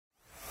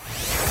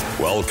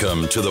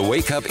Welcome to the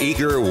Wake Up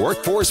Eager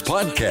Workforce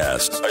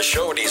Podcast, a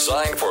show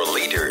designed for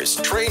leaders,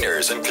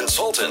 trainers, and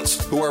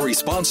consultants who are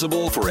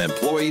responsible for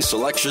employee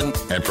selection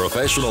and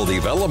professional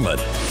development.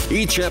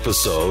 Each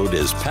episode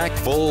is packed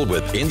full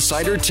with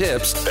insider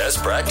tips, best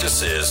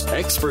practices,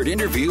 expert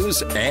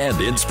interviews, and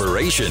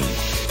inspiration.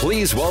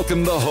 Please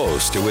welcome the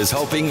host who is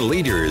helping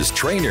leaders,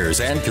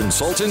 trainers, and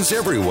consultants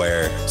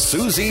everywhere,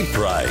 Susie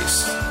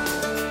Price.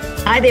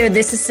 Hi there,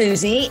 this is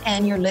Susie,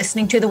 and you're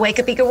listening to the Wake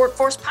Up Eager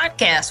Workforce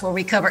Podcast, where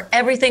we cover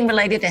everything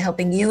related to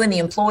helping you and the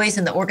employees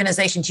in the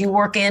organizations you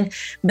work in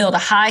build a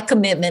high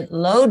commitment,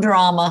 low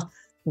drama,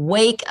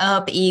 wake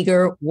up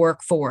eager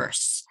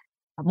workforce.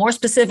 More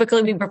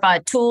specifically, we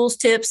provide tools,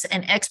 tips,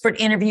 and expert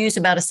interviews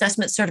about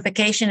assessment,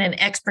 certification,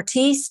 and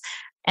expertise.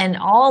 And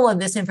all of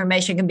this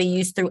information can be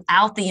used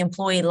throughout the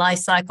employee life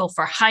cycle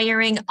for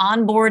hiring,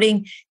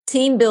 onboarding,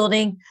 team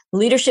building,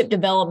 leadership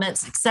development,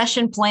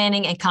 succession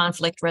planning, and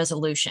conflict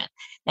resolution.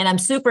 And I'm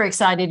super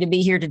excited to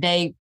be here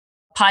today,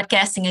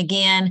 podcasting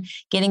again,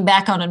 getting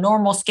back on a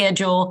normal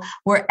schedule.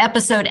 We're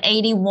episode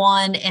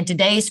 81, and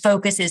today's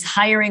focus is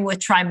hiring with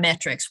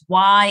TriMetrix,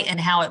 why and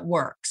how it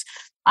works.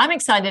 I'm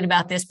excited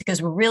about this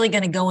because we're really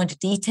going to go into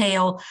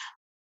detail.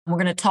 We're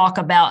going to talk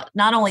about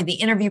not only the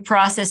interview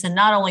process and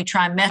not only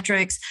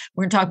TriMetrix,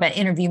 we're going to talk about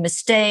interview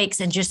mistakes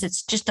and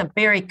it's just a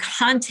very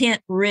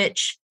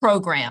content-rich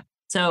program.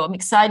 So I'm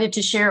excited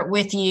to share it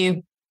with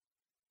you.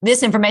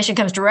 This information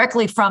comes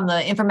directly from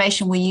the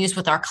information we use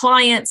with our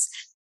clients,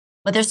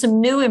 but there's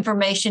some new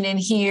information in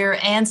here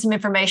and some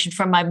information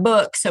from my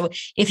book. So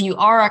if you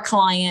are a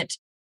client,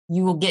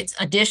 you will get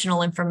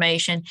additional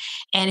information.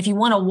 And if you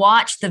want to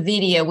watch the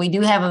video, we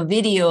do have a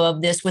video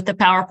of this with the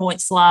PowerPoint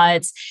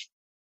slides.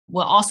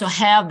 We'll also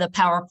have the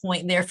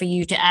PowerPoint there for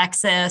you to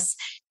access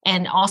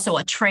and also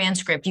a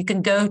transcript. You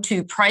can go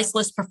to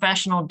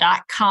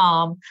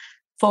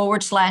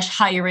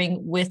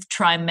pricelessprofessional.com/hiring with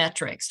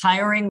TriMetrix.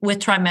 Hiring with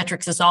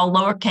TriMetrix is all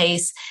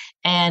lowercase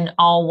and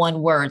all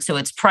one word. So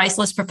it's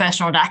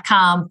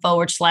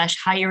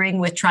pricelessprofessional.com/hiring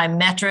with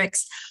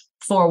TriMetrix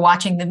for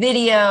watching the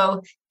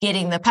video,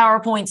 getting the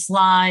PowerPoint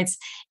slides,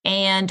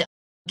 and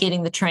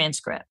getting the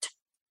transcript.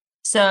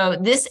 So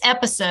this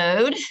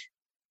episode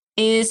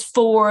is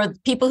for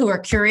people who are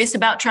curious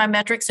about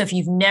TriMetrix. So if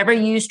you've never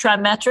used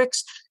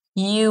TriMetrix,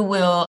 you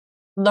will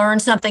learn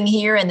something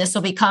here, and this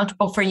will be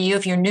comfortable for you.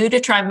 If you're new to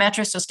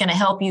TriMetrix, it's going to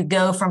help you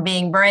go from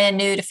being brand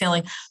new to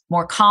feeling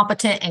more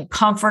competent and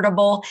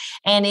comfortable.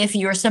 And if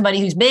you're somebody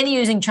who's been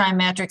using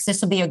TriMetrix,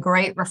 this will be a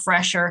great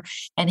refresher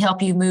and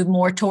help you move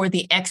more toward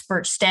the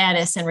expert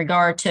status in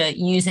regard to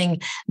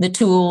using the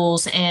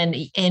tools and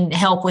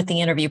help with the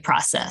interview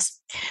process.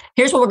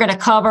 Here's what we're going to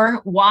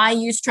cover: why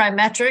use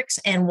TriMetrix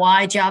and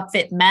why job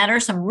fit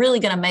matters. I'm really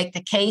going to make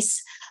the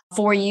case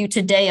for you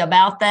today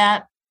about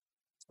that.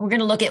 We're going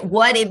to look at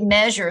what it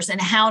measures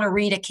and how to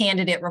read a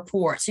candidate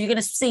report. So you're going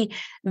to see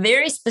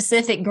very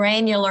specific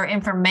granular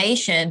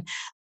information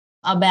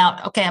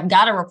about, okay, I've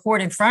got a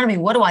report in front of me.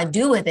 What do I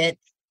do with it?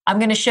 I'm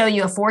going to show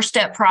you a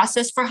 4-step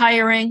process for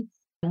hiring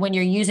when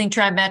you're using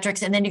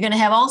TriMetrix. And then you're going to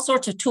have all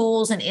sorts of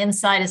tools and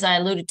insight, as I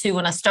alluded to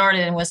when I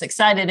started and was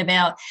excited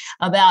about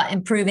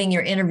improving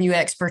your interview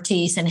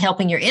expertise and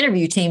helping your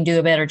interview team do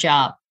a better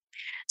job.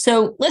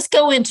 So let's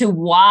go into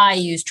why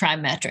use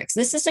TriMetrix.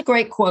 This is a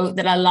great quote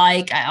that I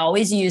like. I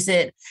always use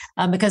it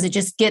because it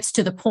just gets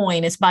to the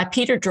point. It's by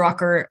Peter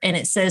Drucker, and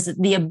it says,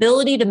 the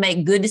ability to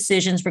make good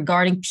decisions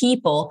regarding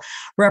people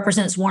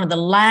represents one of the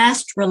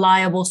last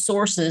reliable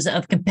sources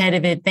of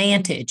competitive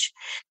advantage,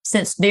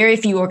 since very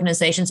few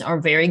organizations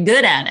are very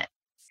good at it.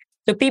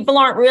 So people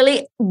aren't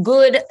really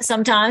good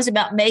sometimes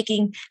about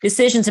making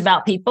decisions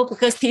about people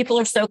because people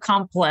are so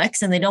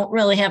complex and they don't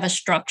really have a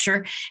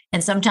structure.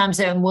 And sometimes,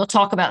 and we'll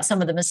talk about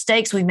some of the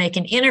mistakes we make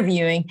in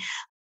interviewing.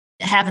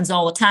 It happens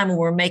all the time when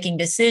we're making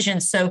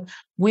decisions. So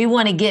we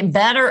want to get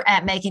better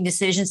at making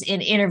decisions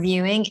in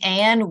interviewing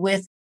and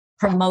with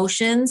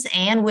promotions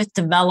and with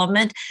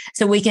development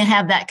so we can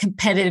have that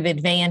competitive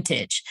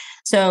advantage.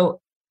 So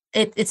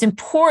it's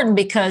important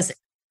because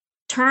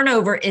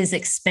turnover is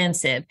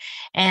expensive.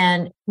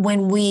 And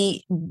when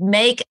we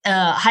make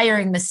a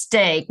hiring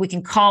mistake, we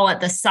can call it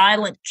the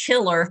silent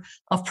killer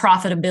of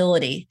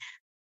profitability.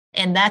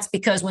 And that's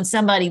because when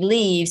somebody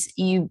leaves,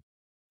 you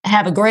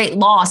have a great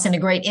loss and a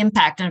great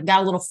impact. And I've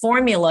got a little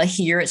formula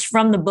here. It's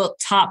from the book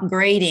Top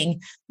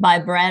Grading by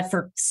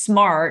Bradford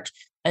Smart.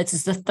 This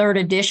is the 3rd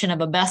edition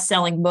of a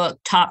best-selling book,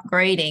 Top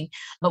Grading.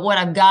 But what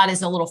I've got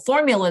is a little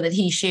formula that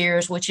he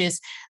shares, which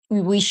is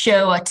we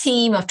show a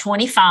team of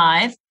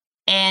 25.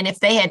 And if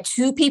they had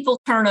 2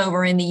 people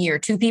turnover in the year,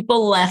 2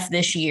 people left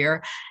this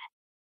year,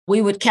 we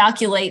would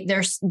calculate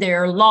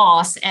their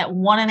loss at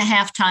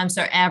 1.5 times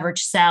their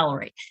average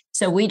salary.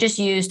 So we just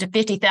used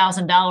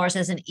 $50,000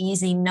 as an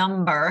easy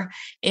number.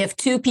 If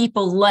 2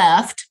 people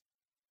left,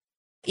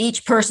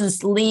 each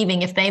person's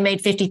leaving, if they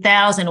made $50,000,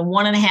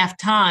 1.5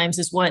 times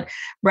is what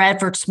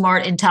Bradford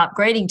Smart and Top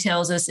Grading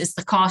tells us is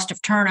the cost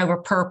of turnover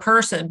per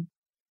person.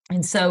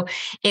 And so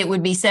it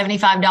would be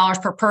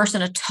 $75 per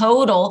person, a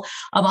total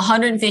of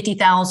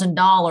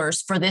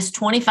 $150,000 for this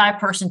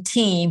 25-person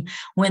team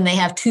when they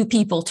have 2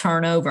 people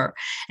turnover.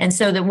 And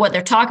so that what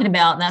they're talking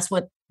about, and that's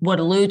what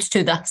alludes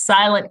to the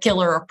silent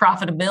killer of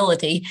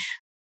profitability,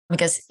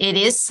 because it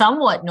is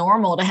somewhat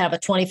normal to have a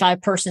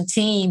 25-person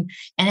team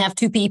and have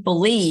 2 people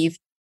leave,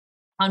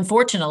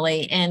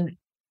 unfortunately. And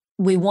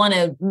we want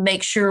to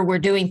make sure we're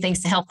doing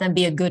things to help them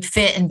be a good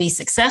fit and be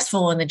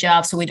successful in the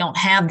job so we don't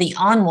have the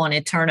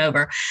unwanted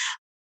turnover.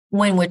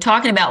 When we're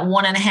talking about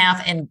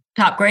 1.5, and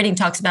top grading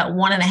talks about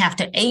 1.5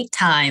 to 8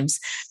 times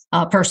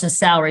a person's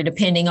salary,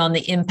 depending on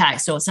the impact.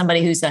 So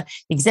somebody who's an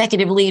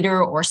executive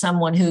leader or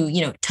someone who,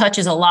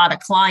 touches a lot of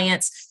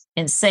clients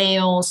in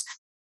sales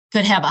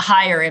could have a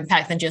higher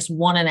impact than just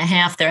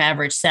 1.5 their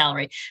average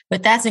salary.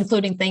 But that's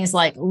including things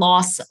like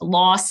loss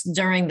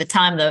during the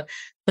time the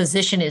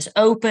position is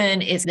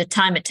open. It's the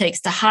time it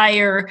takes to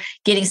hire,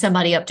 getting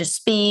somebody up to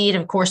speed.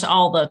 Of course,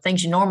 all the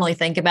things you normally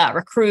think about,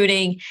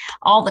 recruiting,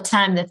 all the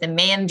time that the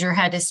manager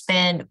had to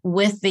spend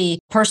with the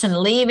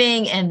person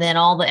leaving, and then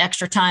all the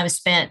extra time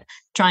spent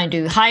trying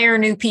to hire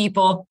new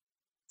people.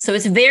 So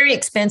it's very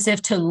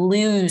expensive to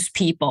lose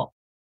people.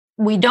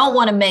 We don't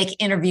want to make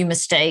interview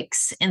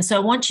mistakes. And so I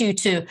want you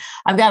to,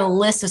 I've got a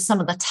list of some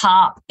of the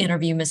top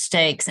interview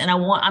mistakes, and I'm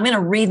going to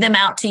read them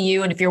out to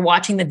you. And if you're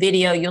watching the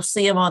video, you'll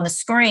see them on the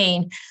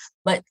screen.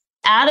 But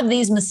out of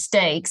these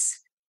mistakes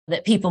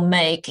that people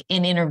make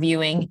in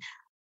interviewing,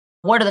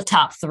 what are the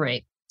top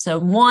 3? So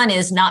 1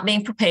 is not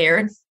being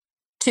prepared.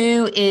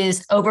 2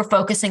 is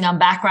over-focusing on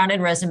background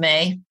and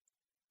resume.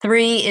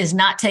 3 is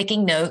not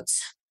taking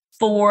notes.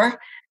 4,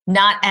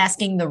 not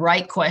asking the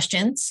right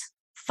questions.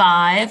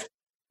 5,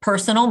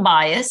 personal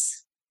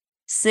bias.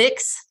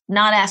 6,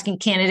 not asking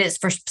candidates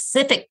for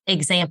specific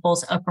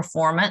examples of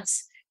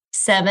performance.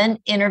 7,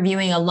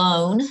 interviewing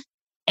alone.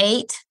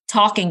 8,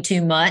 talking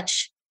too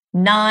much.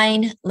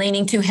 9,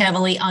 leaning too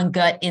heavily on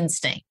gut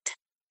instinct.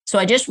 So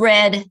I just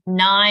read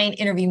 9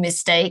 interview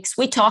mistakes.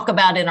 We talk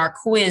about in our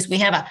quiz. We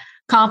have a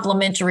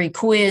complimentary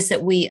quiz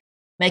that we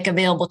make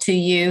available to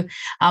you.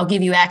 I'll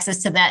give you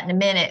access to that in a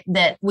minute,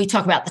 that we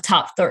talk about the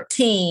top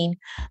 13.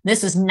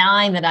 This is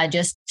 9 that I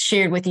just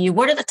shared with you.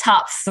 What are the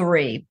top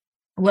 3?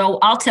 Well,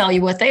 I'll tell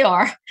you what they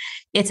are.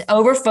 It's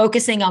over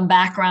focusing on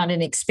background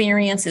and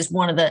experience is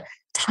one of the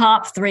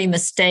top 3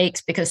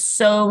 mistakes, because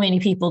so many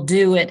people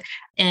do it.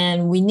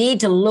 And we need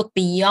to look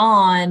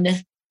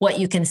beyond what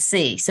you can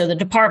see. So the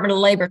Department of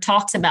Labor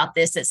talks about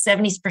this, that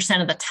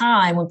 70% of the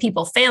time when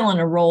people fail in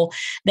a role,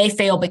 they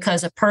fail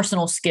because of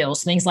personal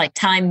skills, things like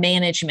time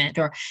management,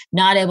 or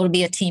not able to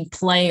be a team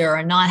player,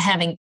 or not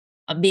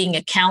being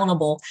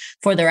accountable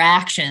for their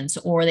actions,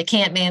 or they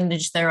can't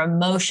manage their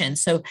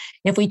emotions. So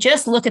if we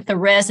just look at the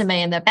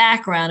resume and the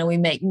background and we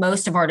make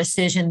most of our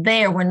decision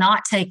there, we're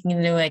not taking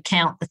into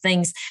account the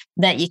things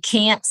that you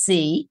can't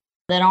see,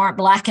 that aren't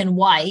black and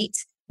white.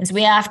 And so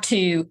we have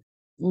to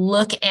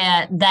look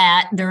at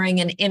that during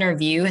an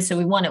interview. So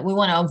we want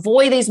to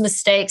avoid these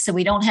mistakes so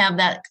we don't have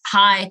that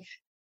high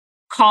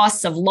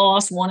costs of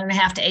loss,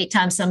 1.5 to 8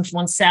 times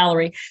someone's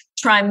salary.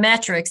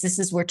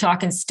 TriMetrix, we're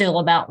talking still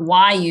about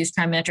why use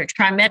TriMetrix.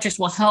 TriMetrix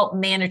will help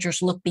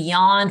managers look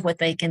beyond what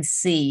they can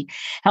see,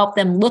 help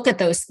them look at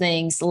those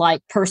things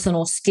like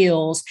personal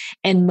skills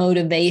and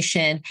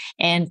motivation,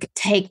 and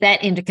take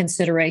that into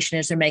consideration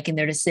as they're making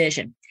their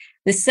decision.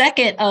 The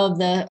second of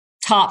the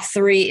top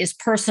 3 is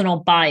personal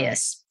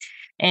bias.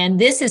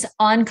 And this is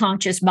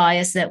unconscious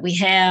bias that we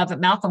have.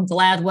 Malcolm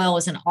Gladwell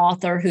is an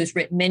author who's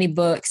written many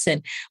books,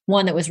 and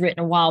one that was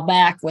written a while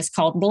back was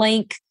called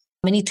Blink.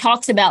 And he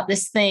talks about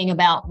this thing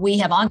about we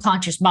have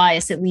unconscious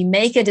bias, that we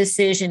make a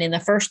decision in the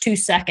first 2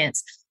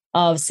 seconds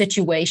of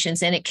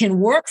situations, and it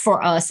can work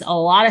for us a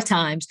lot of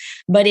times,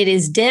 but it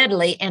is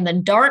deadly and the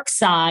dark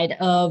side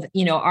of,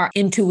 our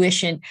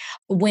intuition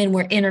when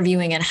we're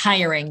interviewing and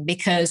hiring,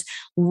 because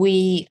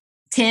we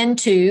tend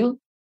to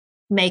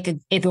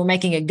if we're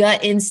making a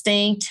gut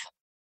instinct,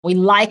 we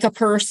like a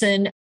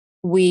person,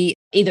 we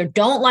either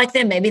don't like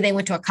them, maybe they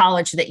went to a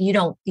college that you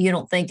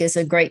don't think is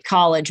a great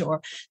college,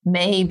 or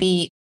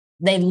maybe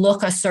they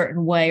look a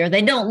certain way, or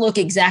they don't look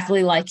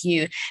exactly like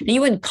you.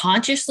 You wouldn't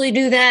consciously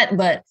do that,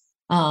 but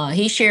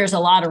he shares a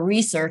lot of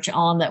research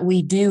on that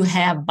we do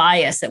have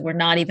bias that we're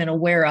not even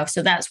aware of.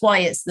 So that's why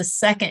it's the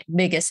second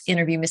biggest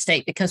interview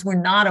mistake, because we're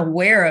not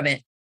aware of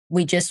it.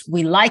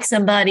 We like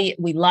somebody,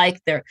 we like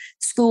their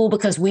school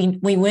because we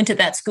went to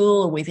that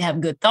school, or we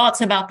have good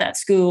thoughts about that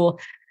school,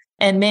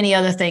 and many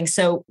other things.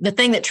 So the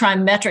thing that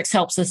TriMetrix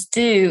helps us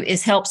do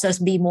is helps us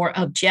be more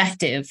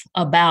objective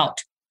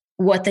about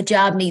what the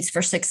job needs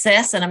for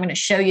success. And I'm going to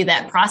show you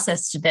that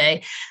process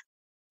today,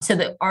 so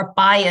that our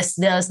bias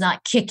does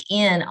not kick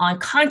in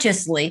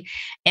unconsciously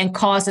and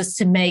cause us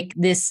to make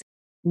this,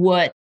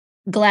 what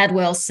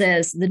Gladwell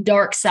says, the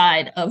dark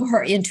side of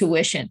our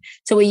intuition.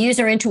 So we use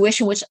our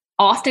intuition, which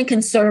often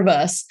can serve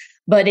us,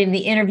 but in the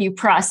interview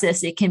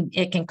process, it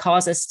can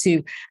cause us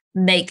to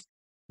make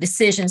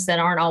decisions that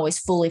aren't always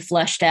fully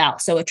fleshed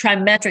out. So a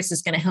TriMetrix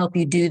is going to help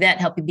you do that,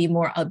 help you be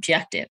more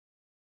objective.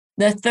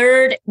 The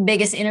third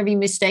biggest interview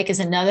mistake is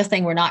another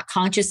thing we're not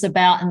conscious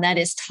about, and that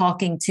is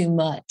talking too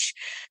much.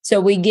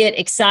 So we get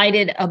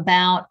excited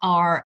about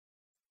the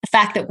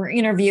fact that we're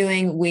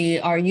interviewing. We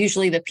are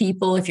usually the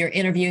people, if you're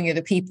interviewing, you're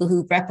the people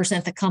who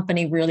represent the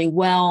company really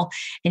well,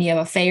 and you have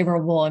a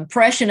favorable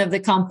impression of the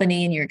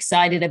company, and you're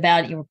excited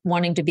about it. You're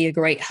wanting to be a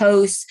great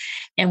host.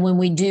 And when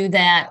we do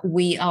that,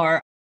 we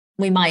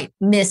might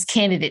miss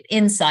candidate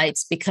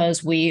insights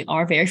because we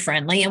are very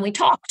friendly and we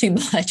talk too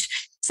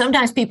much.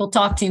 Sometimes people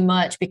talk too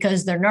much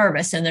because they're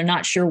nervous and they're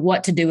not sure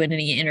what to do in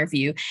any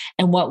interview.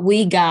 And what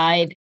we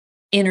guide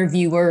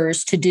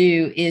interviewers to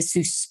do is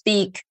to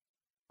speak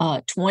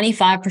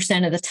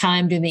 25% of the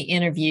time during the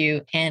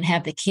interview and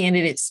have the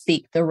candidate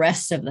speak the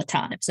rest of the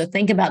time. So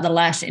think about the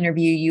last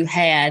interview you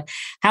had.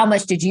 How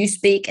much did you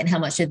speak and how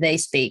much did they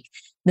speak?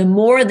 The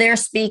more they're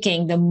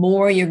speaking, the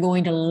more you're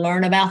going to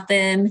learn about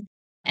them.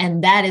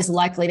 And that is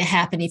likely to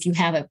happen if you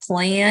have a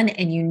plan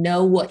and you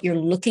know what you're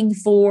looking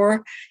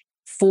for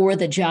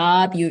the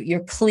job. You're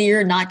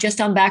clear, not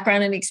just on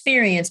background and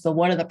experience, but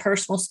what are the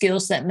personal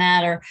skills that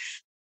matter?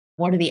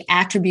 What are the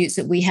attributes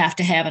that we have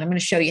to have? And I'm going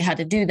to show you how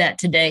to do that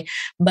today.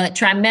 But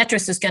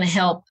TriMetrix is going to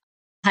help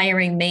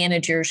hiring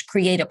managers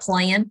create a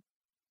plan,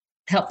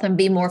 help them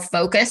be more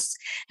focused,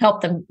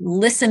 help them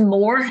listen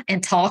more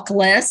and talk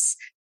less.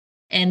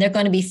 And they're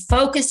going to be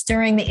focused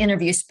during the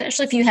interview,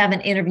 especially if you have an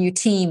interview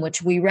team,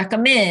 which we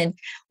recommend.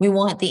 We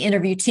want the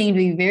interview team to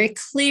be very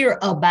clear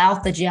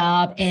about the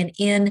job and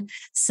in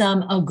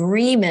some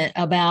agreement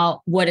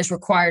about what is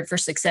required for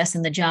success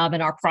in the job.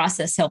 And our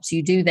process helps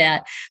you do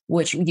that,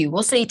 which you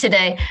will see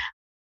today.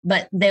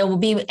 But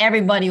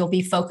everybody will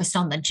be focused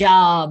on the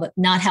job,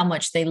 not how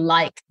much they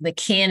like the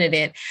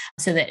candidate,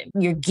 so that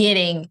you're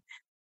getting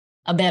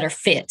a better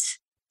fit.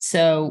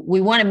 So we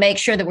want to make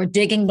sure that we're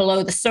digging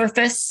below the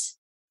surface,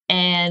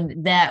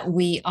 and that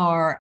we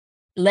are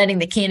letting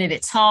the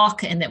candidate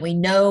talk, and that we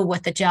know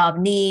what the job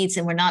needs,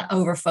 and we're not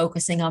over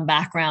focusing on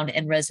background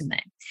and resume.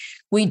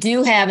 We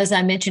do have, as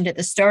I mentioned at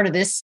the start of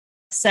this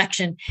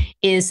section,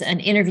 is an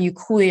interview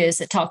quiz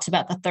that talks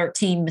about the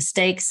 13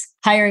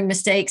 hiring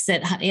mistakes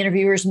that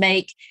interviewers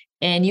make.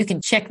 And you can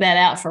check that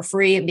out for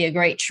free. It'd be a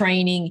great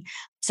training,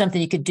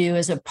 something you could do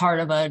as a part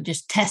of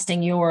just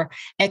testing your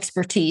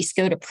expertise.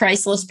 Go to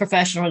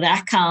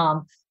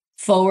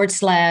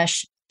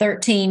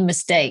pricelessprofessional.com/13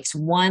 mistakes,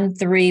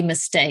 13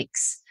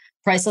 mistakes,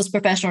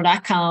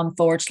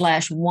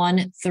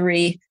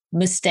 pricelessprofessional.com/13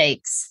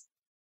 mistakes,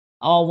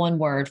 all one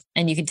word,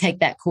 and you can take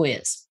that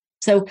quiz.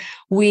 So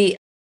we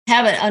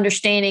have an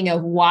understanding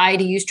of why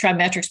to use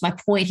TriMetrix. My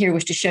point here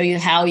was to show you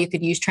how you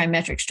could use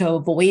TriMetrix to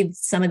avoid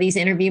some of these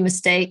interview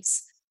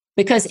mistakes,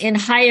 because in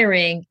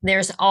hiring,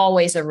 there's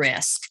always a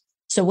risk.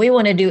 So we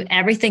want to do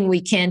everything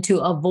we can to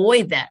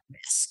avoid that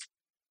risk.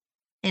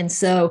 And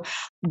so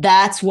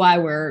that's why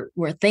we're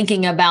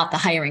thinking about the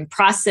hiring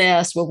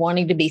process. We're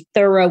wanting to be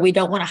thorough. We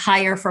don't want to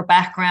hire for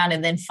background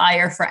and then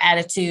fire for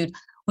attitude.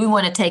 We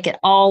want to take it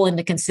all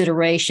into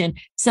consideration.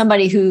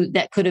 Somebody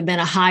that could have been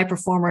a high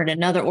performer at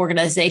another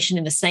organization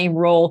in the same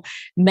role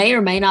may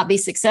or may not be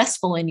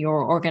successful in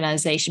your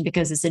organization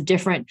because it's a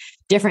different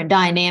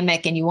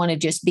dynamic, and you want to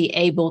just be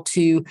able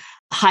to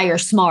hire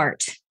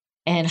smart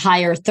and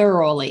hire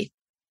thoroughly.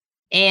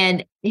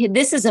 And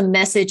this is a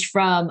message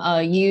from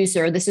a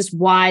user. This is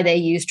why they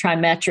use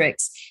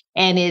TriMetrix.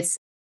 And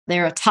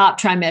they're a top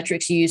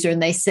TriMetrix user.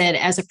 And they said,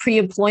 as a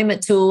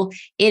pre-employment tool,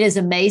 it is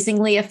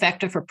amazingly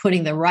effective for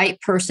putting the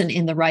right person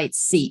in the right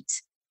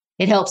seat.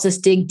 It helps us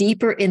dig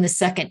deeper in the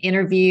second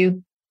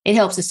interview. It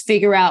helps us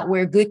figure out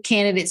where good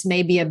candidates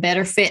may be a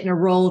better fit in a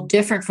role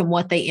different from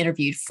what they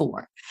interviewed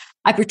for.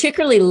 I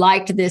particularly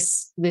liked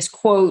this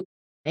quote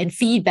and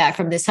feedback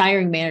from this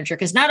hiring manager,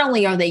 because not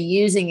only are they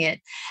using it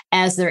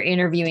as they're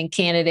interviewing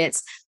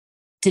candidates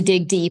to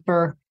dig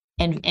deeper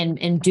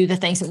and do the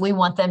things that we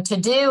want them to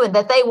do and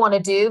that they want to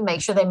do,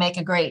 make sure they make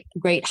a great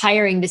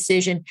hiring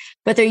decision,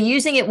 but they're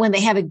using it when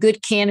they have a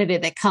good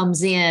candidate that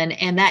comes in,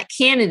 and that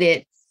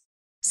candidate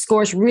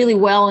scores really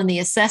well in the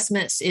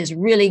assessments, is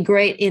really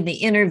great in the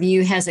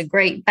interview, has a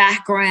great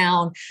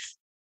background,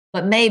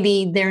 but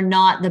maybe they're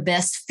not the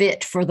best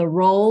fit for the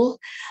role.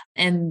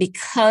 And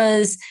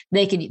because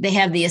they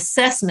have the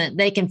assessment,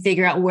 they can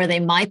figure out where they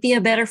might be a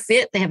better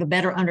fit. They have a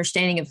better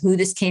understanding of who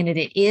this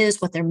candidate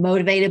is, what they're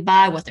motivated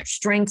by, what their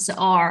strengths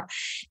are.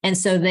 And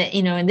so that,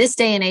 in this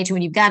day and age,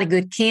 when you've got a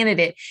good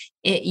candidate,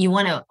 you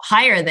want to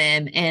hire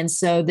them. And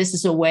so this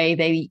is a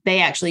way they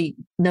actually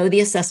know the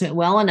assessment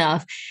well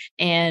enough,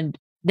 and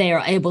they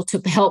are able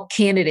to help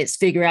candidates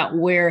figure out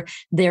where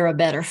they're a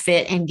better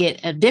fit and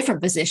get a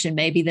different position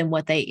maybe than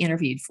what they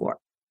interviewed for.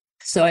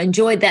 So I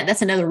enjoyed that.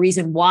 That's another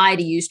reason why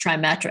to use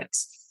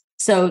TriMetrix.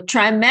 So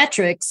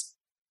TriMetrix,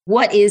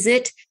 what is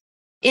it?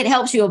 It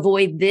helps you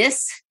avoid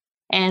this.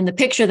 And the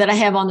picture that I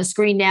have on the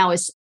screen now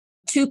is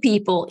two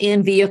people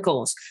in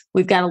vehicles.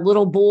 We've got a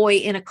little boy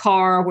in a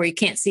car where you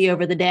can't see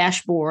over the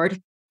dashboard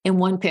in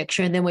one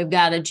picture. And then we've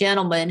got a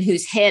gentleman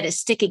whose head is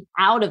sticking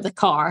out of the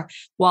car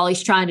while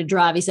he's trying to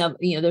drive.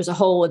 There's a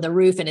hole in the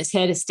roof and his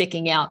head is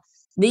sticking out.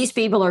 These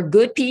people are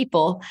good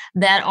people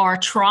that are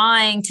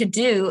trying to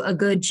do a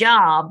good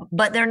job,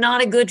 but they're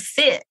not a good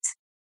fit.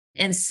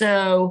 And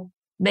so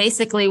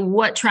basically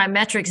what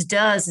TriMetrix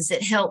does is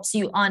it helps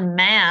you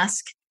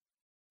unmask,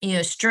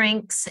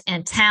 strengths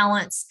and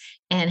talents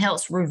and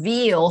helps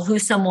reveal who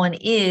someone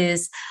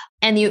is.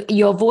 And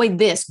you avoid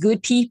this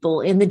good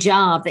people in the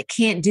job that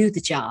can't do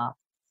the job.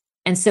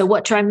 And so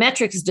what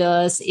TriMetrix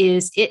does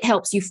is it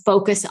helps you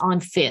focus on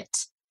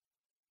fit.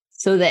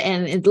 So that,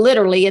 and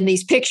literally in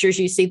these pictures,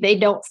 you see, they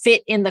don't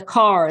fit in the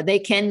car. They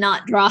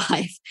cannot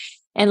drive.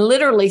 And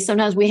literally,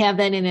 sometimes we have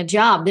that in a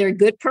job. They're a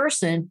good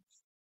person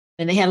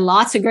and they have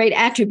lots of great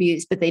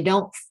attributes, but they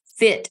don't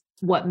fit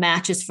what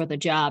matches for the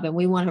job. And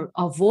we want to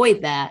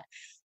avoid that.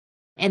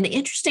 And the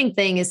interesting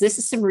thing is this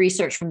is some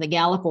research from the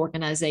Gallup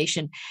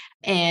organization,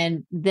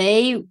 and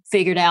they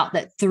figured out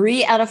that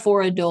 3 out of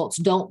 4 adults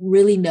don't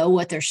really know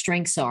what their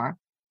strengths are,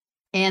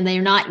 and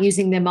they're not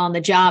using them on the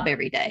job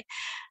every day.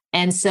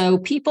 And so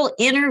people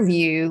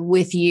interview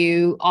with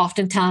you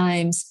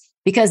oftentimes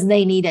because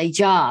they need a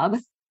job.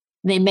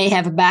 They may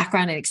have a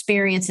background and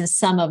experience in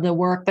some of the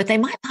work, but they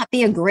might not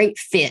be a great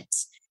fit,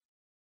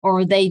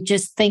 or they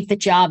just think the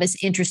job is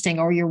interesting,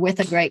 or you're with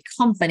a great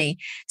company.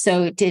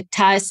 So it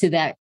ties to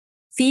that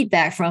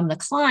feedback from the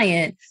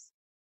client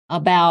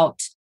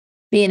about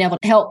being able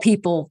to help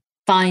people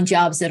find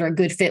jobs that are a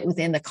good fit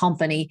within the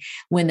company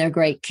when they're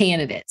great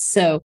candidates.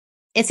 So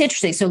it's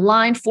interesting. So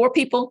line 4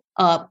 people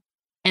up,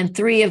 and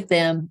 3 of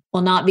them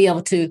will not be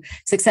able to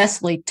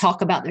successfully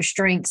talk about their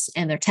strengths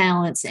and their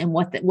talents and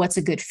what's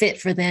a good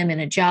fit for them in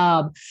a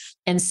job.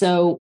 And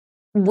so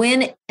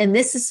and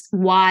this is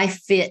why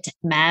fit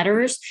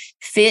matters.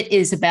 Fit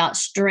is about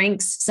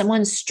strengths,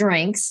 someone's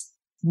strengths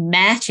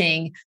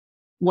matching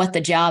what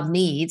the job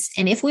needs.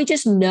 And if we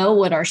just know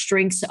what our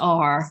strengths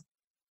are,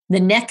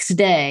 the next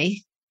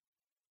day,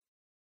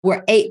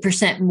 we're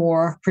 8%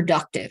 more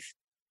productive.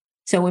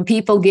 So when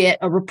people get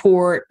a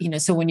report,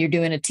 so when you're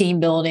doing a team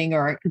building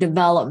or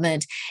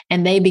development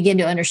and they begin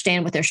to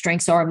understand what their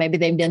strengths are, maybe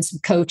they've done some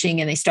coaching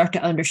and they start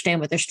to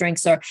understand what their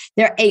strengths are,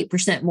 they're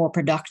 8% more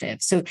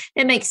productive. So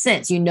it makes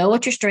sense. You know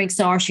what your strengths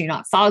are, so you're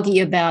not foggy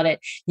about it.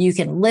 You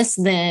can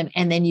list them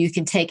and then you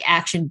can take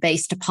action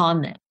based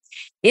upon them.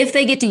 If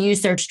they get to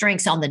use their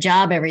strengths on the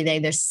job every day,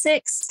 they're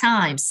 6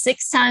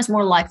 times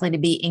more likely to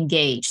be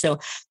engaged. So,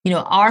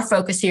 our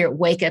focus here at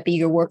Wake Up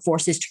Eager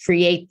Workforce is to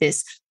create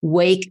this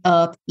wake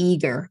up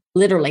eager,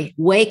 literally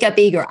wake up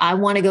eager. I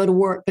want to go to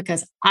work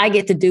because I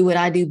get to do what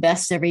I do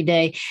best every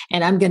day,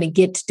 and I'm going to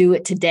get to do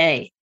it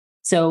today.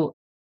 So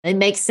it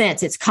makes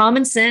sense. It's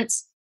common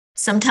sense.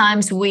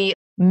 Sometimes we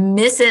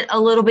miss it a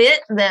little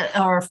bit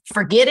or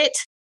forget it.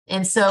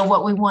 And so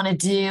what we want to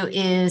do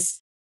is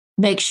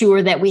make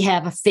sure that we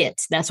have a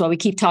fit. That's why we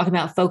keep talking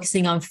about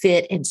focusing on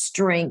fit and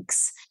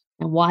strengths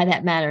and why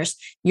that matters.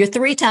 You're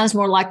 3 times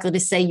more likely to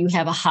say you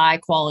have a high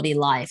quality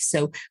life.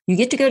 So you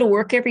get to go to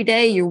work every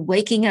day. You're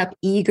waking up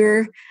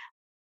eager.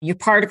 You're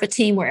part of a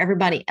team where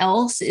everybody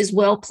else is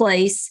well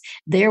placed.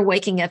 They're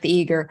waking up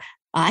eager.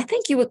 I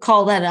think you would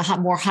call that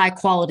a more high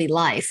quality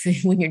life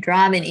when you're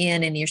driving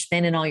in and you're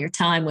spending all your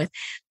time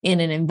in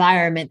an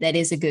environment that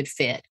is a good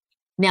fit.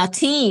 Now,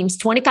 teams,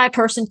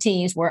 25-person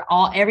teams where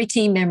every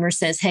team member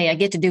says, hey, I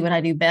get to do what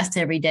I do best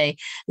every day.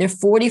 They're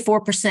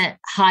 44%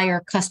 higher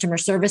customer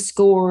service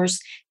scores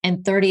and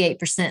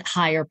 38%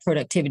 higher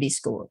productivity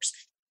scores.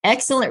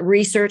 Excellent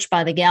research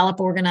by the Gallup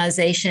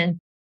organization.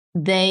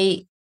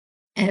 They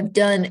have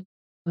done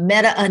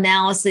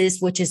meta-analysis,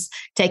 which is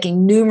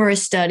taking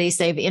numerous studies.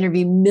 They've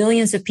interviewed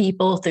millions of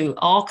people through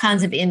all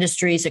kinds of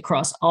industries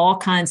across all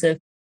kinds of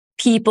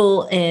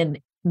people, and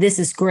this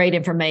is great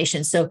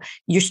information. So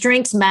your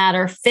strengths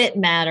matter, fit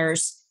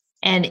matters.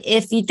 And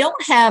if you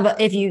have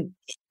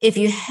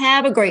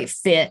a great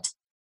fit,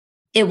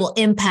 it will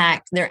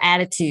impact their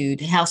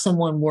attitude, how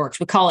someone works.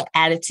 We call it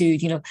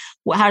attitude.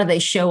 How do they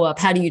show up?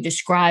 How do you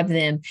describe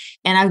them?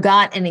 And I've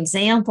got an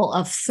example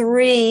of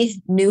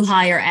 3 new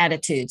hire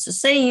attitudes. So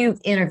say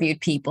you've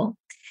interviewed people.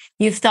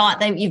 You've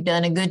thought that you've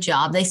done a good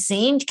job. They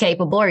seemed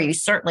capable, or you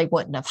certainly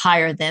wouldn't have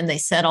hired them. They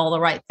said all the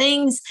right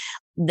things.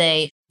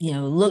 They,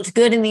 looked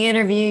good in the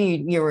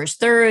interview. You were as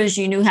thorough as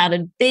you knew how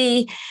to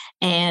be.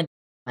 And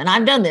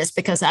I've done this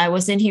because I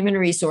was in human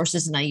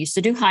resources and I used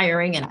to do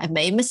hiring, and I've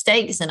made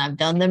mistakes and I've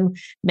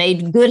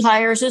made good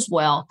hires as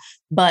well.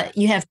 But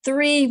you have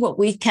 3, what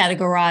we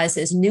categorize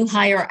as new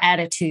hire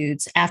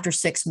attitudes after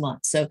 6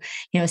 months. So,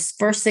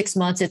 first 6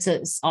 months,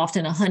 it's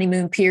often a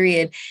honeymoon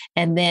period.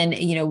 And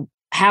then,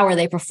 how are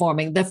they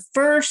performing? The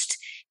first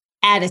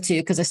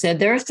attitude, because I said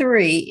there are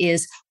 3,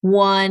 is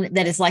one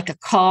that is like a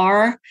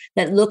car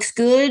that looks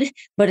good,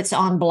 but it's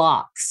on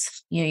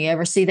blocks. You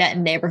ever see that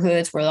in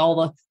neighborhoods where all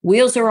the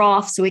wheels are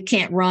off so it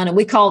can't run? And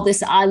we call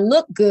this I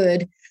look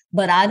good,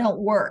 but I don't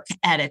work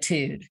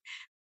attitude.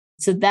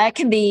 So that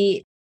can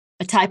be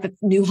a type of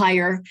new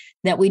hire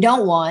that we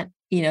don't want.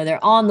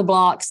 They're on the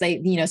blocks.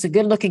 It's a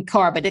good looking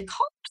car, but the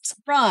car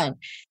doesn't run.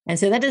 And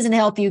so that doesn't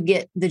help you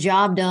get the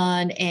job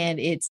done, and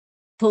it's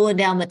pulling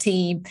down the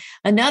team.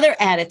 Another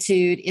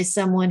attitude is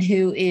someone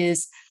who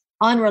is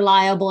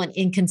unreliable and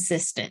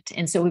inconsistent.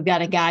 And so we've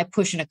got a guy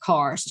pushing a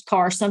car. His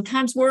car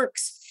sometimes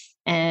works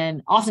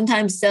and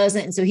oftentimes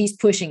doesn't. And so he's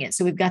pushing it.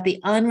 So we've got the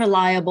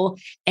unreliable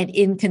and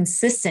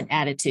inconsistent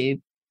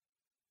attitude.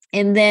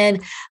 And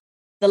then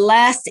the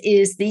last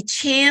is the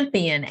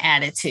champion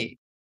attitude,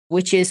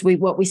 which is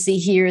what we see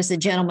here is a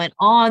gentleman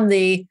on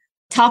the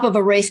top of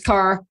a race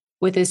car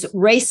with his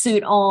race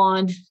suit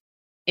on.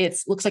 It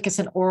looks like it's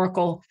an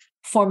Oracle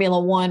Formula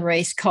One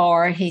race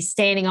car. He's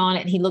standing on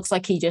it and he looks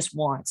like he just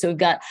won. So we've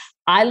got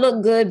I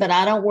look good, but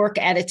I don't work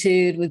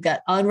attitude. We've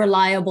got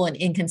unreliable and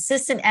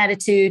inconsistent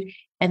attitude.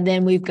 And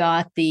then we've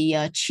got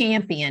the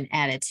champion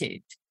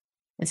attitude.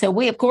 And so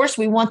we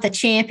want the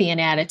champion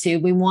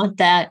attitude. We want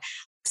that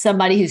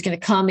somebody who's going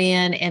to come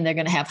in and they're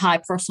going to have high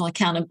personal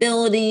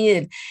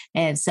accountability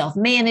and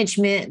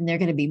self-management, and they're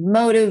going to be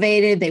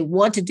motivated. They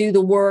want to do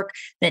the work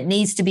that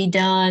needs to be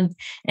done.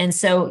 And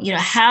so,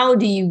 how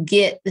do you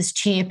get this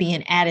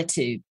champion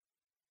attitude?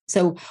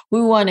 So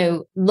we want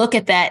to look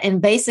at that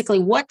and basically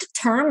what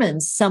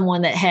determines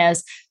someone that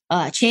has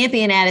a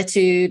champion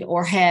attitude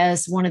or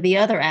has one of the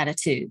other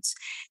attitudes.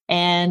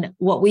 And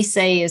what we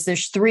say is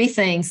there's three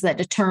things that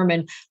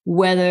determine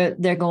what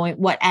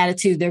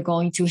attitude they're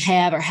going to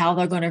have or how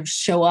they're going to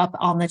show up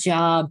on the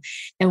job.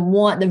 And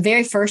the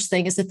very first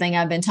thing is the thing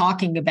I've been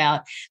talking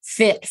about,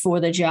 fit for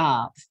the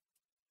job.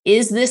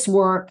 Is this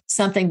work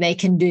something they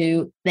can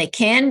do,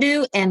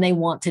 and they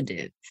want to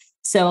do?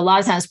 So a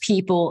lot of times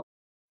people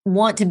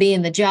want to be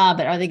in the job,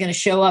 but are they going to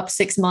show up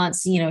 6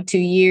 months, 2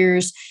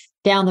 years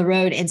down the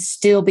road and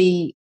still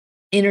be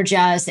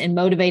energized and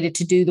motivated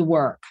to do the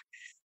work?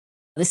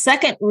 The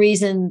second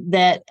reason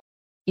that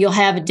you'll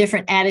have a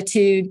different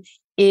attitude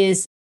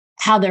is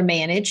how they're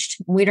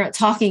managed. We're not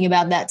talking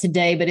about that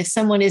today, but if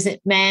someone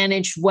isn't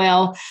managed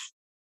well,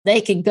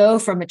 they can go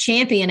from a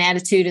champion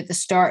attitude at the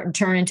start and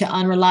turn into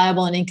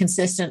unreliable and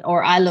inconsistent,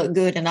 or I look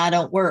good and I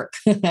don't work.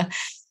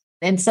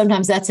 And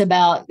sometimes that's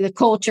about the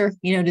culture.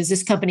 Does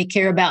this company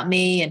care about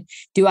me? And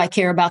do I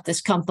care about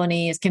this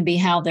company? It can be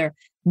how their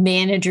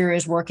manager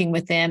is working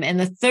with them. And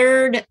the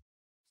third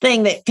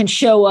thing that can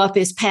show up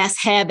is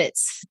past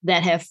habits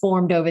that have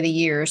formed over the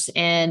years.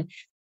 And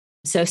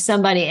so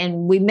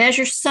we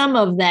measure some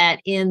of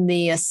that in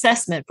the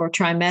assessment for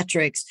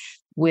TriMetrix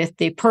with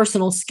the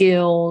personal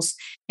skills,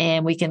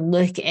 and we can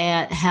look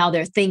at how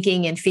they're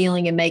thinking and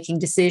feeling and making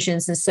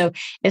decisions. And so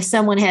if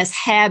someone has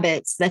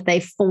habits that they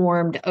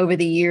formed over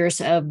the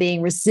years of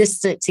being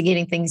resistant to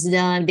getting things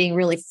done, being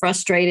really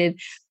frustrated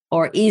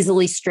or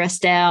easily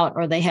stressed out,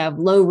 or they have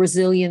low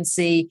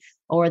resiliency,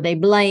 or they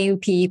blame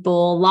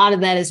people, a lot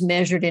of that is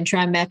measured in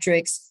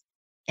TriMetrix.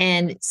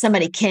 And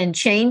somebody can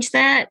change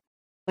that,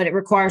 but it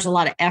requires a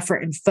lot of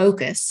effort and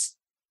focus,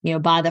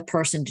 by the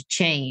person to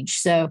change.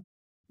 So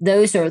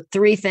those are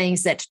three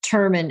things that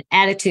determine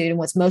attitude. And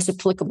what's most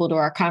applicable to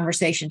our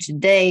conversation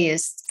today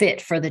is fit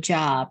for the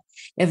job.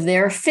 If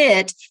they're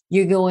fit,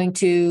 you're going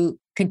to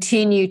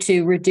continue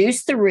to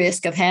reduce the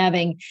risk of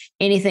having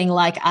anything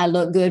like I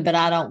look good, but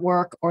I don't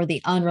work, or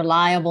the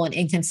unreliable and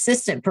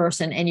inconsistent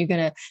person. And you're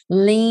going to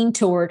lean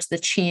towards the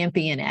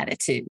champion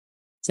attitude.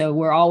 So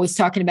we're always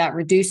talking about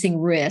reducing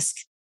risk.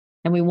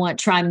 And we want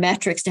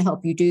TriMetrix to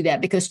help you do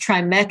that, because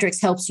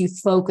TriMetrix helps you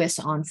focus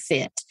on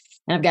fit.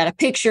 And I've got a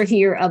picture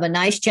here of a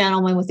nice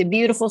gentleman with a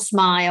beautiful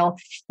smile.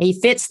 He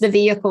fits the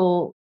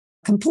vehicle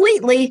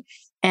completely.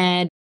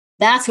 And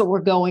that's what we're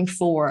going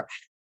for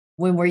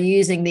when we're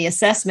using the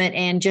assessment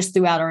and just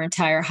throughout our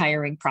entire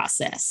hiring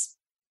process.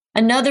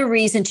 Another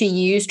reason to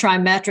use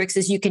TriMetrix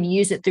is you can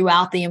use it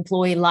throughout the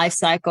employee life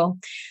cycle.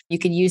 You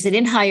can use it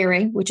in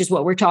hiring, which is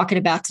what we're talking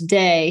about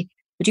today,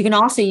 but you can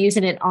also use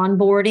it in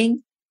onboarding.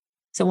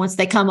 So once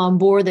they come on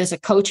board, there's a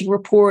coaching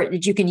report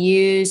that you can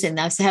use, and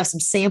I have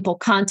some sample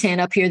content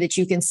up here that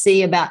you can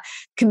see about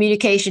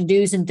communication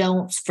do's and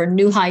don'ts for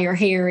new hire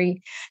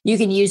Harry. You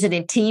can use it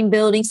in team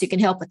building, so you can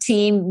help a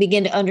team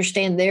begin to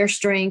understand their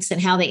strengths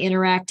and how they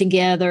interact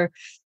together.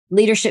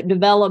 Leadership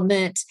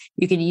development,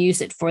 you can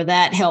use it for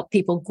that, help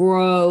people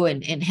grow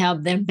and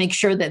have them make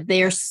sure that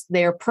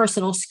their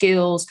personal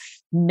skills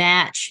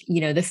match,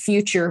 the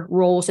future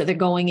roles that they're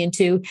going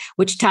into,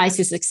 which ties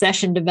to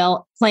succession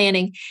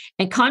planning.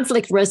 And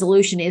conflict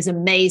resolution is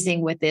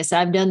amazing with this.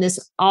 I've done this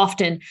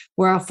often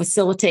where I'll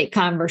facilitate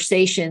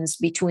conversations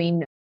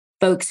between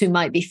folks who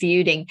might be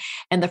feuding,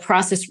 and the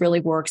process really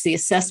works. The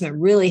assessment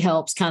really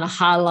helps kind of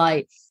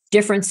highlight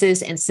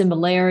differences and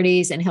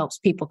similarities and helps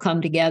people come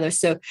together.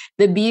 So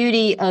the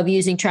beauty of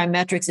using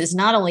TriMetrix is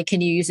not only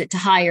can you use it to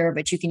hire,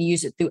 but you can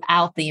use it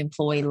throughout the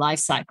employee life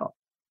cycle.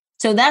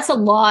 So that's a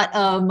lot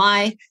of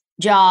my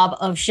job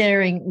of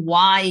sharing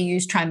why you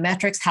use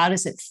TriMetrix. How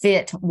does it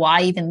fit?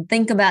 Why even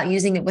think about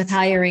using it with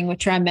hiring with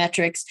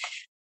TriMetrix?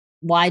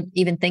 Why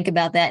even think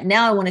about that?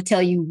 Now I want to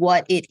tell you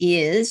what it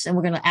is, and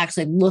we're going to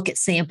actually look at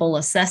sample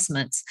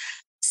assessments.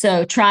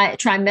 So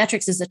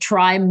TriMetrix is a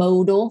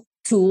trimodal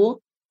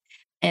tool.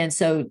 And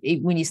so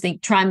when you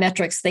think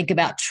TriMetrix, think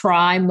about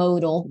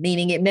trimodal,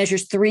 meaning it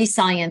measures three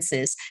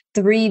sciences,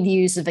 three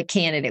views of a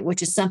candidate,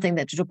 which is something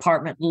that the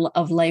Department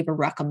of Labor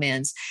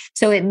recommends.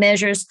 So it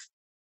measures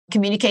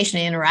communication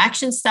and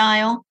interaction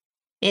style,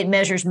 It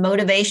measures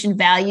motivation,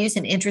 values,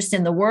 and interest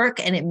in the work,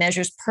 and it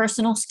measures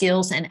personal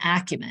skills and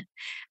acumen.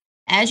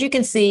 As you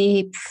can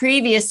see,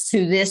 previous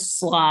to this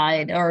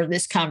slide or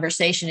this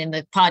conversation in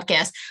the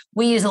podcast,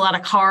 we use a lot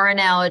of car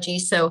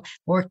analogies. So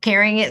we're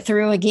carrying it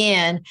through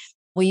again.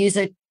 We use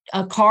a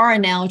car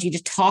analogy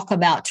to talk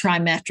about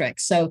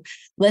TriMetrix. So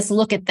let's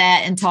look at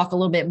that and talk a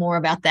little bit more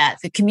about that.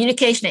 The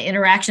communication and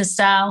interaction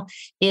style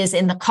is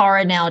in the car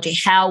analogy,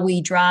 how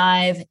we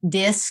drive,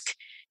 DISC.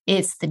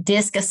 It's the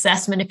DISC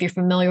assessment. If you're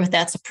familiar with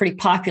that, it's a pretty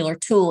popular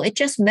tool. It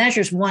just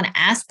measures one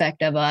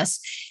aspect of us.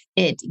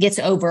 It gets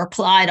over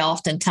applied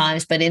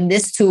oftentimes, but in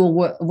this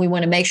tool, we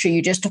want to make sure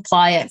you just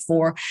apply it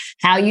for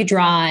how you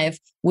drive,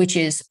 which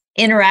is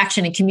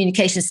interaction and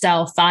communication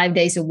style 5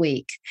 days a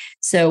week.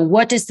 So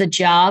what does the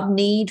job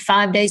need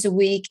 5 days a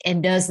week?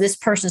 And does this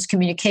person's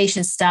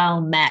communication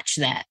style match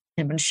that?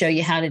 I'm going to show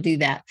you how to do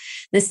that.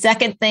 The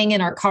second thing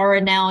in our car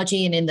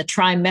analogy and in the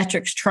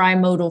TriMetrix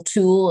trimodal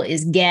tool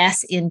is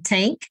gas in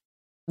tank.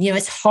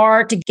 It's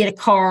hard to get a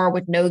car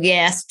with no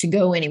gas to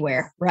go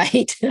anywhere,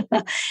 right?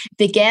 If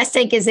the gas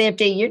tank is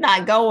empty, you're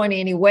not going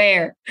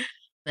anywhere.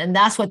 And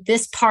that's what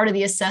this part of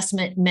the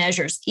assessment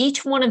measures.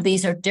 Each one of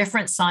these are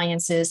different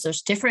sciences.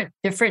 There's different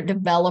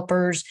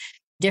developers,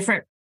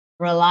 different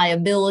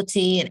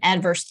reliability and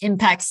adverse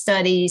impact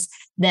studies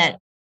that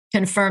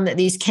confirm that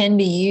these can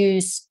be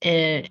used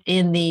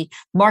in the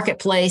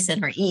marketplace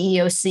and are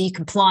EEOC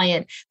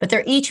compliant, but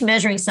they're each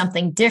measuring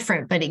something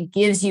different, but it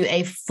gives you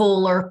a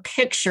fuller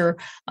picture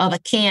of a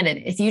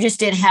candidate. If you just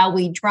did how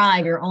we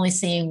drive, you're only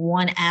seeing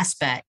one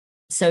aspect.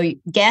 So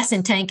gas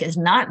in tank is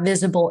not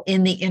visible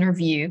in the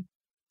interview.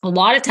 A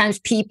lot of times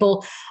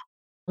people,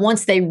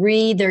 once they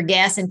read their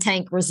gas and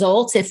tank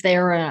results, if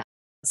they're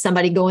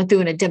somebody going through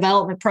in a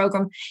development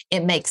program,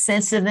 it makes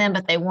sense to them,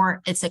 but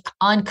it's an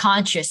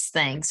unconscious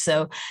thing.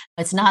 So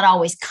it's not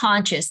always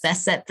conscious.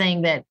 That's that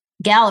thing that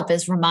Gallup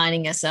is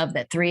reminding us of,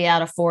 that 3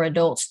 out of 4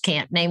 adults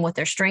can't name what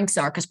their strengths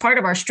are, because part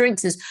of our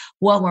strengths is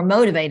what we're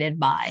motivated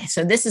by.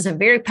 So this is a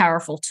very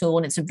powerful tool,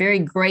 and it's a very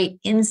great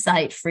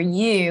insight for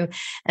you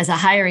as a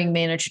hiring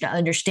manager to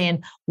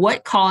understand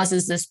what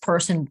causes this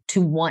person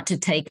to want to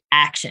take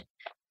action.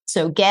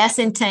 So gas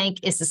in tank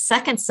is the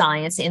second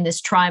science in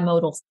this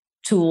trimodal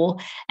tool.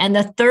 And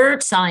the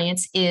third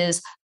science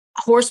is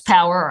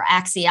horsepower or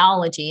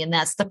axiology, and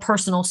that's the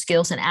personal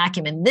skills and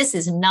acumen. This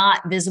is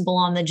not visible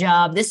on the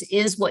job. This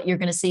is what you're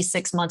going to see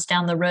 6 months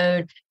down the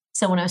road.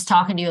 So when I was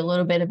talking to you a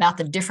little bit about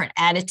the different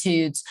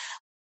attitudes,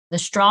 the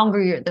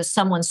stronger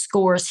someone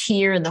scores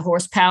here in the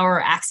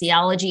horsepower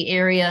axiology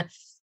area,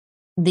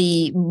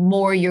 the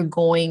more you're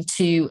going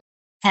to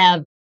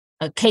have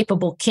a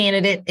capable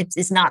candidate.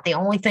 It's not the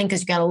only thing,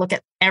 because you got to look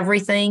at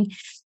everything,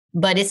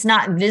 but it's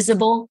not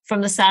visible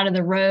from the side of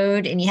the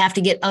road, and you have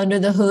to get under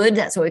the hood.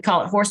 That's what we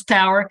call it,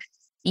 horsepower.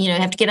 You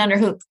have to get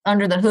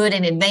under the hood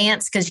in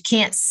advance, because you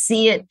can't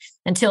see it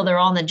until they're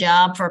on the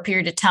job for a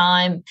period of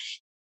time.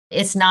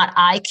 It's not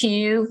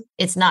IQ,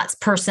 it's not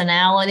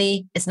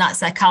personality, it's not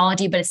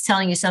psychology, but it's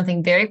telling you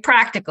something very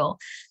practical.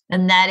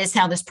 And that is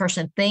how this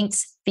person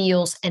thinks,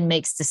 feels, and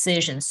makes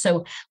decisions.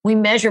 So we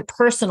measure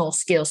personal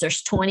skills.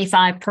 There's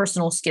 25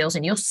 personal skills,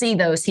 and you'll see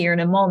those here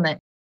in a moment.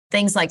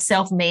 Things like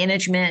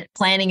self-management,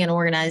 planning and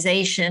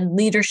organization,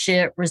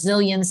 leadership,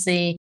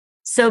 resiliency,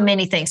 so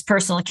many things,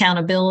 personal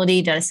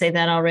accountability. Did I say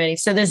that already?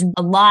 So there's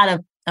a lot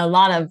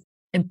of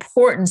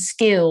important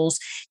skills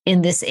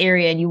in this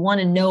area, and you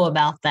want to know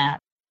about that.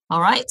 All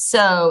right.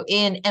 So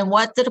and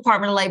what the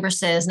Department of Labor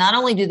says, not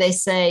only do they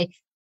say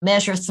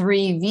measure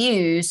 3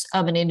 views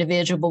of an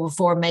individual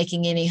before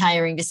making any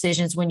hiring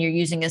decisions when you're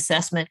using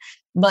assessment,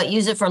 but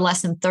use it for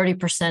less than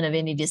 30% of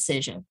any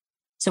decision.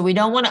 So we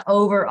don't want to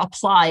over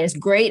apply. As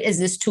great as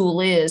this tool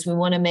is, we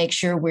want to make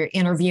sure we're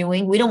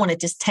interviewing. We don't want to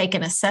just take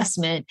an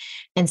assessment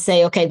and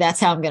say, okay, that's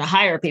how I'm going to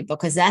hire people,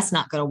 because that's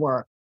not going to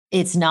work.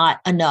 It's not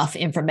enough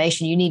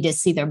information. You need to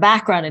see their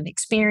background and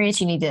experience.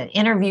 You need to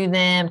interview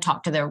them,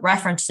 talk to their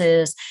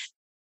references.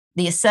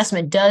 The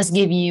assessment does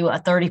give you a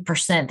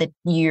 30% that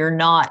you're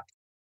not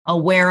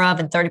aware of,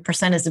 and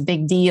 30% is a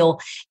big deal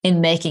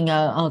in making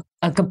a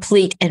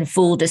complete and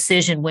full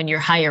decision when you're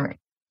hiring.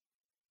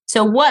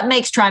 So what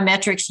makes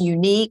TriMetrix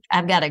unique?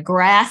 I've got a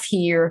graph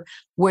here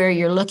where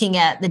you're looking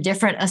at the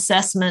different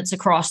assessments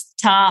across the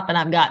top, and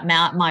I've got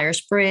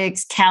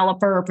Myers-Briggs,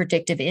 Caliper,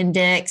 Predictive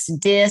Index,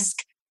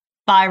 DISC,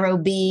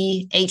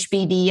 FIRO-B,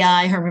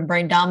 HBDI, Herman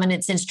Brain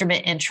Dominance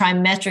Instrument, and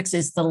TriMetrix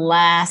is the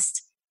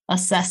last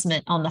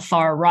assessment on the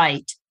far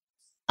right.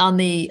 On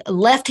the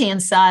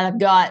left-hand side, I've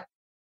got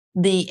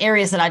the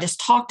areas that I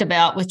just talked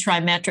about with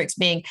TriMetrix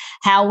being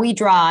how we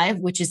drive,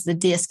 which is the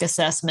DISC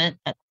assessment,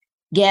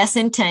 gas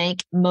in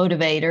tank,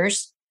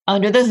 motivators,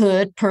 under the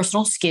hood,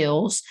 personal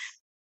skills.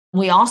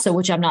 We also,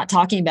 which I'm not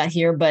talking about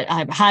here, but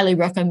I highly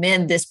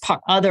recommend this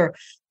other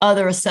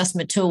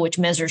assessment tool, which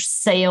measures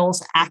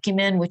sales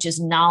acumen, which is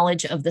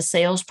knowledge of the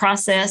sales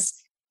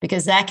process,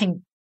 because that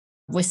can,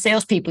 with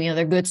salespeople,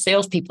 they're good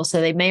salespeople,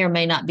 so they may or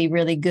may not be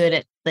really good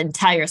at the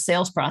entire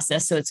sales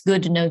process. So it's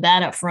good to know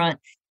that up front.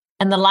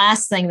 And the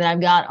last thing that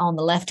I've got on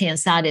the left-hand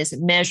side is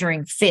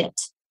measuring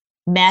fit.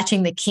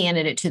 matching the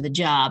candidate to the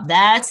job.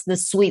 That's the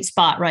sweet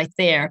spot right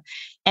there.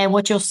 And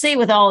what you'll see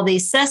with all of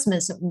these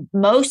assessments,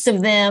 most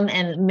of them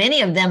and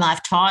many of them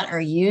I've taught or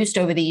used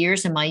over the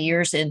years in my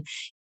years in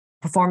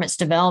performance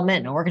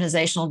development and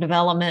organizational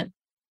development.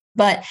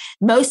 But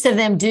most of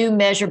them do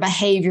measure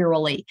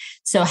behaviorally.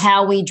 So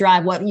how we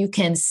drive, what you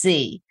can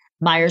see.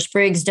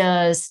 Myers-Briggs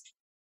does,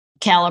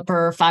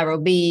 Caliper,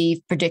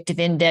 5OB, predictive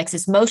index.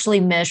 It's mostly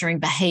measuring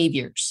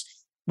behaviors.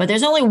 But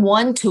there's only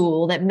one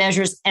tool that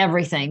measures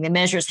everything. That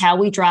measures how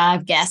we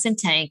drive, gas and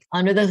tank,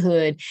 under the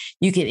hood.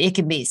 It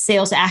can be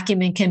sales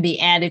acumen can be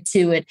added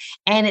to it,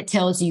 and it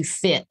tells you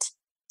fit.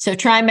 So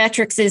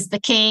TriMetrix is the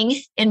king,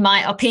 in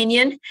my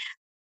opinion,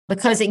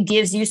 because it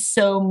gives you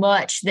so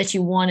much that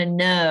you want to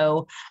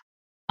know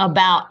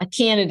about a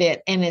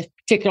candidate, and it's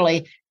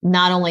particularly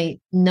not only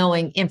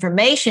knowing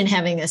information,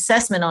 having an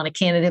assessment on a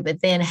candidate,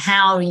 but then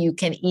how you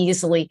can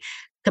easily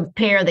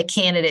compare the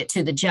candidate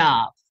to the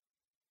job.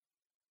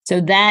 So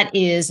that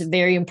is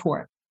very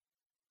important.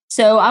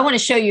 So I want to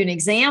show you an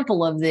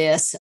example of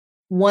this.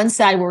 One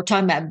side, we're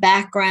talking about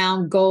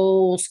background,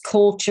 goals,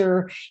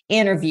 culture,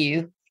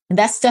 interview. And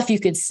that's stuff you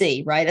could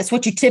see, right? That's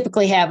what you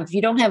typically have. If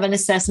you don't have an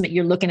assessment,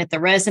 you're looking at the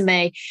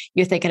resume,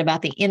 you're thinking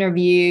about the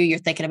interview, you're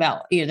thinking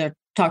about, they're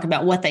talking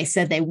about what they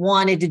said they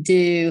wanted to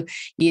do.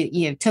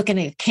 You took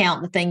into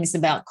account the things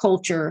about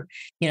culture,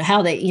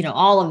 how they,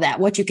 all of that,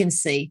 what you can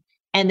see.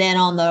 And then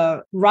on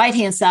the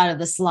right-hand side of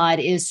the slide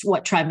is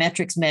what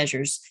TriMetrix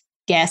measures: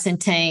 gas and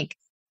tank,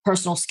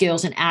 personal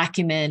skills and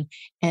acumen,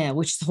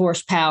 which is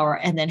horsepower,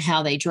 and then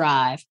how they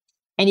drive.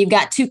 And you've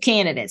got two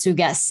candidates. We've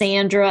got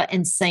Sandra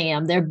and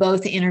Sam. They're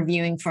both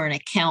interviewing for an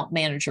account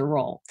manager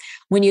role.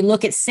 When you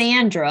look at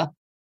Sandra,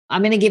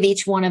 I'm going to give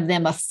each one of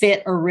them a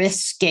fit or risk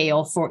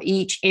scale for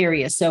each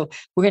area. So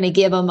we're going to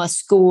give them a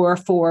score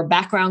for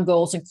background,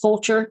 goals, and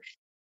culture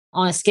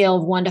on a scale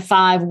of 1 to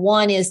 5.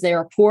 1 is they're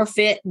a poor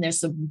fit and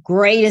there's the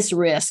greatest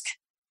risk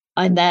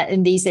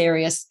in these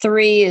areas.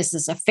 3 is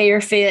this a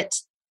fair fit,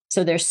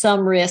 so there's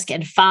some risk,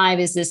 and 5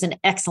 is this an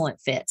excellent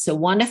fit. So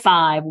 1 to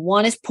 5,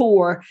 1 is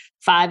poor,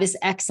 5 is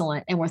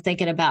excellent, and we're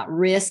thinking about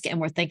risk, and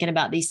we're thinking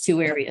about these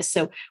two areas.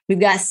 So we've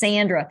got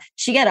Sandra.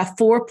 She got a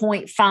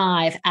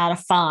 4.5 out of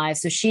 5,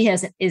 so she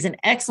is an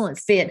excellent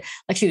fit.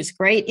 Like, she was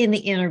great in the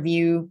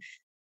interview.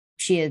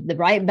 She had the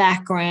right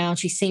background.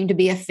 She seemed to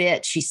be a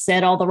fit. She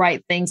said all the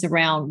right things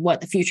around what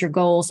the future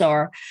goals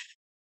are.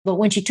 But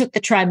when she took the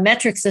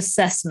TriMetrix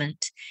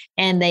assessment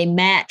and they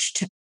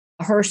matched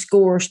her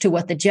scores to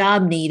what the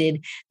job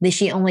needed, then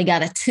she only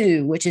got a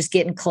 2, which is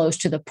getting close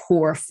to the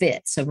poor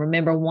fit. So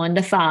remember, 1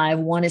 to 5,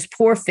 1 is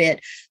poor fit,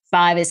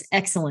 5 is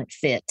excellent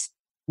fit.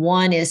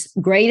 1 is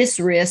greatest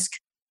risk,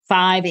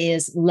 5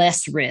 is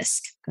less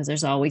risk, because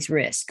there's always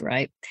risk,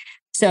 right?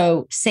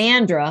 So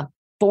Sandra,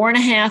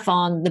 4.5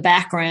 on the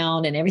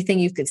background and everything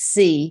you could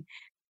see,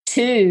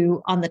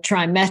 2 on the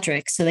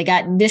TriMetrix. So they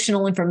got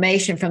additional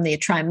information from the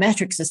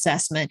TriMetrix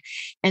assessment.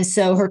 And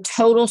so her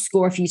total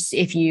score,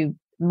 if you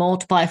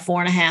multiply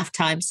 4.5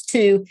 times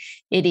 2,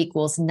 it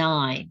equals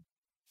 9.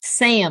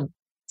 Sam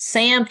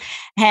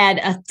had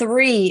a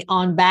 3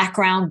 on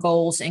background,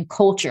 goals, and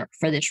culture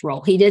for this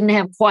role. He didn't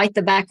have quite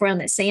the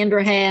background that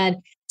Sandra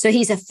had. So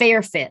he's a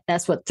fair fit.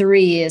 That's what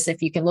 3 is.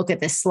 If you can look at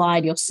this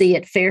slide, you'll see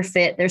it, fair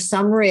fit. There's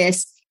some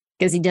risk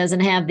because he doesn't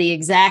have the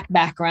exact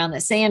background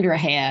that Sandra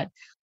had.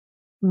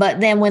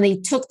 But then when he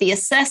took the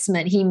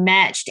assessment, he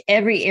matched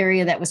every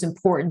area that was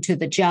important to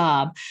the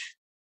job.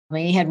 I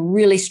mean, he had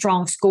really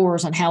strong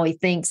scores on how he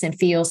thinks and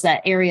feels.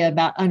 That area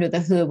about under the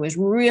hood was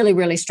really,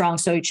 really strong.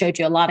 So it showed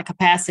you a lot of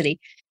capacity.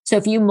 So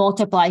if you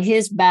multiply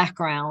his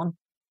background,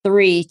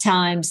 3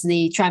 times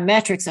the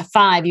TriMetrix of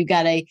 5, you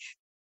got a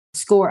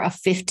score of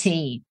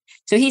 15.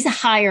 So he's a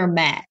higher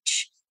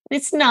match.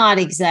 It's not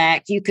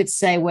exact. You could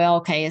say, well,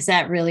 okay, is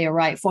that really a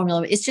right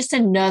formula? It's just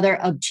another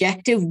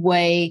objective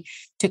way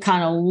to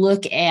kind of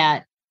look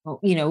at,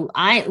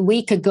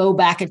 we could go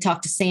back and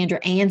talk to Sandra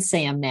and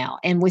Sam now.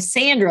 And with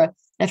Sandra,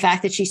 the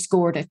fact that she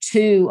scored a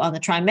 2 on the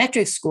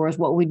TriMetrix scores,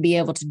 what we'd be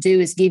able to do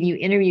is give you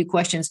interview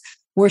questions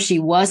where she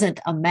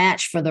wasn't a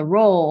match for the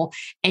role,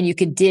 and you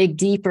could dig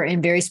deeper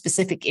in very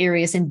specific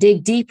areas and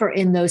dig deeper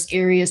in those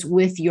areas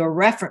with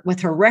with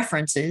her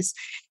references.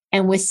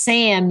 And with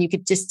Sam, you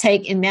could just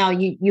take, and now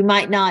you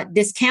might not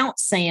discount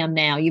Sam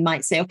now. You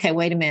might say, okay,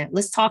 wait a minute,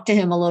 let's talk to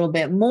him a little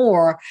bit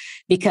more,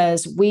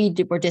 because we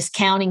were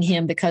discounting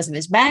him because of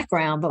his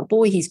background. But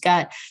boy, he's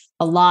got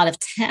a lot of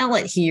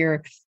talent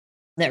here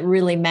that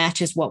really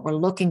matches what we're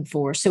looking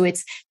for. So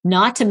it's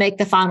not to make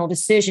the final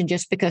decision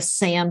just because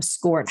Sam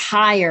scored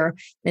higher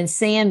than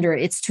Sandra.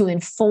 It's to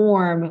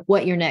inform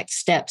what your next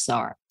steps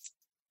are.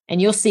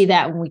 And you'll see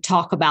that when we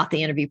talk about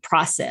the interview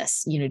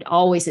process.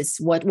 Always it's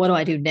what do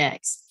I do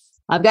next?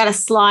 I've got a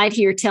slide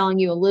here telling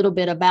you a little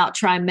bit about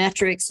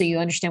TriMetrix, so you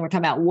understand we're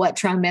talking about what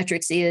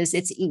TriMetrix is.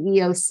 It's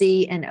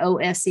EEOC and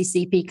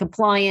OFCCP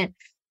compliant.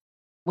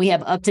 We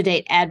have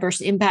up-to-date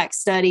adverse impact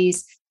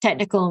studies.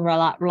 technical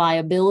and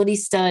reliability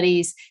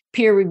studies,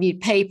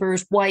 peer-reviewed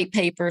papers, white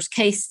papers,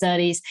 case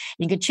studies.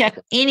 You can check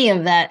any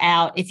of that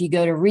out if you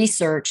go to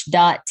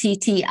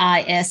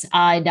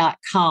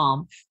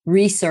research.ttisi.com,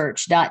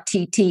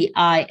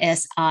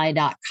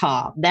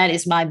 research.ttisi.com. That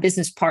is my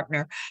business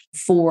partner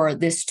for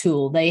this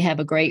tool. They have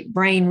a great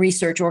brain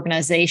research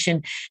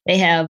organization. They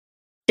have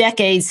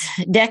decades,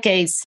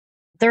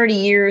 30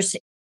 years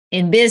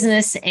in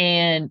business,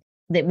 and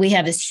that we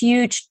have this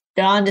huge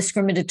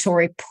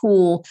non-discriminatory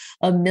pool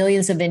of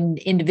millions of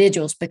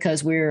individuals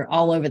because we're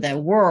all over the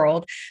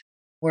world.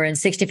 We're in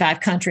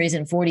 65 countries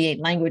and 48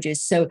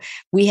 languages. So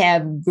we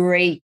have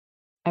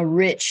a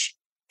rich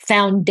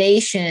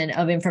foundation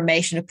of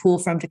information to pull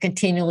from to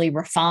continually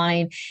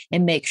refine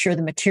and make sure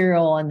the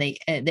material and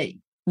that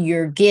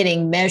you're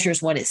getting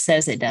measures what it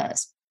says it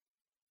does.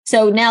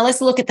 So now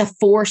let's look at the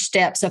 4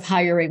 steps of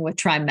hiring with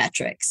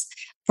TriMetrix.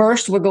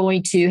 First, we're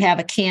going to have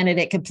a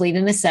candidate complete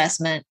an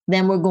assessment.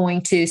 Then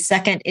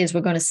second is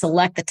we're going to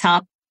select the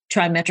top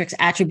TriMetrix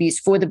attributes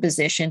for the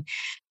position.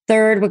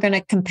 Third, we're going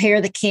to compare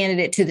the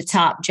candidate to the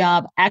top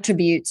job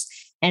attributes.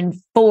 And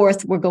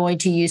fourth, we're going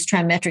to use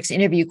TriMetrix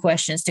interview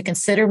questions to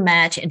consider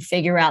match and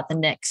figure out the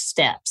next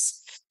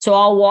steps. So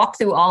I'll walk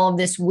through all of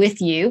this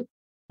with you.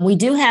 We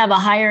do have a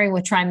hiring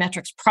with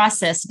TriMetrix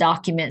process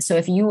document. So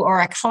if you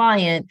are a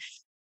client,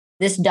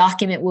 this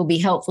document will be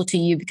helpful to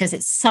you because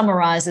it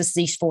summarizes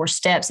these 4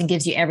 steps and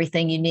gives you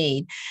everything you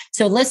need.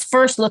 So let's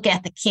first look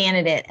at the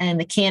candidate and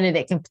the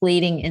candidate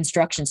completing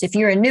instructions. If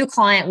you're a new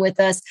client with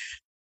us,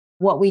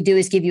 what we do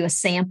is give you a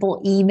sample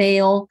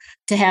email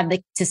to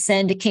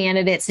send to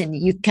candidates, and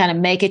you kind of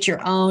make it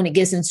your own. It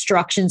gives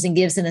instructions and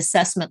gives an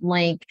assessment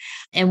link.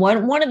 And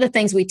one of the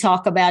things we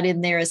talk about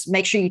in there is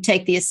make sure you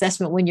take the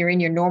assessment when you're in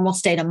your normal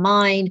state of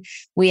mind.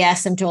 We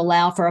ask them to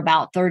allow for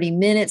about 30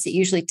 minutes. It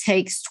usually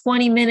takes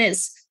 20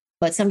 minutes,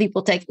 but some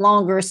people take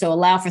longer. So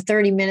allow for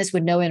 30 minutes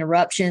with no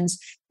interruptions.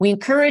 We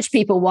encourage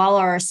people while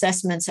our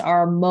assessments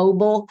are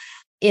mobile,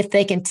 if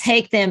they can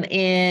take them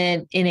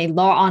on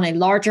a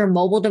larger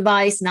mobile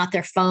device, not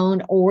their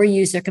phone, or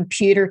use their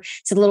computer,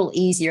 it's a little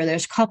easier.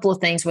 There's a couple of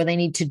things where they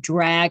need to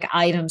drag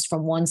items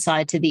from one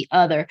side to the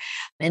other,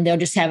 and they'll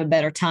just have a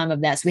better time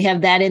of that. So we have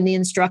that in the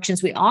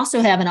instructions. We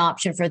also have an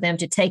option for them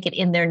to take it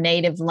in their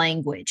native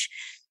language.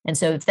 And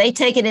so if they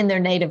take it in their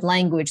native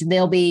language,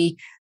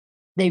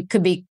 they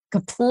could be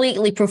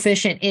completely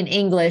proficient in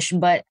English,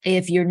 but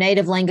if your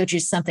native language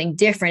is something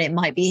different, it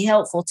might be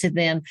helpful to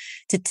them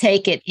to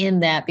take it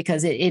in that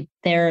because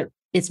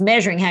it's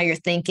measuring how you're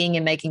thinking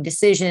and making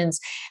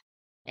decisions.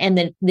 And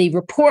then the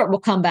report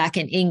will come back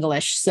in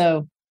English.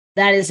 So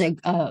that is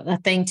a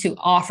thing to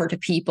offer to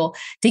people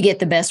to get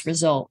the best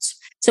results.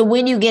 So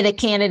when you get a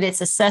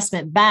candidate's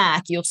assessment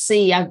back, you'll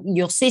see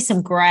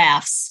some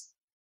graphs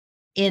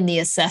in the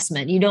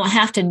assessment. You don't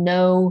have to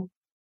know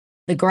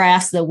the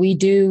graphs, that we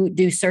do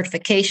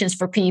certifications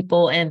for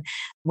people. And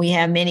we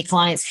have many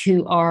clients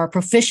who are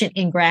proficient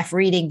in graph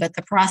reading, but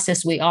the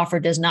process we offer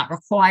does not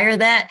require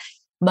that.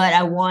 But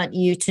I want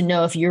you to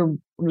know, if you're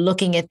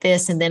looking at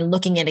this and then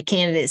looking at a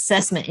candidate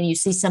assessment and you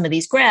see some of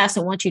these graphs,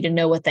 I want you to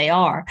know what they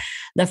are.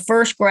 The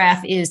first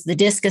graph is the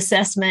DISC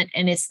assessment,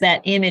 and it's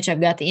that image.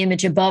 I've got the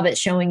image above it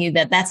showing you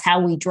that that's how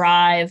we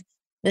drive.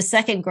 The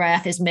second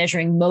graph is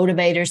measuring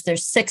motivators.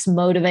 There's 6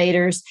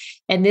 motivators,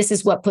 and this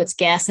is what puts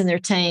gas in their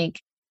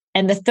tank.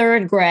 And the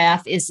third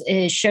graph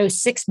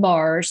shows 6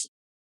 bars.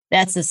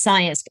 That's the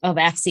science of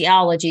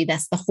axiology.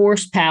 That's the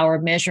horsepower,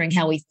 measuring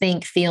how we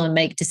think, feel, and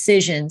make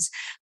decisions.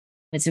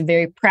 It's a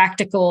very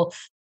practical,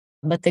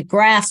 but the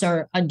graphs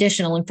are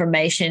additional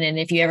information. And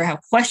if you ever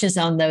have questions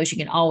on those, you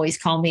can always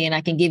call me and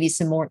I can give you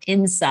some more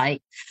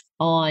insight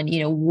on,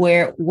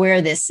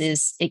 where this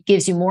is. It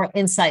gives you more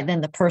insight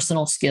than the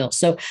personal skills.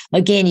 So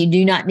again, you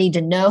do not need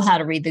to know how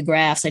to read the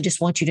graphs. I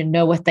just want you to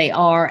know what they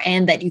are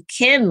and that you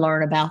can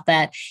learn about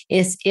that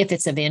if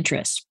it's of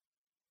interest.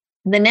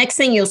 The next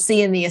thing you'll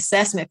see in the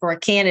assessment for a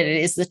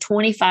candidate is the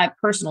 25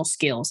 personal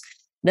skills.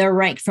 They're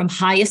ranked from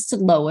highest to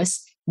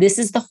lowest. This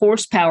is the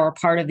horsepower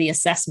part of the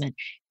assessment.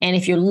 And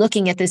if you're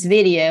looking at this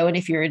video and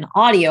if you're in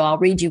audio, I'll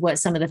read you what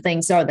some of the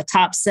things are. The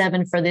top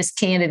 7 for this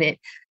candidate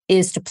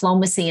is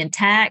diplomacy and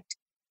tact,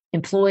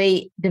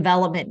 employee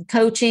development and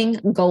coaching,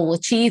 goal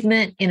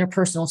achievement,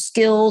 interpersonal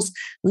skills,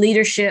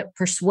 leadership,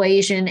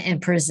 persuasion,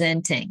 and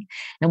presenting.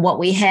 And what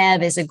we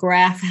have is a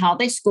graph, how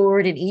they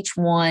scored in each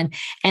one,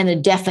 and a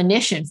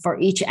definition for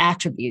each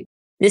attribute.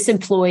 This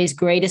employee's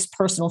greatest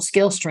personal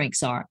skill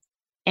strengths are.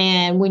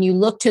 And when you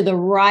look to the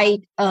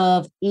right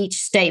of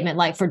each statement,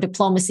 like for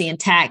diplomacy and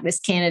tact, this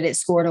candidate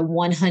scored a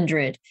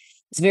 100.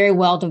 It's very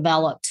well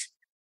developed.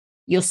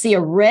 You'll see a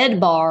red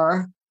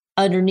bar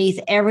underneath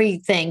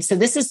everything. So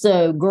this is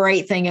the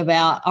great thing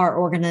about our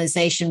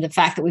organization, the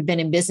fact that we've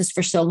been in business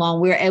for so long.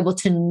 We're able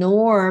to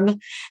norm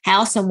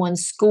how someone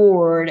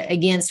scored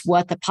against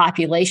what the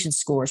population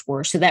scores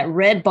were. So that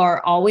red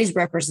bar always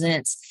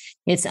represents,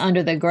 it's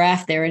under the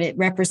graph there, and it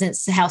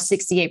represents how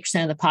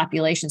 68% of the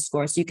population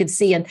scores. So you can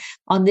see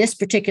on this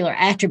particular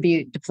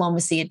attribute,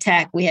 diplomacy and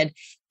tact, we had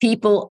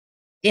people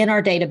in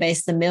our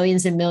database, the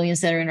millions and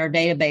millions that are in our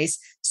database,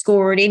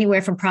 scored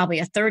anywhere from probably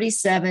a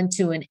 37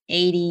 to an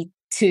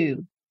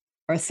 82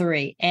 or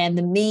 3. And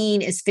the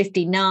mean is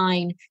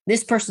 59.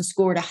 This person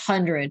scored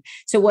 100.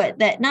 So what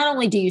that, not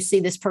only do you see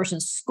this person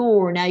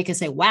score, now you can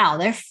say, wow,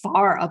 they're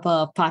far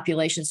above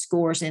population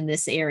scores in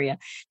this area.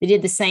 They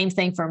did the same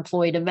thing for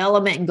employee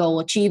development and goal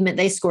achievement.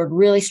 They scored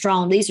really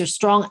strong. These are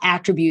strong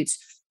attributes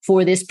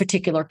for this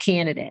particular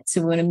candidate. So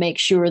we want to make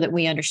sure that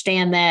we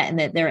understand that and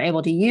that they're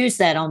able to use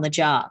that on the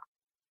job.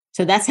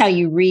 So that's how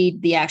you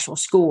read the actual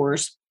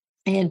scores.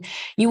 And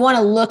you want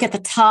to look at the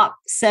top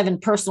 7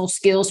 personal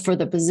skills for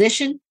the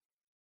position.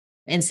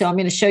 And so I'm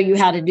going to show you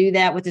how to do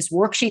that with this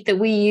worksheet that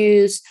we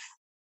use.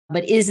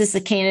 But is this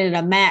a candidate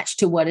a match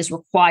to what is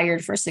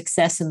required for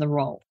success in the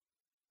role?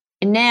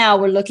 And now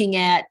we're looking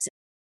at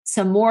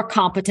some more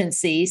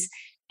competencies.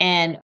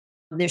 And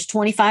there's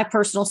 25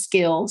 personal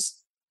skills.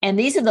 And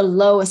these are the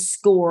lowest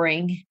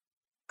scoring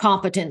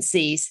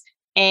competencies.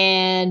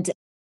 And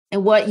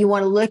what you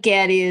want to look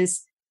at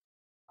is,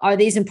 are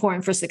these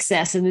important for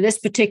success? And in this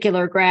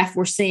particular graph,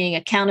 we're seeing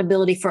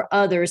accountability for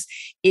others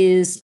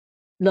is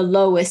the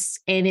lowest.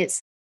 And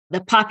it's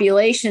the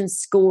population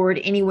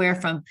scored anywhere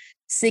from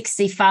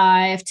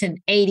 65 to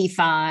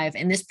 85.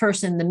 And this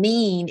person, the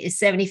mean is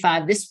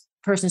 75. This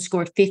person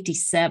scored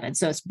 57.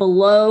 So it's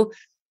below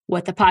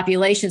what the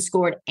population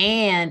scored,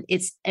 and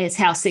it's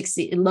how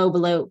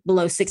below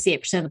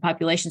 68% of the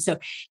population. So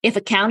if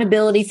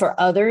accountability for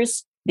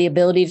others, the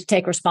ability to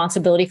take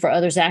responsibility for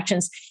others'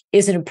 actions,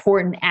 is an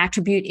important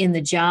attribute in the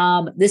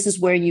job, this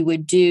is where you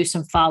would do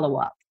some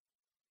follow-up.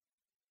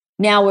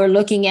 Now we're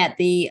looking at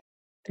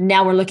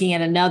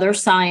another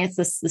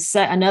science,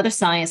 another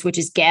science, which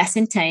is gas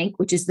and tank,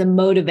 which is the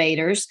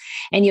motivators.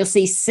 And you'll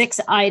see 6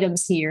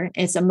 items here.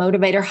 It's a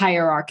motivator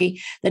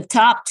hierarchy. The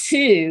top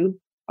 2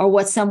 are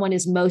what someone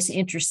is most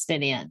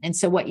interested in. And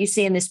so what you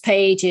see in this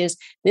page is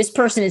this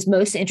person is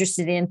most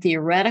interested in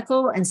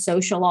theoretical and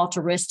social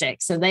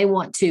altruistic. So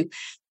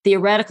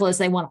theoretical is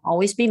they want to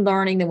always be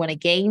learning. They want to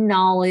gain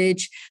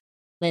knowledge.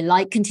 They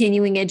like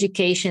continuing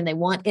education. They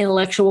want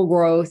intellectual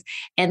growth.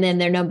 And then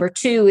their number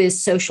 2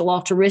 is social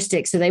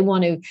altruistic. So they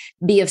want to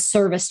be of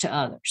service to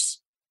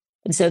others.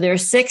 And so there are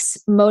 6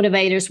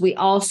 motivators. We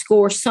all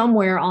score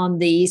somewhere on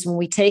these. When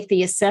we take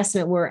the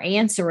assessment, we're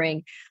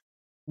answering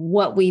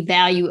what we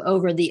value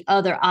over the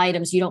other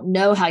items. You don't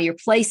know how you're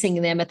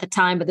placing them at the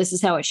time, but this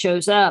is how it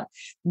shows up.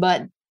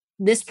 But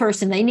this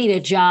person, they need a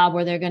job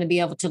where they're going to be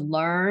able to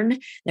learn,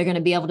 they're going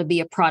to be able to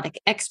be a product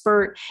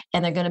expert,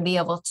 and they're going to be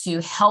able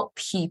to help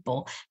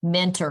people,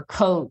 mentor,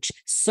 coach,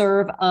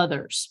 serve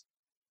others.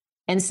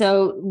 And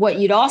so what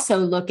you'd also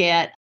look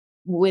at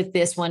with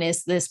this one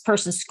is this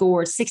person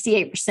scored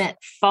 68%,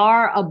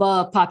 far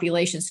above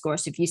population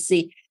scores. So if you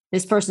see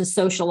this person's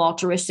social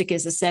altruistic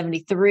is a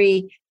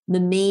 73, the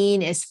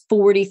mean is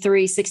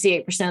 43,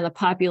 68% of the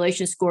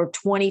population scored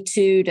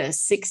 22 to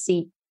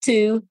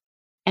 62.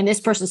 And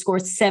this person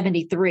scored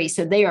 73.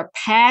 So they are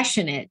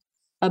passionate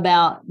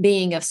about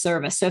being of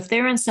service. So if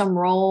they're in some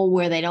role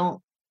where they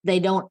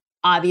don't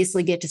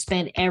obviously get to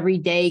spend every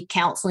day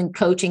counseling,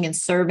 coaching, and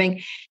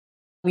serving,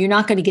 you're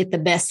not going to get the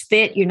best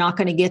fit. You're not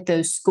going to get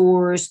those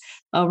scores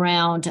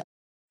around,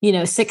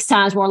 6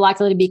 times more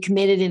likely to be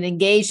committed and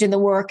engaged in the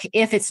work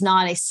if it's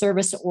not a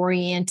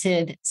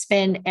service-oriented,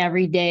 spend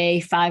every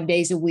day, 5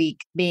 days a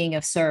week being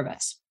of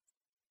service.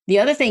 The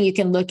other thing you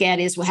can look at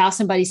is how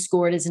somebody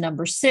scored as a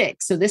number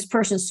 6. So this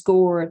person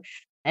scored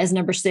as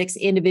number 6,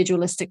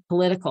 individualistic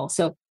political.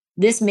 So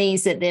this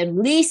means that they're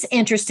least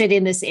interested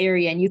in this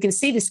area. And you can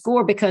see the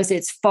score because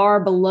it's far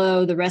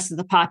below the rest of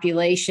the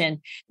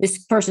population. This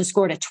person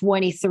scored a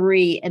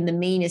 23 and the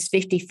mean is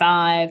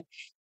 55.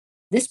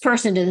 This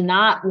person does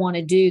not want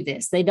to do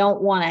this. They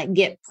don't want to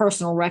get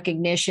personal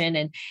recognition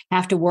and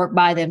have to work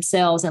by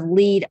themselves and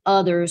lead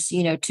others,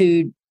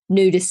 to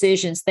new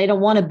decisions. They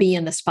don't want to be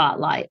in the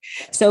spotlight.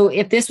 So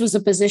if this was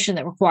a position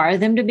that required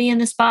them to be in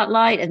the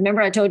spotlight, and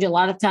remember I told you a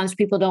lot of times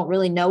people don't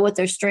really know what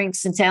their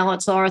strengths and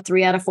talents are,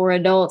 3 out of 4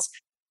 adults.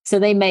 So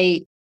they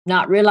may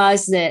not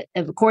realize that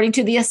according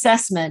to the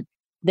assessment,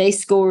 they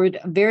scored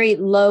very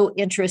low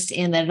interest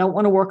in that. I don't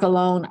want to work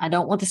alone. I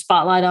don't want the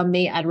spotlight on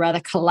me. I'd rather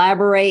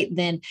collaborate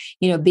than,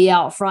 be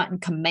out front and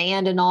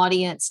command an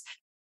audience.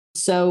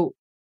 So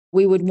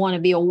we would want to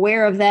be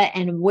aware of that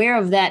and aware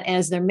of that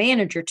as their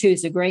manager too.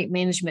 It's a great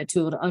management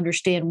tool to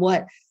understand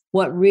what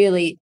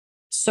really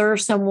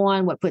serves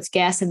someone, what puts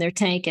gas in their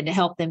tank, and to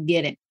help them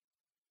get it.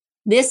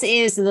 This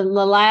is the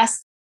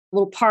last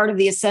little part of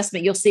the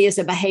assessment you'll see is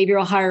a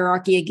behavioral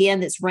hierarchy, again,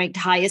 that's ranked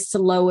highest to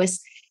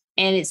lowest,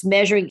 and it's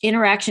measuring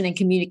interaction and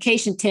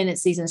communication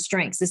tendencies and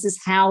strengths. This is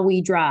how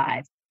we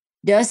drive.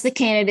 Does the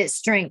candidate's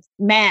strength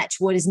match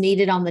what is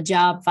needed on the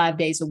job 5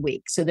 days a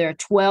week? So there are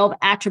 12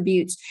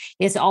 attributes.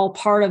 It's all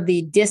part of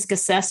the DISC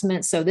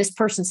assessment. So this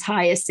person's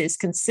highest is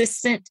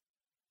consistent,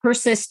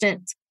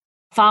 persistent,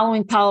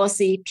 following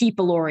policy,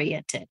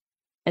 people-oriented.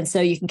 And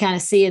so you can kind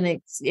of see,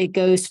 and it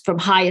goes from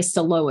highest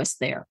to lowest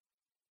there.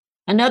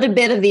 Another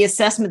bit of the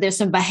assessment, there's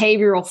some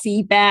behavioral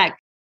feedback.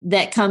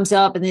 that comes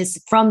up, and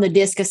it's from the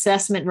DISC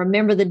assessment.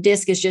 Remember, the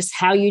DISC is just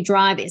how you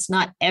drive. It's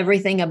not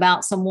everything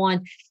about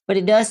someone, but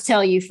it does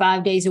tell you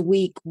 5 days a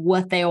week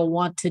what they'll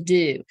want to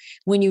do.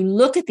 When you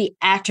look at the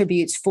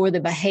attributes for the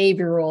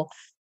behavioral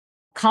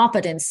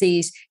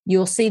competencies,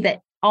 you'll see that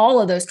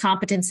all of those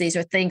competencies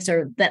are things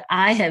that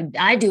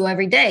I do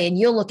every day. And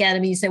you'll look at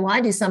them and you say, well,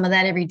 I do some of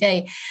that every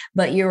day,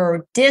 but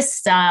your DISC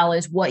style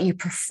is what you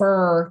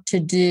prefer to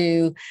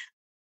do,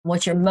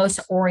 what you're most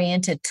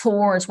oriented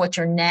towards, what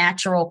your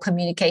natural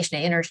communication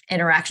and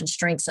interaction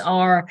strengths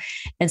are.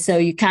 And so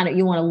you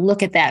want to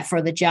look at that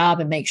for the job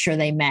and make sure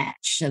they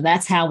match. So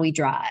that's how we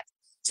drive.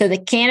 So the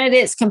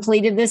candidates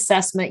completed the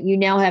assessment. You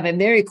now have a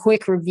very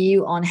quick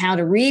review on how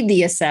to read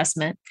the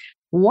assessment.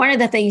 One of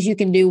the things you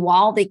can do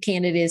while the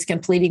candidate is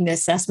completing the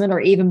assessment, or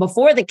even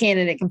before the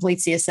candidate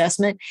completes the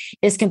assessment,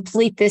 is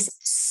complete this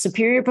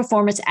superior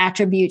performance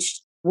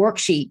attributes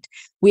worksheet.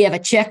 We have a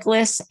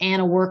checklist and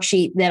a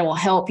worksheet that will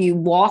help you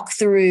walk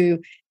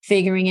through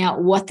figuring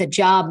out what the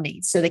job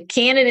needs. So the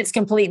candidate's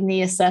completing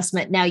the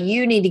assessment. Now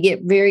you need to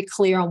get very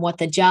clear on what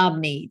the job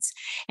needs.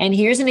 And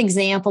here's an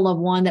example of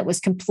one that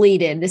was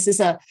completed. This is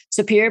a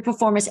superior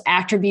performance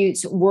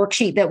attributes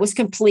worksheet that was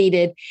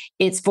completed.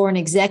 It's for an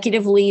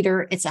executive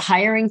leader. It's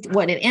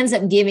what it ends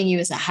up giving you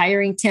is a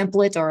hiring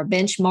template or a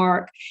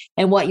benchmark.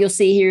 And what you'll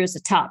see here is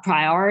the top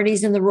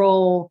priorities in the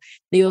role.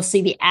 You'll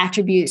see the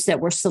attributes that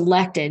were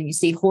selected. You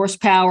see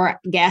horsepower,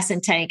 gas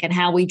and tank, and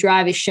how we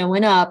drive is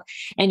showing up.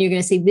 And you're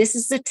going to see this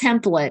is the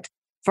template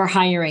for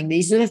hiring.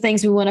 These are the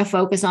things we want to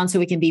focus on so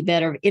we can be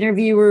better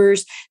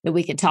interviewers, that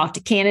we can talk to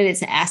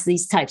candidates and ask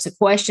these types of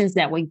questions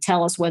that will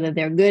tell us whether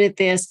they're good at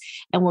this.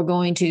 And we're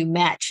going to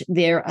match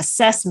their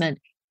assessment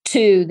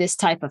to this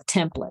type of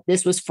template.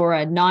 This was for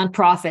a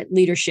nonprofit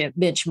leadership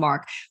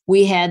benchmark.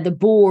 We had the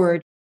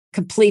board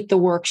complete the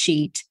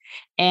worksheet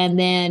and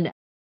then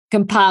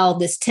compiled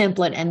this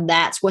template, and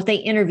that's what they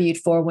interviewed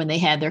for when they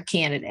had their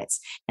candidates.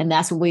 And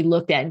that's what we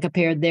looked at and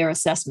compared their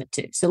assessment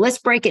to. So let's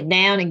break it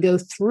down and go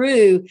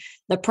through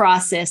the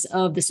process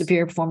of the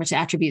superior performance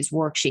attributes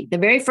worksheet. The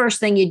very first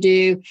thing you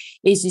do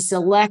is you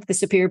select the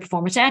superior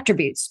performance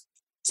attributes.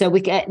 So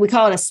we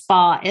call it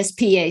a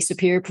SPA,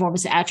 superior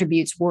performance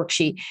attributes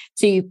worksheet.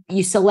 So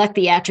you select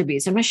the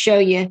attributes. I'm going to show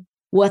you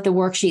what the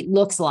worksheet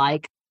looks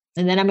like,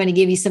 and then I'm going to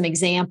give you some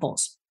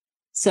examples.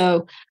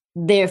 So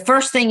the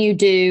first thing you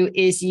do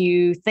is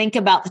you think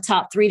about the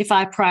top 3 to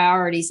 5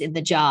 priorities in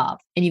the job,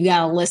 and you've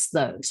got to list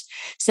those.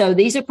 So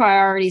these are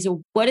priorities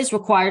of what is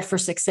required for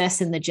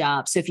success in the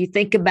job. So if you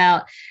think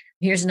about,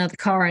 here's another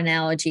car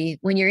analogy.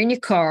 When you're in your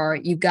car,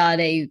 you've got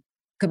a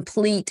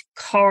complete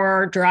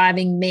car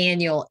driving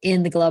manual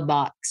in the glove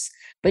box.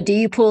 But do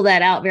you pull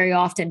that out very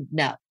often?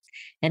 No.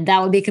 And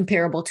that would be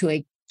comparable to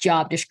a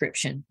job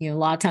description. A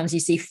lot of times you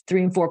see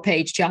 3 and 4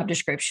 page job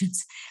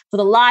descriptions with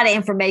a lot of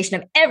information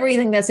of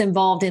everything that's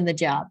involved in the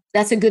job.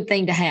 That's a good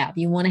thing to have.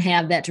 You want to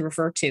have that to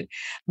refer to.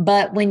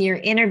 But when you're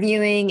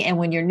interviewing and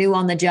when you're new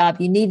on the job,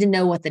 you need to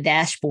know what the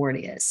dashboard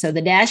is. So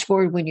the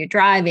dashboard when you're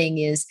driving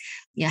is,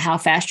 how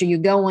fast are you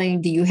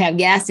going? Do you have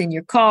gas in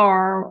your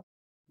car?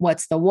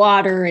 What's the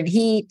water and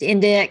heat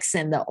index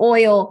and the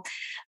oil?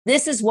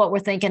 This is what we're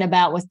thinking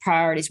about with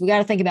priorities. We got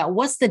to think about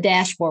what's the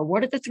dashboard?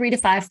 What are the 3 to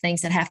 5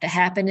 things that have to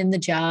happen in the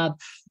job,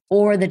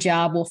 or the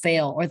job will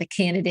fail, or the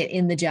candidate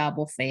in the job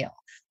will fail?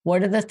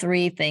 What are the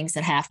 3 things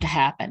that have to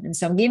happen? And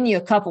so I'm giving you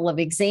a couple of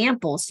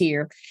examples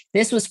here.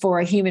 This was for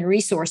a human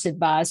resource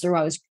advisor.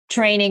 I was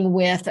training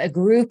with a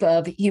group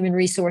of human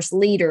resource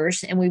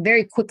leaders, and we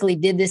very quickly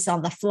did this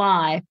on the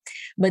fly.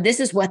 But this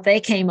is what they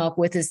came up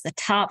with as the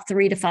top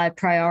 3 to 5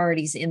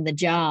 priorities in the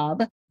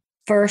job.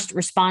 First,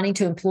 responding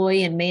to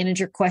employee and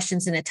manager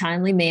questions in a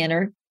timely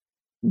manner,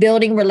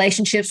 building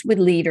relationships with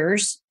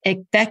leaders,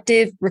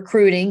 effective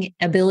recruiting,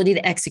 ability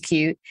to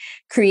execute,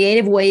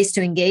 creative ways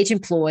to engage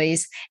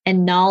employees,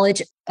 and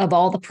knowledge of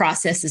all the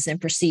processes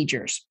and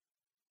procedures.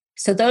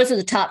 So those are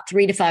the top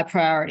 3 to 5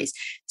 priorities.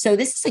 So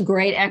this is a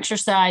great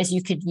exercise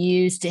you could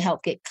use to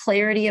help get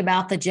clarity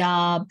about the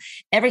job.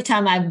 Every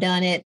time I've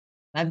done it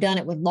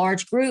with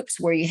large groups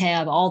where you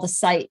have all the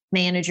site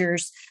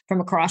managers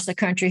from across the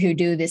country who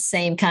do this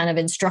same kind of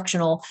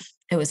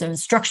it was an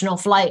instructional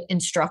flight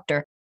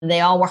instructor.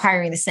 They all were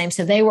hiring the same.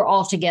 So they were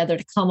all together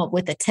to come up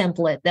with a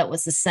template that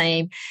was the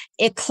same.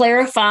 It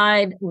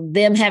clarified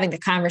them having the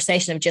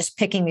conversation of just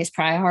picking these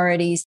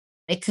priorities.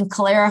 It can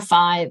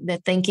clarify the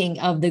thinking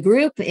of the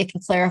group. It can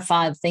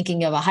clarify the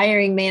thinking of a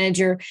hiring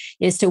manager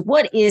as to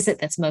what is it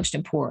that's most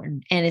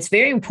important. And it's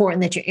very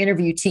important that your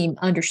interview team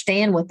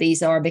understand what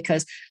these are,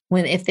 because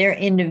if they're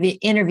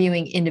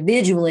interviewing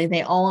individually,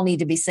 they all need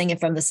to be singing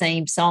from the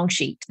same song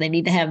sheet. They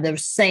need to have the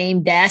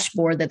same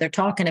dashboard that they're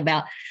talking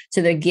about,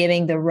 so they're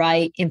giving the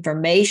right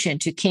information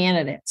to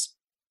candidates.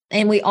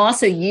 And we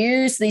also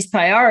use these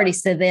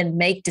priorities to then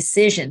make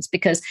decisions,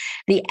 because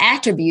the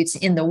attributes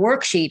in the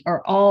worksheet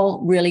are all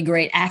really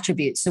great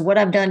attributes. So what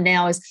I've done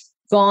now is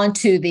gone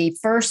to the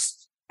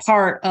first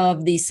part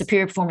of the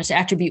superior performance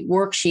attribute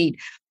worksheet,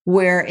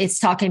 where it's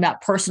talking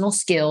about personal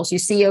skills. You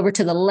see over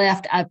to the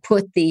left, I've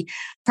put the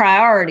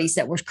priorities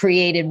that were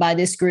created by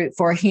this group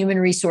for a human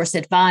resource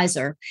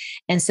advisor.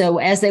 And so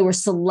as they were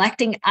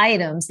selecting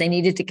items, they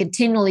needed to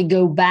continually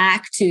go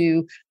back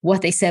to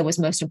what they said was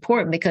most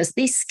important, because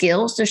these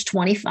skills, there's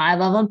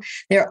 25 of them.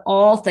 They're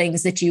all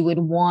things that you would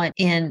want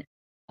in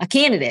a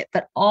candidate,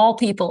 but all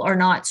people are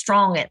not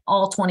strong at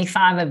all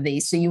 25 of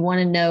these. So you want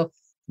to know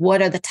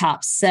what are the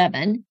top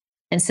 7.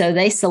 And so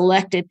they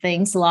selected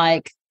things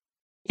like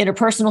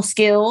interpersonal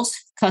skills,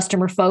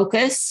 customer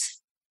focus,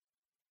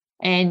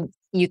 and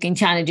you can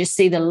kind of just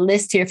see the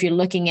list here if you're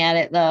looking at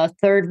it. The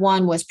third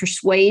one was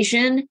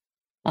persuasion.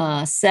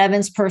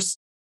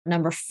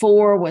 Number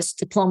 4 was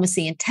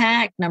diplomacy and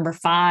tact. Number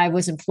 5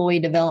 was employee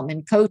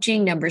development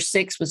coaching. Number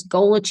 6 was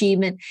goal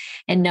achievement.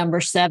 And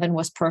number 7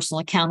 was personal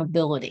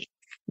accountability.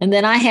 And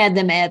then I had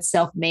them add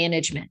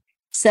self-management.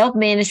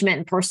 Self-management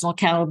and personal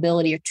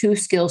accountability are 2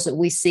 skills that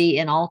we see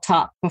in all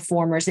top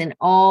performers in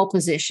all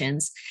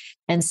positions.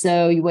 And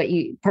so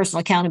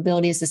personal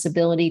accountability is this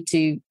ability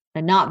to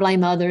not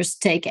blame others,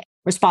 take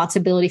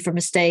responsibility for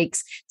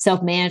mistakes.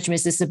 Self-management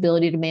is this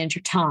ability to manage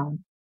your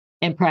time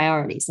and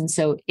priorities. And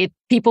so if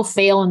people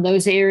fail in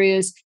those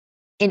areas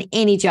in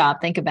any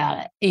job, think about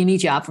it, any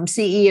job from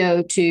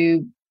CEO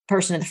to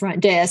person at the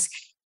front desk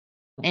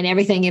and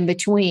everything in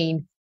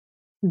between,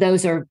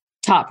 those are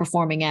top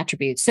performing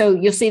attributes. So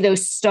you'll see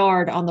those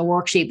starred on the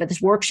worksheet, but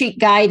this worksheet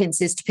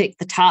guidance is to pick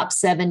the top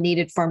 7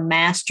 needed for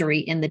mastery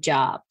in the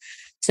job.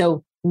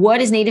 So what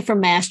is needed for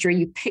mastery?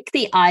 You pick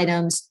the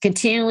items,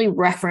 continually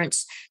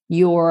reference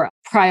your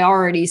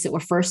priorities that were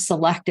first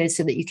selected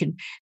so that you can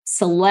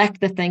select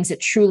the things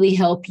that truly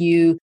help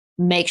you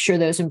make sure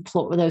those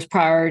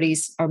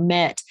priorities are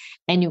met.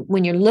 And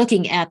when you're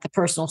looking at the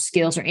personal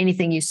skills or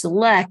anything you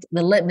select,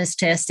 the litmus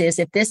test is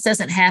if this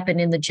doesn't happen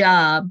in the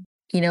job,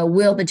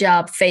 will the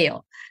job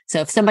fail?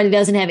 So if somebody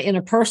doesn't have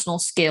interpersonal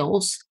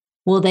skills,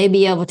 will they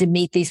be able to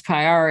meet these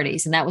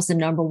priorities? And that was the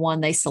number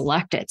 1 they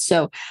selected.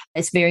 So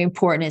it's very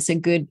important. It's a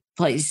good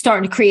place.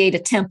 Starting to create a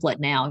template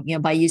now,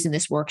 by using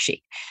this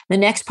worksheet. The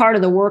next part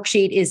of the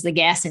worksheet is the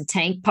gas and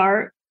tank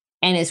part,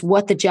 and is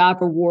what the job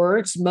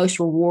rewards, most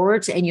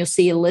rewards. And you'll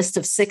see a list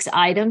of 6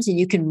 items, and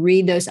you can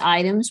read those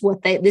items,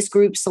 what this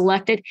group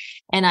selected.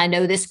 And I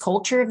know this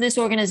culture of this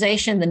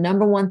organization, the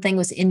number 1 thing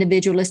was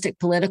individualistic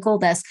political.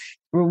 That's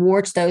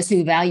rewards those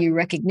who value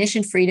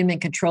recognition, freedom,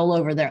 and control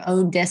over their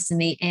own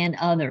destiny and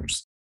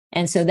others.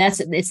 And so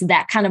it's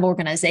that kind of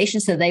organization.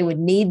 So they would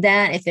need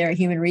that if they're a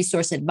human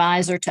resource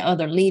advisor to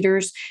other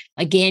leaders.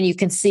 Again, you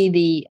can see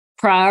the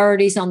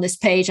priorities on this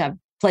page. I've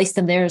placed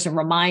them there as a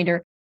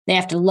reminder. They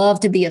have to love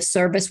to be of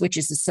service, which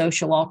is the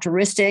social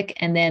altruistic.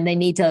 And then they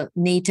need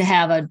to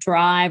have a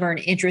drive or an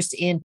interest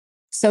in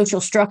social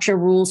structure,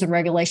 rules, and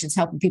regulations,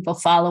 helping people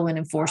follow and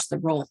enforce the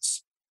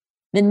rules.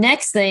 The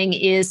next thing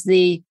is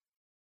the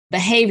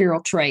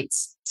behavioral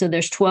traits. So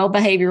there's 12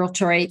 behavioral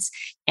traits.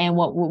 And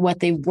what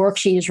the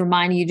worksheet is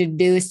reminding you to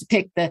do is to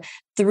pick the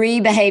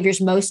 3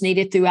 behaviors most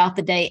needed throughout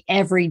the day,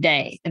 every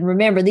day. And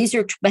remember, these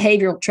are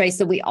behavioral traits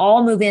that we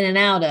all move in and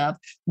out of,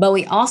 but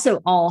we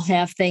also all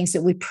have things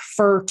that we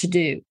prefer to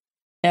do.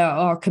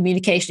 Our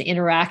communication,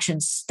 interaction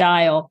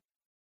style,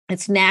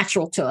 it's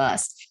natural to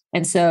us.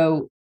 And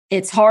so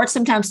it's hard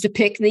sometimes to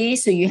pick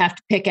these. So you have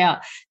to pick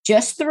out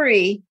just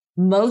 3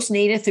 most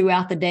needed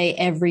throughout the day,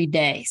 every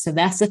day. So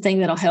that's the thing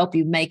that'll help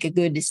you make a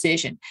good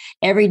decision.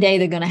 Every day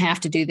they're going to have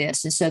to do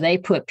this. And so they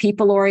put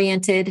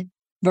people-oriented,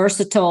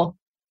 versatile,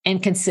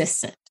 and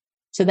consistent.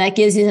 So that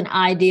gives you an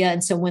idea.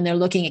 And so when they're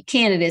looking at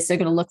candidates, they're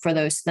going to look for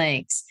those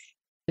things.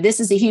 This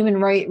is the Human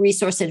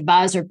Resource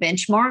Advisor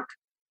benchmark.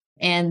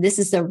 And this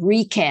is the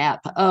recap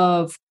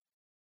of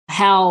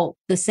how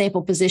the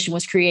sample position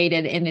was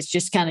created. And it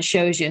just kind of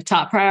shows you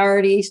top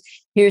priorities.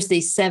 Here's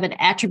the 7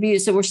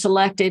 attributes that were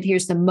selected.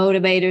 Here's the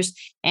motivators,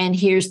 and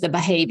here's the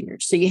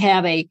behaviors. So you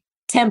have a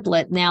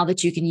template now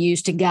that you can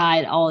use to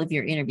guide all of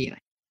your interviewing.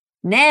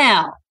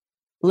 Now,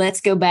 let's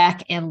go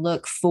back and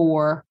look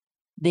for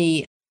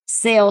the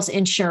sales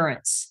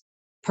insurance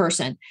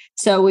person.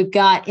 So we've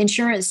got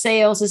insurance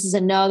sales. This is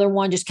another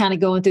one, just kind of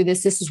going through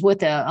this. This is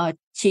with a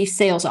chief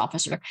sales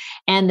officer.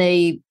 And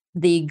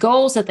the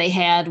goals that they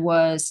had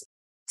was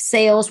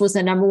sales was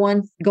the number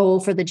 1 goal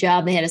for the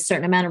job. They had a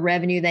certain amount of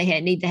revenue they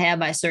need to have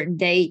by a certain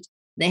date.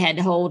 They had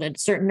to hold a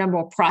certain number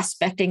of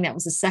prospecting. That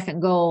was the second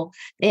goal.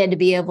 They had to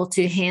be able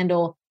to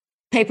handle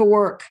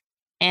paperwork,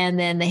 and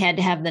then they had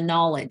to have the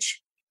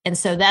knowledge. And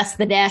so that's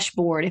the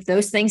dashboard. If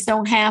those things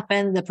don't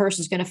happen, the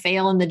person's going to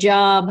fail in the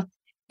job.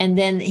 And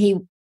then he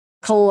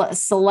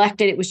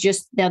selected, it was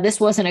just, now this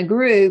wasn't a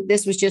group,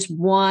 this was just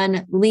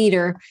one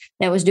leader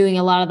that was doing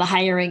a lot of the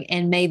hiring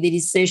and made the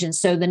decision.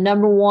 So the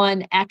number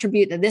 1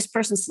 attribute that this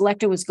person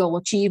selected was goal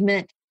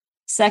achievement.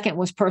 Second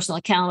was personal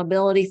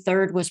accountability.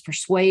 Third was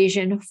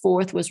persuasion.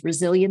 Fourth was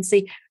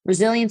resiliency.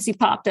 Resiliency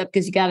popped up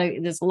because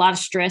there's a lot of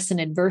stress and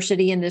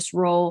adversity in this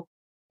role.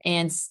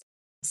 And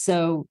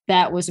so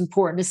that was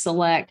important to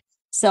select.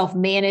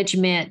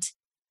 Self-management.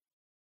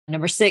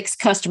 Number 6,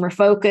 customer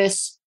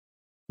focus.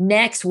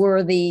 Next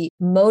were the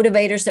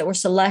motivators that were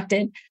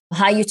selected,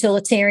 high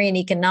utilitarian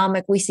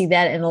economic. We see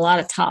that in a lot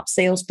of top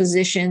sales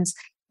positions.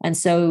 And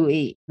so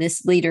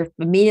this leader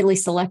immediately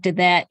selected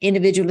that.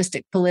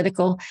 Individualistic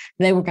political,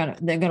 they're going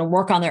to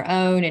work on their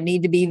own and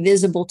need to be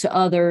visible to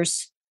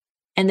others.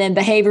 And then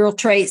behavioral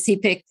traits, he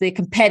picked the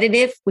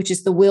competitive, which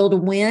is the will to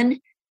win.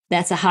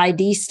 That's a high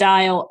D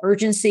style.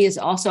 Urgency is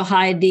also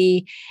high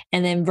D.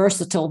 And then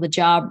versatile, the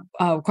job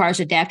requires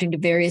adapting to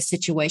various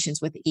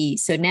situations with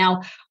ease. So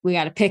now we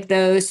got to pick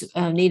those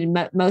needed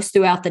most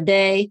throughout the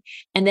day.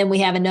 And then we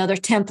have another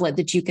template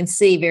that you can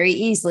see very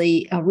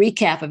easily, a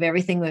recap of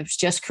everything that was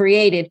just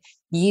created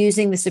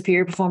using the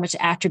superior performance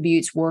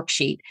attributes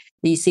worksheet.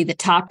 You see the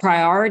top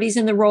priorities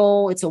in the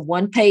role. It's a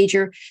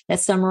one-pager that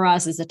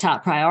summarizes the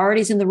top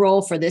priorities in the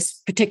role for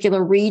this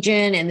particular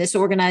region and this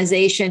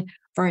organization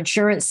for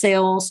insurance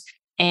sales.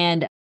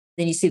 And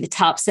then you see the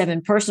top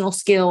 7 personal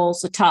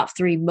skills, the top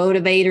 3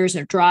 motivators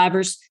or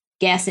drivers,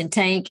 gas and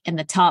tank, and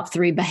the top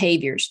 3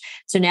 behaviors.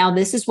 So now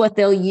this is what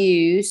they'll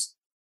use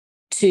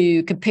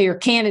to compare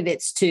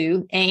candidates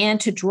to and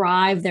to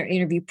drive their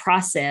interview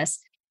process.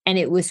 And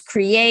it was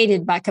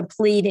created by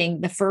completing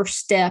the first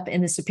step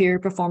in the superior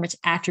performance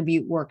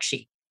attribute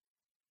worksheet.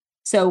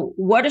 So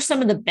what are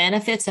some of the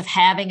benefits of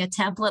having a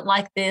template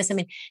like this? I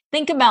mean,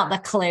 think about the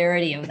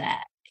clarity of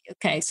that.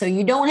 Okay, so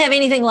you don't have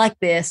anything like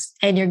this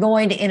and you're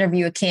going to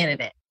interview a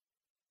candidate.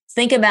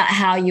 Think about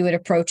how you would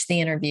approach the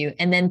interview,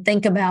 and then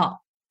think about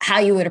how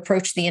you would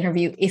approach the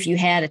interview if you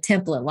had a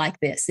template like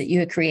this that you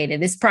had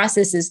created. This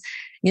process is,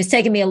 it's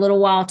taken me a little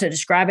while to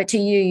describe it to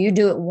you. You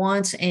do it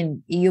once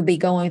and you'll be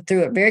going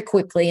through it very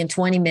quickly in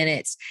 20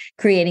 minutes,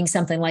 creating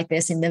something like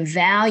this. And the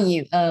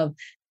value of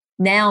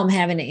now I'm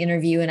having an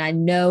interview and I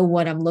know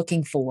what I'm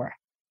looking for.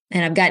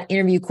 And I've got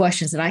interview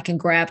questions that I can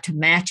grab to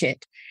match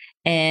it.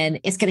 And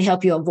it's going to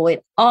help you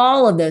avoid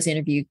all of those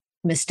interview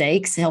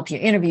mistakes, help your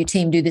interview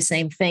team do the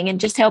same thing, and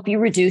just help you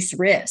reduce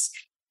risk.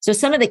 So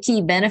some of the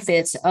key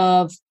benefits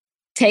of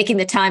taking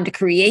the time to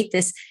create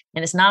this,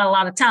 and it's not a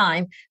lot of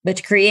time, but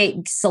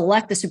to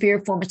select the superior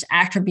performance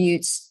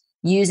attributes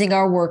using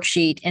our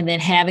worksheet and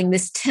then having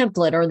this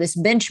template or this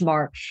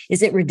benchmark,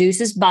 is it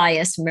reduces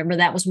bias. Remember,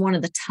 that was one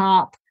of the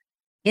top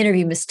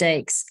interview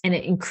mistakes, and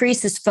it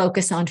increases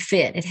focus on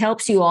fit. It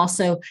helps you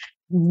also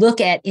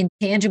look at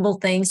intangible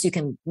things. You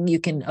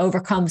can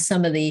overcome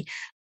some of the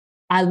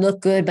I look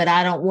good, but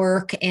I don't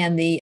work, and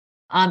the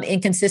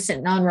inconsistent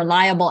and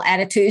unreliable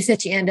attitudes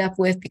that you end up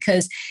with,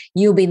 because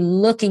you'll be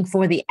looking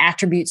for the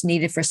attributes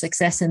needed for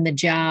success in the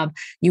job.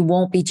 You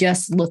won't be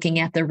just looking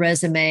at the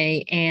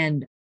resume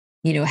and,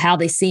 how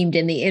they seemed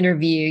in the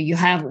interview. You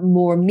have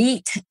more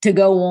meat to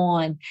go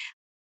on,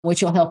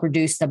 which will help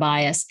reduce the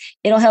bias.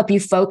 It'll help you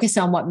focus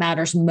on what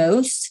matters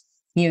most.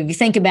 If you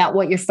think about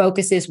what your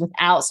focus is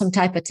without some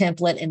type of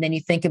template, and then you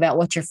think about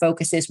what your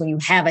focus is when you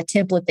have a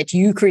template that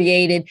you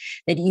created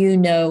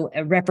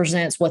that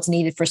represents what's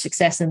needed for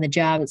success in the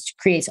job, it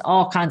creates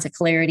all kinds of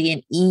clarity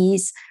and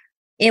ease.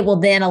 It will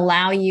then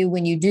allow you,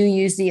 when you do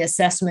use the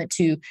assessment,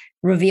 to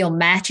reveal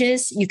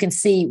matches. You can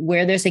see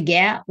where there's a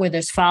gap, where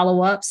there's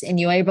follow-ups, and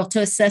you're able to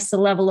assess the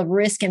level of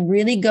risk and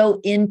really go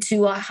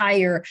into a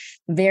higher,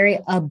 very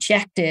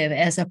objective,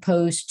 as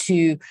opposed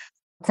to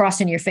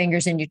crossing your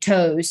fingers and your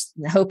toes,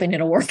 hoping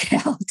it'll work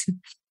out.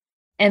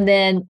 And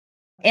then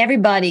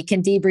everybody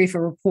can debrief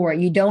a report.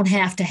 You don't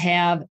have to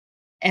have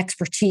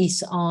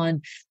expertise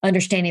on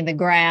understanding the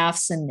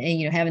graphs and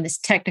having this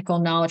technical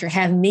knowledge, or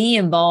have me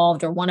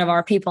involved or one of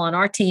our people on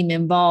our team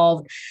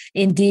involved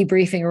in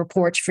debriefing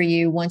reports for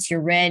you. Once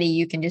you're ready,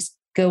 you can just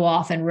go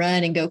off and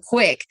run and go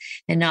quick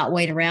and not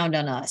wait around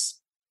on us.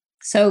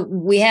 So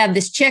we have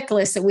this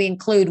checklist that we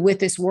include with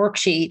this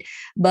worksheet,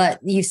 but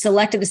you've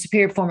selected the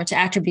superior performance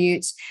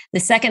attributes. The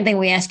second thing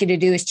we ask you to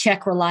do is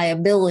check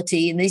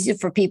reliability. And these are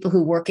for people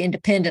who work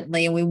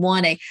independently. And we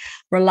want a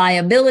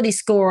reliability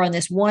score on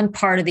this one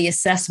part of the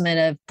assessment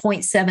of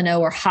 0.70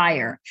 or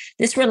higher.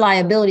 This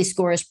reliability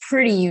score is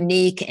pretty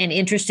unique and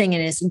interesting,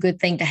 and it's a good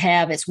thing to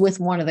have. It's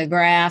with one of the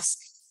graphs.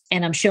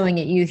 And I'm showing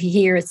it you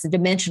here. It's the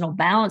dimensional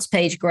balance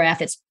page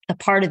graph. It's the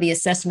part of the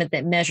assessment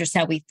that measures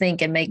how we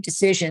think and make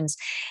decisions.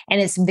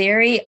 And it's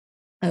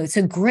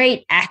a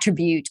great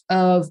attribute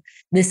of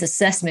this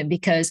assessment,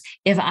 because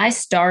if I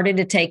started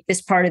to take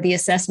this part of the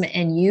assessment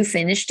and you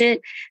finished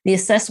it, the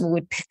assessment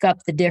would pick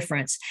up the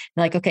difference.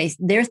 Like, okay,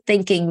 they're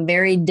thinking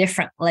very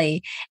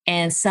differently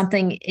and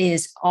something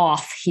is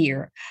off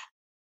here.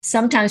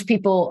 Sometimes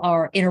people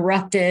are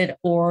interrupted,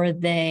 or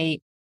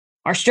they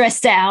are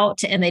stressed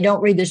out and they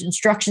don't read the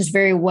instructions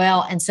very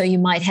well. And so you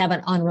might have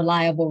an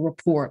unreliable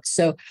report.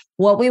 So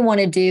what we want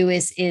to do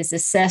is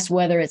assess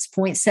whether it's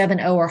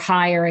 0.70 or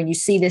higher. And you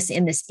see this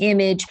in this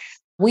image.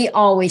 We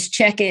always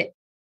check it.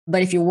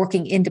 But if you're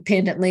working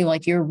independently,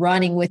 like you're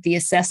running with the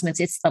assessments,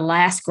 it's the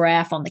last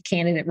graph on the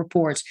candidate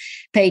reports,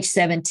 page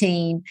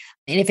 17.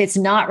 And if it's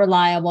not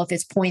reliable, if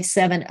it's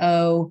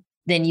 0.70,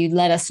 then you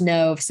let us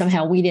know. If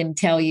somehow we didn't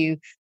tell you,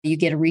 you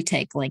get a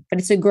retake link. But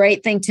it's a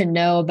great thing to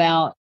know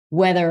about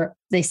whether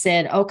they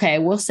said, okay,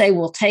 we'll say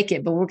we'll take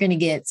it, but we're going to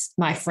get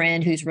my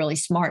friend who's really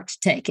smart to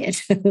take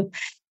it.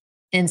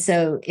 And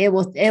so it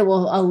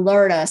will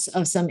alert us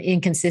of some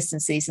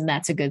inconsistencies, and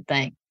that's a good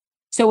thing.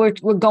 So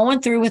we're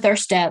going through with our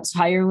steps,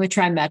 hiring with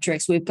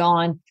TriMetrix. We've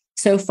gone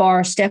so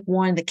far. Step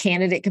 1, the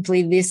candidate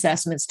completed the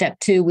assessment. Step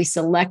 2, we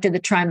selected the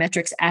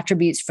TriMetrix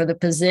attributes for the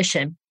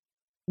position.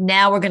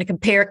 Now we're going to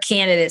compare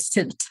candidates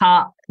to the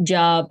top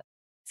job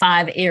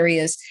 5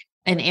 areas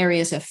and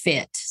areas of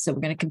fit. So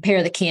we're going to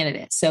compare the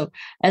candidates. So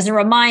as a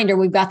reminder,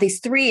 we've got these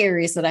 3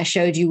 areas that I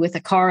showed you with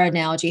a car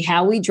analogy: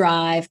 how we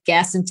drive,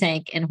 gas and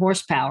tank, and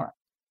horsepower.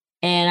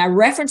 And I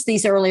referenced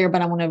these earlier,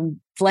 but I want to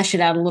flesh it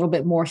out a little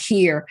bit more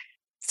here.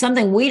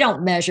 Something we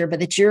don't measure,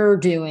 but that you're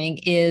doing,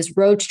 is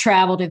roads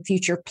traveled and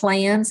future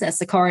plans. That's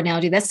the car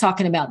analogy. That's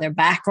talking about their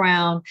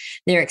background,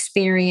 their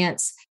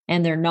experience,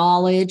 and their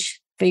knowledge,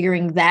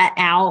 figuring that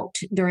out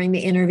during the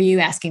interview,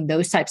 asking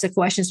those types of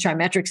questions.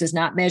 TriMetrix is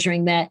not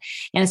measuring that.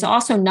 And it's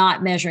also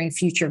not measuring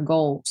future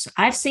goals.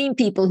 I've seen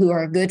people who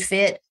are a good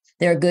fit.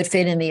 They're a good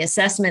fit in the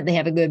assessment. They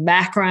have a good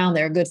background.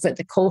 They're a good fit in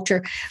the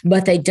culture,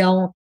 but they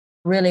don't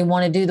really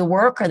want to do the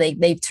work, or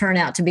they turn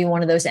out to be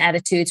one of those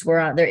attitudes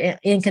where they're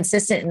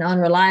inconsistent and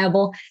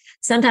unreliable.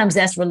 Sometimes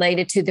that's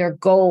related to their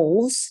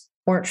goals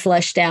weren't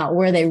fleshed out,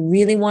 where they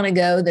really want to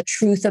go. The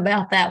truth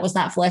about that was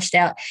not fleshed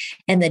out,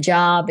 and the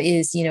job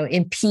is,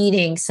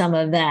 impeding some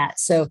of that.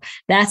 So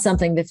that's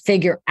something to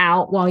figure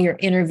out while you're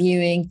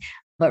interviewing.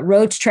 But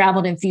roads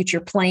traveled and future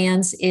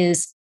plans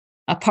is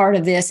a part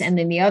of this. And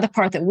then the other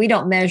part that we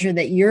don't measure,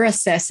 that you're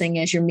assessing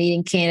as you're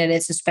meeting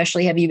candidates,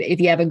 especially if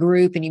you have a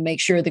group and you make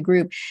sure the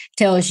group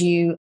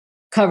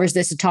covers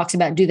this and talks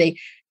about,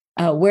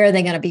 where are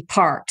they going to be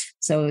parked?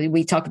 So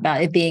we talk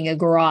about it being a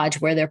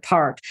garage where they're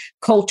parked.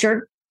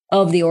 Culture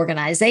of the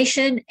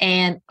organization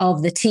and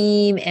of the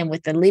team, and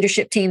with the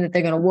leadership team that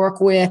they're going to work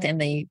with, and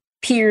the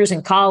peers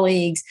and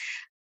colleagues.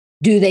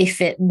 Do they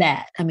fit in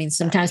that? I mean,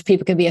 sometimes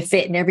people can be a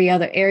fit in every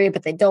other area,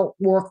 but they don't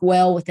work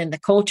well within the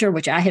culture,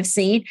 which I have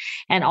seen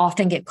and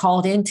often get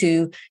called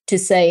into to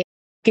say,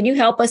 can you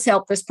help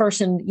this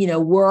person,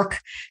 work,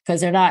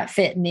 because they're not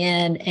fitting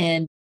in.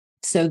 And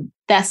so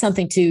that's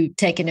something to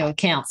take into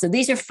account. So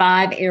these are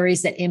 5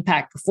 areas that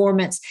impact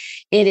performance.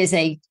 It is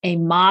a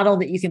model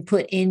that you can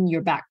put in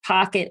your back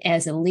pocket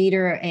as a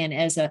leader and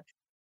as a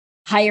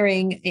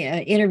hiring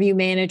interview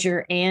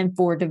manager, and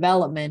for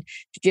development,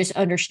 to just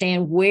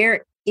understand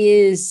where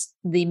is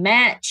the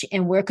match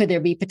and where could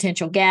there be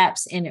potential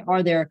gaps, and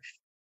are there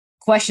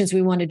questions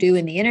we want to do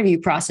in the interview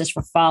process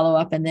for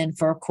follow-up, and then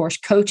for, of course,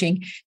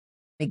 coaching.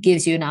 It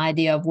gives you an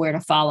idea of where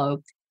to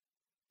follow.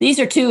 These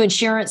are 2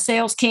 insurance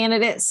sales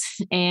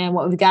candidates, and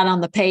what we've got on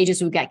the page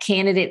is we've got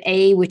candidate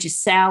A, which is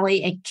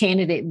Sally, and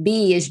candidate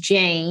B is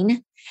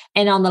Jane.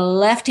 And on the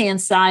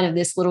left-hand side of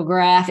this little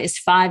graph is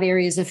 5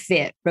 areas of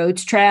fit: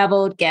 roads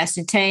traveled, gas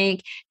and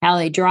tank, how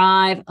they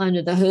drive,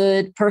 under the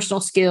hood, personal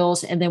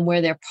skills, and then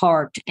where they're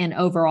parked, and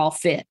overall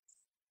fit.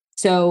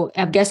 So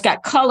I've just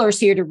got colors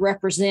here to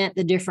represent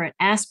the different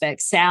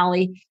aspects.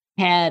 Sally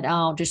had,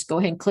 I'll just go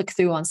ahead and click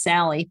through on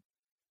Sally.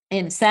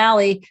 And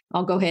Sally,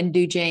 I'll go ahead and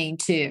do Jane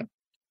too.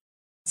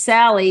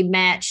 Sally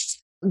matched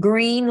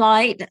green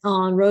light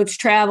on roads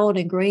traveled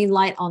and green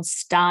light on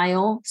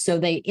style. So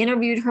they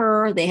interviewed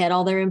her, they had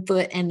all their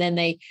input, and then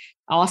they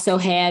also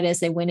had,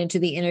 as they went into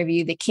the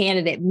interview, the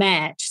candidate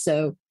match.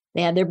 So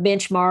they had their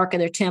benchmark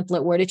and their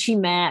template. Where did she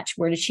match?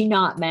 Where did she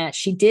not match?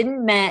 She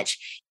didn't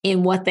match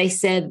in what they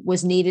said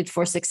was needed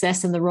for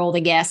success in the role,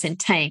 the gas and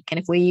tank. And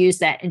if we use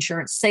that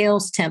insurance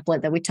sales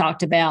template that we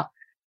talked about,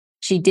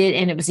 she did,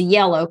 and it was a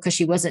yellow because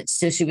she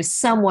was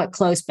somewhat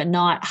close, but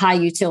not high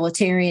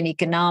utilitarian,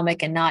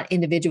 economic, and not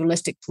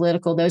individualistic,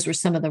 political. Those were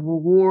some of the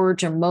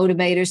rewards or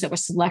motivators that were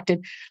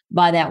selected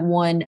by that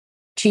one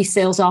chief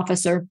sales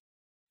officer.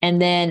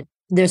 And then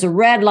there's a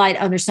red light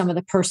under some of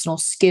the personal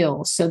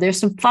skills. So there's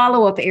some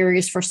follow-up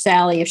areas for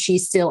Sally if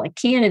she's still a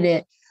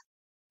candidate,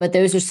 but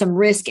those are some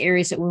risk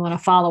areas that we want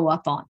to follow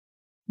up on.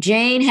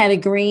 Jane had a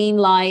green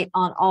light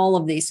on all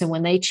of these. So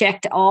when they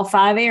checked all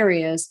 5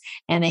 areas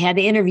and they had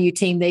the interview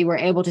team, they were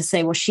able to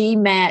say, well, she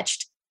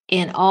matched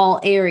in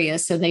all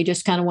areas. So they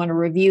just kind of want to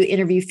review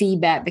interview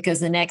feedback, because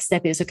the next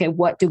step is, okay,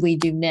 what do we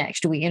do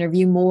next? Do we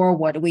interview more?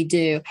 What do we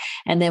do?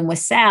 And then with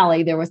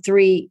Sally, there was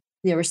 3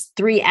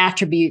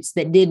 attributes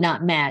that did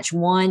not match.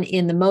 One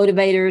in the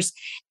motivators,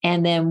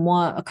 and then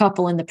a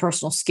couple in the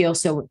personal skills.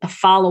 So a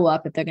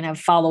follow-up, if they're going to have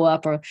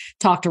follow-up or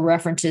talk to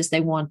references, they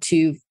want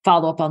to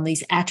follow up on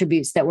these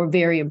attributes that were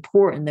very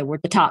important, that were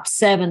the top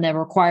 7 that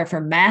were required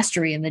for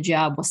mastery in the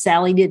job. Well,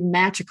 Sally didn't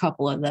match a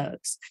couple of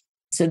those.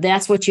 So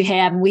that's what you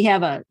have.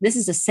 And this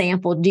is a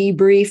sample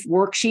debrief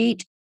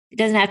worksheet. It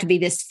doesn't have to be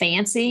this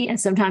fancy.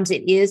 And sometimes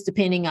it is,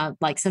 depending on,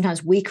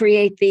 sometimes we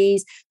create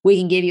these, we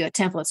can give you a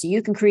template so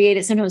you can create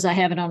it. Sometimes I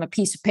have it on a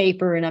piece of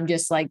paper and I'm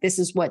just like, this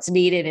is what's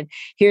needed, and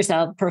here's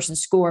how the person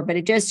scored. But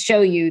it does show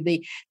you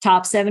the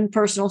top 7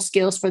 personal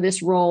skills for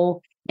this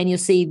role. And you'll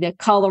see the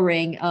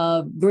coloring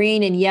of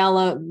green and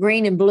yellow.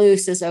 Green and blue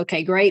says,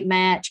 okay, great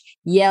match.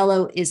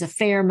 Yellow is a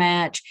fair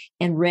match,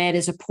 and red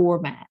is a poor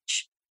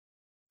match.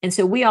 And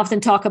so we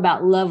often talk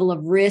about level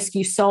of risk.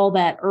 You saw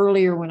that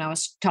earlier when I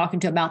was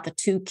talking about the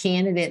 2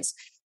 candidates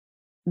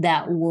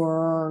that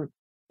were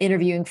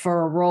interviewing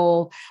for a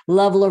role.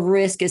 Level of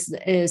risk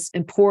is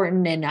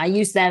important. And I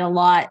use that a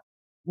lot.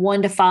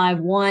 1 to 5.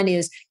 1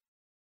 is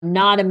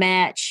not a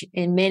match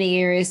in many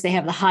areas. They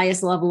have the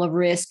highest level of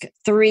risk.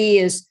 3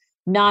 is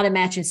not a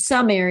match in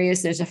some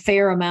areas. There's a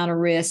fair amount of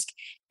risk.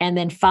 And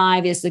then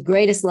 5 is the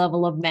greatest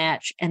level of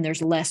match, and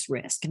there's less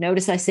risk.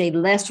 Notice I say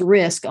less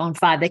risk on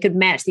 5. They could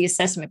match the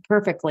assessment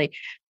perfectly,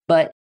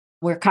 but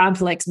we're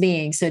complex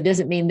beings. So it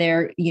doesn't mean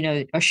they're,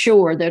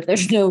 assured that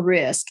there's no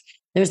risk.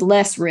 There's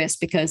less risk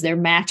because they're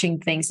matching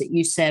things that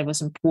you said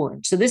was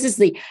important. So this is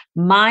the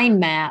mind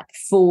map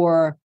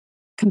for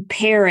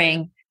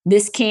comparing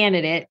this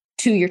candidate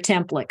to your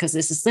template, because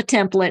this is the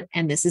template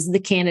and this is the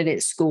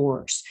candidate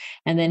scores.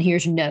 And then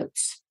here's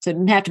notes. So it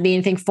doesn't have to be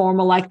anything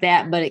formal like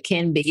that, but it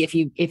can be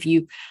if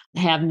you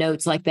have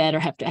notes like that or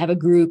have to have a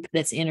group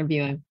that's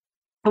interviewing.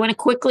 I want to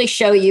quickly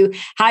show you,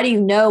 how do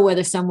you know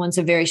whether someone's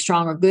a very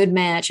strong or good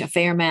match, a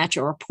fair match,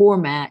 or a poor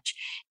match?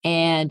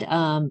 And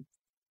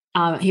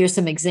here's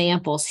some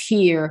examples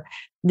here.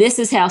 This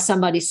is how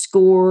somebody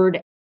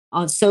scored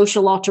on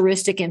social,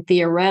 altruistic, and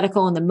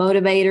theoretical, and the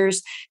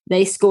motivators.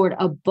 They scored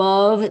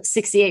above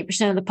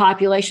 68% of the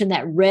population.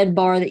 That red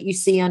bar that you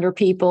see under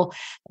people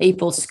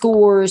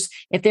scores.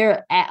 If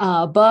they're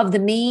above the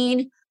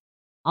mean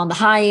on the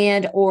high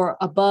end or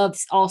above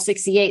all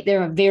 68,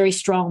 they're a very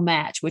strong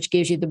match, which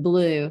gives you the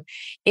blue.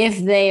 If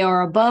they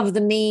are above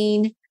the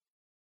mean,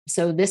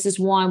 so this is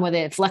one where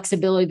the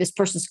flexibility, this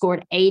person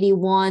scored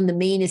 81, the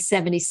mean is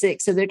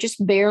 76. So they're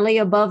just barely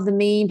above the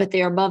mean, but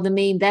they're above the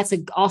mean. That's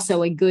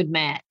also a good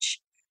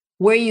match.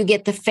 Where you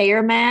get the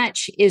fair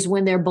match is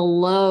when they're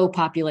below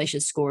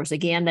population scores.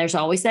 Again, there's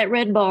always that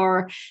red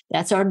bar.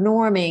 That's our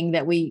norming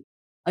that we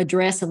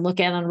address and look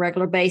at on a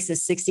regular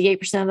basis.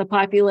 68% of the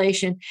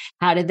population,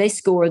 how did they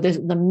score?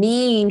 The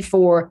mean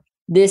for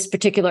this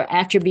particular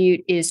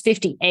attribute is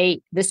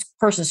 58. This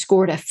person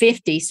scored a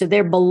 50. So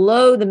they're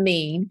below the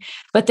mean,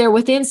 but they're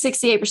within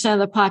 68% of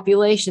the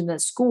population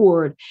that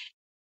scored.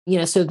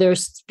 So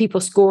there's people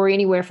score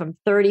anywhere from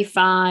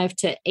 35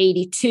 to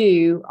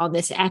 82 on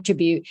this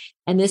attribute,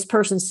 and this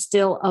person's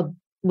still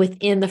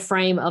within the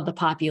frame of the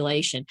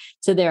population.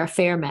 So they're a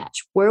fair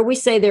match. Where we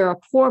say they're a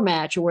poor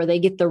match, or where they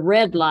get the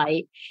red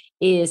light,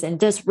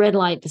 red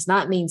light does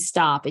not mean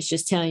stop. It's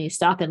just telling you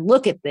stop and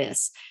look at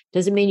this.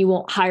 Doesn't mean you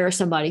won't hire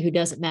somebody who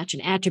doesn't match an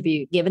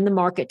attribute given the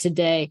market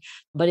today,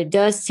 but it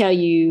does tell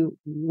you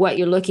what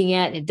you're looking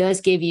at. It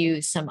does give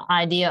you some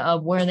idea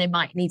of where they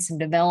might need some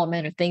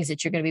development or things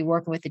that you're going to be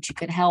working with that you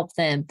could help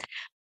them.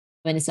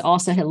 And it's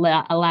also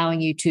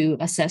allowing you to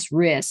assess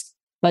risk.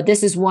 But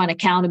this is one,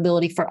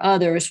 accountability for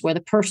others, where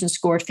the person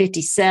scored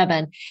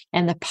 57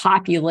 and the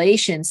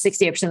population,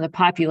 68% of the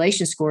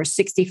population scores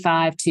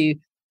 65 to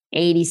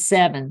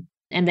 87,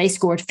 and they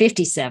scored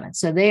 57.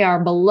 So they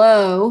are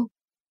below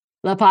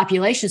the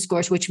population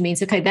scores, which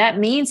means, okay, that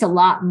means a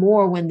lot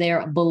more when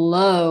they're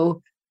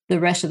below the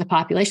rest of the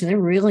population. They're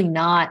really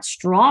not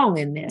strong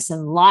in this,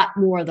 and a lot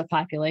more of the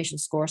population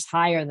scores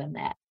higher than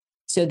that.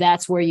 So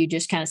that's where you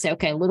just kind of say,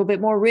 okay, a little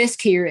bit more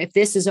risk here. If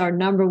this is our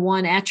number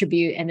one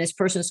attribute and this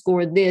person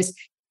scored this,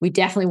 we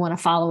definitely want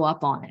to follow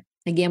up on it.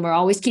 Again, we're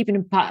always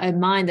keeping in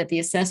mind that the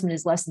assessment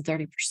is less than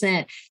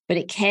 30%, but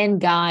it can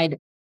guide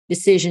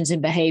decisions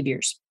and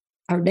behaviors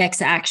or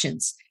next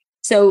actions.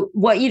 So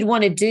what you'd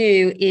want to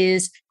do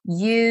is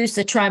use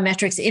the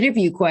TriMetrix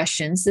interview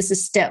questions. This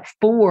is step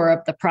 4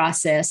 of the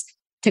process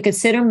to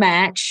consider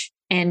match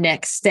and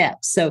next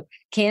steps. So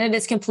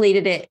candidates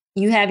completed it.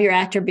 You have your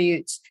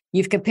attributes.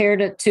 You've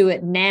compared it to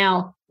it.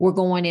 Now we're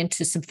going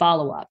into some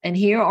follow-up. And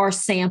here are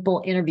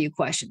sample interview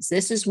questions.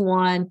 This is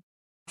one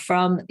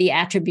from the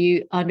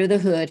attribute under the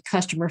hood,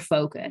 customer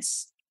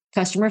focus.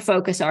 Customer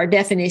focus, our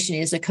definition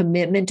is a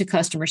commitment to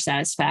customer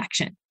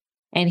satisfaction.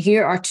 And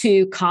here are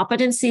 2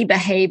 competency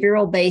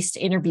behavioral-based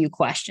interview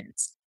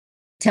questions.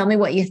 Tell me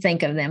what you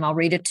think of them. I'll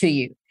read it to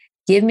you.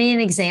 Give me an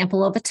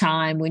example of a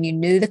time when you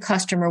knew the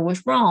customer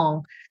was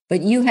wrong,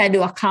 but you had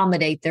to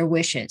accommodate their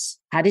wishes.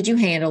 How did you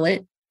handle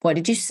it? What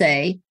did you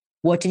say?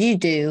 What did you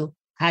do?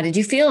 How did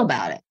you feel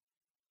about it?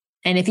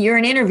 And if you're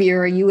an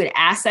interviewer, you would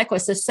ask that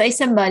question. So say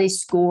somebody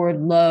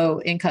scored low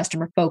in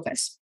customer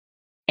focus.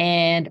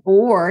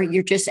 Or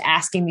you're just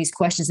asking these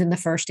questions in the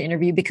first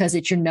interview because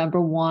it's your number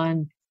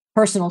one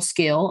personal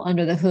skill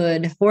under the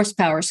hood,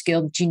 horsepower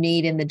skill that you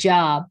need in the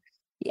job.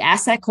 You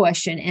ask that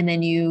question and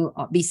then you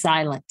be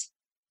silent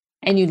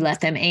and you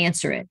let them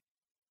answer it.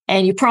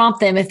 And you prompt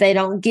them. If they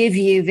don't give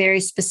you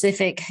very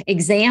specific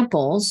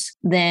examples,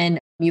 then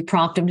you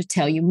prompt them to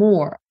tell you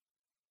more.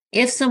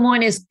 If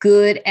someone is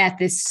good at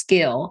this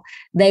skill,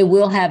 they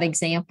will have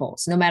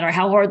examples. No matter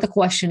how hard the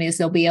question is,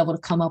 they'll be able to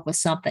come up with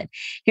something.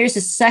 Here's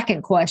the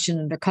second question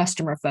under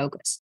customer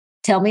focus.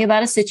 Tell me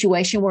about a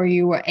situation where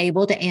you were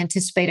able to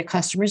anticipate a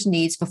customer's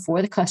needs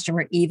before the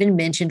customer even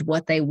mentioned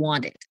what they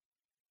wanted.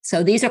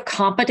 So these are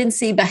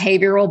competency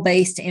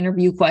behavioral-based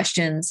interview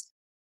questions.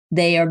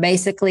 They are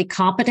basically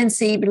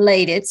competency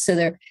related. So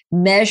they're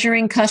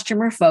measuring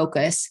customer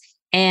focus,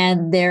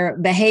 and they're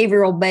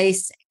behavioral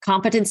based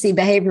competency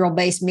behavioral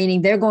based,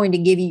 meaning they're going to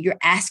give you, you're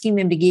asking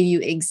them to give you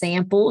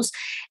examples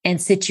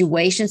and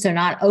situations. They're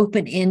not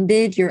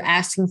open-ended. You're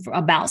asking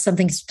about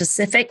something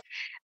specific.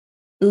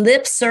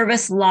 Lip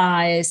service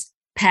lies,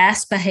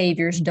 past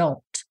behaviors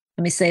don't.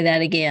 Let me say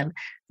that again.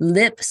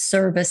 Lip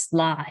service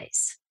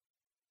lies,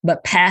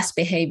 but past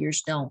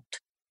behaviors don't.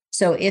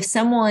 So if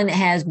someone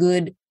has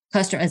good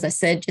customer, as I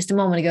said just a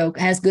moment ago,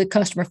 has good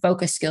customer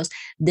focus skills,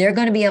 they're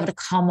going to be able to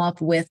come up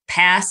with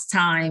past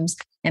times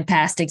and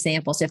past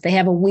examples. If they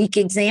have a weak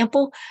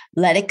example,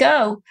 let it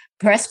go.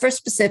 Press for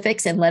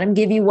specifics and let them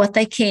give you what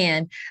they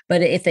can.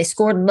 But if they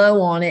scored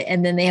low on it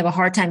and then they have a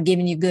hard time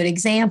giving you good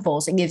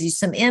examples, it gives you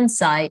some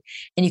insight,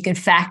 and you can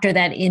factor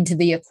that into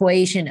the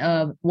equation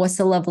of what's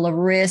the level of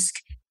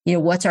risk.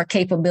 What's our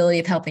capability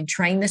of helping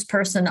train this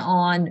person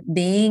on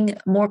being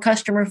more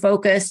customer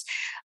focused?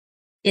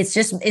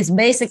 It's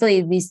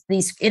basically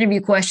these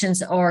interview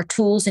questions are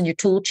tools in your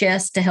tool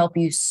chest to help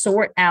you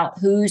sort out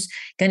who's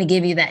going to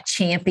give you that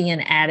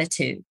champion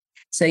attitude.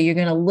 So you're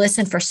going to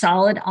listen for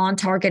solid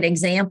on-target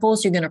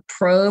examples. You're going to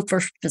probe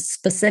for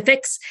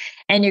specifics,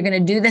 and you're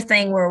going to do the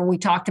thing where we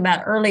talked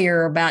about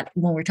earlier about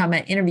when we're talking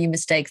about interview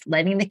mistakes,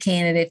 letting the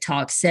candidate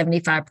talk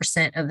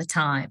 75% of the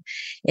time.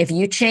 If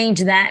you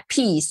change that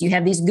piece, you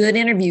have these good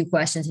interview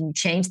questions and you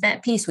change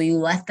that piece where you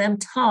let them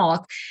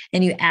talk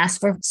and you ask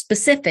for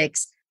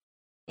specifics,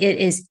 it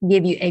is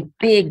give you a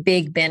big,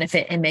 big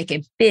benefit and make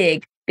a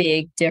big,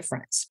 big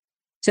difference.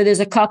 So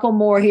there's a couple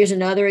more. Here's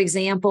another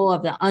example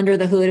of the under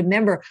the hood.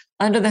 Remember,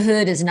 under the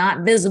hood is not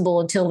visible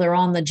until they're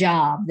on the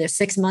job. They're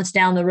 6 months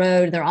down the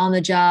road, they're on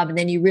the job, and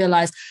then you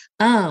realize,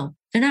 oh,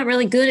 they're not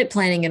really good at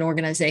planning an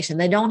organization.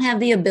 They don't have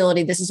the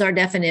ability, this is our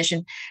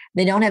definition,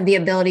 they don't have the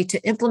ability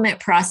to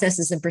implement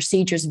processes and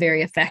procedures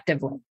very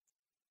effectively.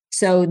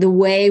 So the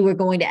way we're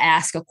going to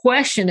ask a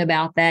question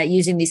about that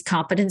using these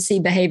competency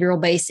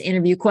behavioral-based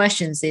interview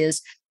questions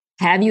is,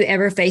 have you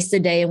ever faced a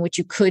day in which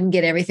you couldn't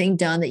get everything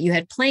done that you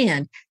had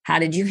planned? How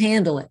did you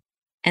handle it?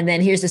 And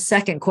then here's the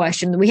second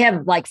question. We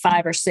have like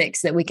 5 or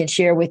 6 that we can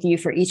share with you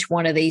for each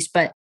one of these,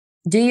 but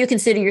do you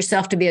consider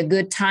yourself to be a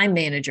good time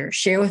manager?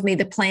 Share with me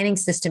the planning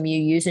system you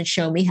use and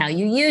show me how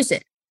you use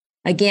it.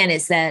 Again,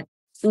 it's that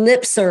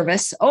lip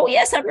service. Oh,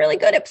 yes, I'm really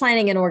good at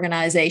planning an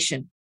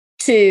organization.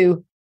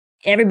 To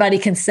everybody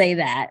can say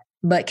that,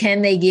 but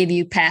can they give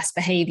you past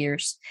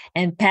behaviors?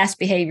 And past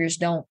behaviors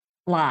don't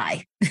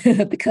lie.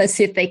 Because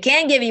if they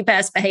can give you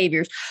past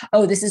behaviors,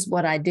 oh, this is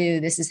what I do,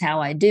 this is how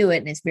I do it,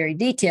 and it's very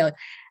detailed,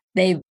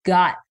 they've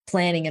got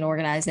planning and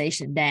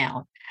organization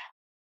down.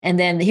 And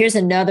then here's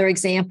another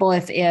example.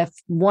 If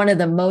one of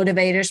the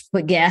motivators,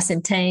 put gas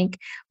in tank,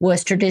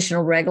 was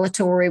traditional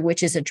regulatory,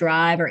 which is a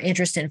drive or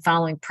interest in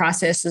following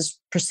processes,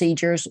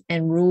 procedures,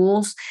 and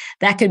rules,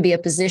 that could be a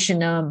position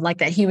like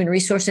that human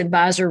resource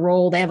advisor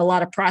role. They have a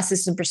lot of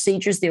processes and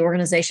procedures the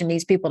organization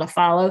needs people to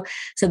follow.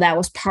 So that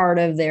was part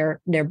of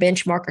their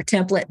benchmark or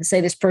template, and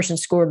say this person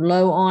scored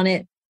low on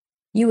it.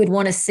 You would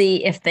want to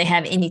see if they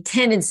have any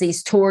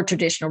tendencies toward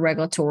traditional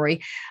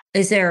regulatory.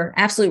 Is there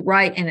absolute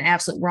right and an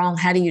absolute wrong?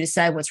 How do you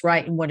decide what's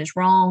right and what is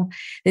wrong?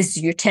 This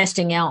is you're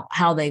testing out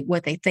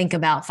what they think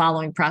about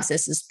following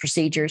processes,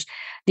 procedures.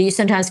 Do you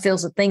sometimes feel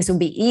that things would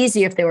be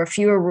easier if there were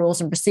fewer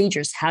rules and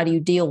procedures? How do you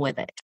deal with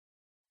it?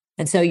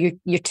 And so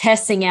you're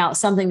testing out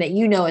something that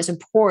you know is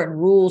important,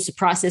 rules,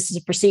 processes,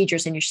 and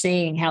procedures, and you're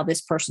seeing how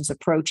this person's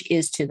approach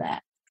is to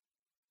that.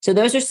 So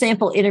those are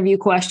sample interview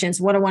questions.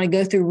 What I want to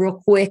go through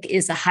real quick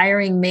is a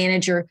hiring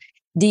manager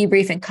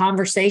debrief and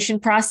conversation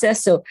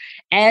process. So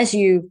as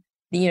you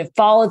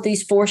followed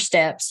these 4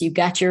 steps, you've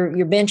got your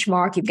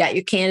benchmark, you've got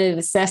your candidate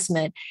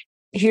assessment.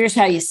 Here's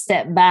how you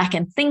step back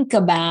and think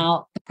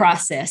about the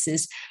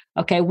processes.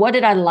 Okay, what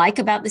did I like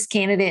about this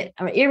candidate?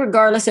 I mean,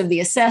 irregardless of the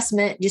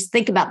assessment, just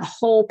think about the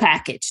whole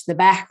package, the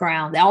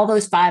background, all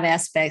those 5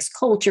 aspects,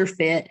 culture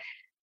fit,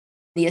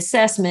 the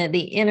assessment, the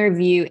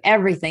interview,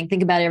 everything.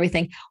 Think about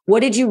everything.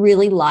 What did you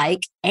really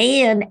like?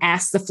 And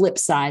ask the flip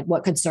side,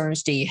 what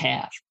concerns do you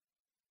have?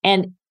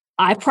 And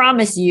I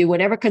promise you,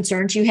 whatever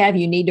concerns you have,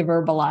 you need to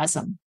verbalize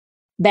them.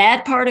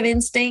 Bad part of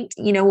instinct,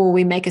 when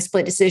we make a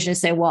split decision and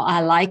say, well,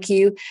 I like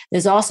you.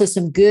 There's also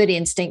some good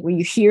instinct where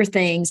you hear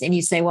things and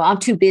you say, well, I'm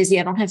too busy.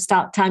 I don't have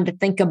time to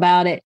think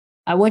about it.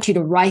 I want you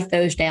to write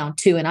those down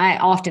too. And I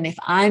often, if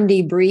I'm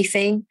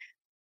debriefing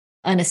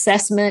an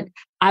assessment,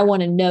 I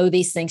want to know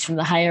these things from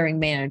the hiring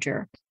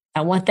manager.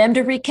 I want them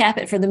to recap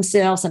it for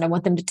themselves, and I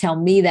want them to tell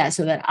me that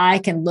so that I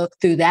can look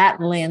through that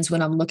lens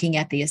when I'm looking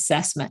at the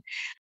assessment.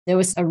 There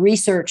was a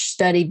research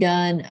study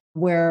done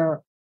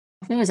where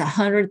I think it was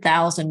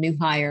 100,000 new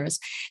hires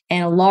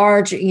and a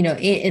large,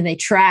 and they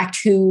tracked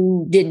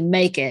who didn't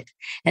make it.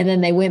 And then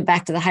they went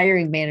back to the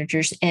hiring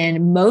managers.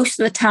 And most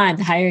of the time,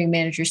 the hiring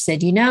managers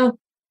said,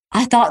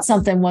 I thought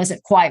something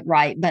wasn't quite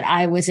right, but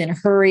I was in a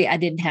hurry. I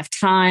didn't have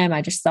time.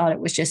 I just thought it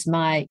was just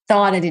my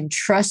thought. I didn't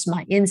trust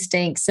my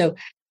instincts. So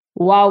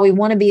while we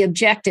want to be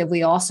objective,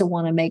 we also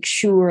want to make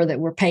sure that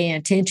we're paying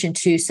attention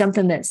to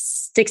something that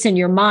sticks in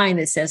your mind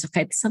that says,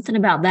 okay, something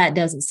about that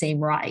doesn't seem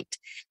right,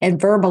 and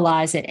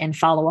verbalize it and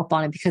follow up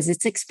on it, because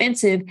it's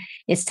expensive.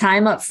 It's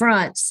time up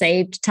front,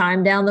 saved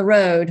time down the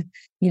road.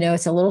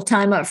 It's a little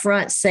time up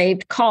front,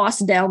 saved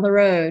cost down the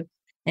road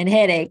and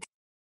headache.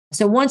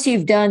 So once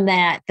you've done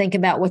that, think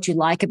about what you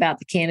like about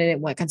the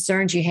candidate, what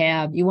concerns you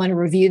have. You want to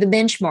review the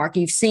benchmark.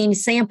 You've seen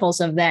samples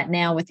of that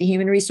now with the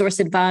human resource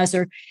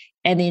advisor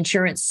and the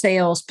insurance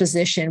sales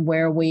position,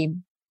 where we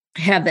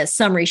have that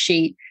summary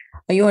sheet.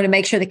 You want to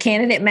make sure the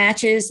candidate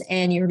matches,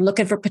 and you're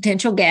looking for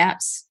potential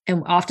gaps.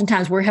 And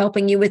oftentimes we're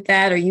helping you with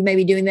that, or you may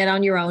be doing that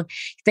on your own.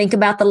 Think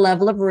about the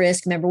level of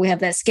risk. Remember, we have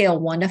that scale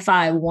 1 to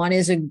 5.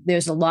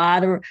 There's a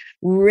lot of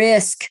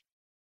risk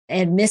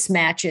and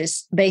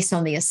mismatches based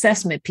on the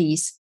assessment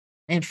piece.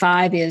 And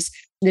 5 is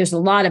there's a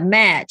lot of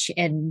match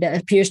and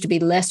appears to be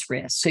less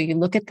risk. So you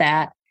look at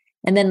that.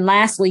 And then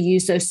lastly,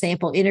 use those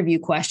sample interview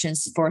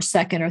questions for a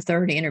second or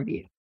third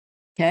interview.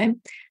 Okay.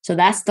 So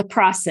that's the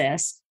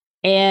process.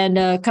 And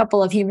a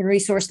couple of human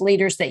resource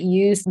leaders that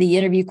use the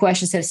interview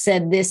questions have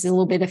said this is a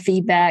little bit of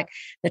feedback.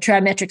 The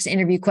TriMetrix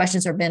interview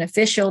questions are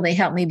beneficial. They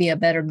help me be a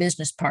better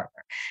business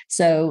partner.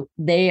 So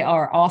they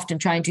are often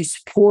trying to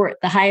support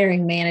the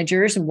hiring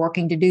managers and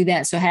working to do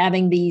that. So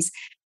having these,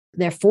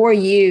 they're for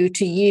you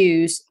to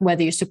use,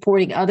 whether you're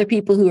supporting other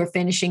people who are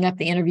finishing up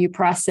the interview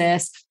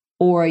process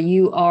or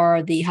you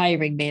are the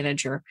hiring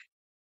manager.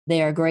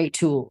 They are great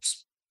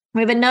tools. We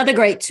have another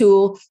great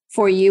tool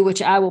for you,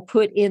 which I will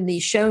put in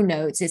the show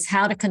notes. It's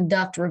how to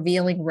conduct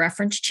revealing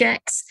reference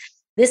checks.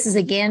 This is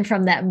again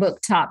from that book,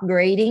 Top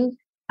Grading.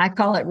 I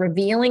call it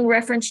revealing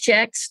reference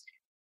checks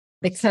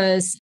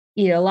because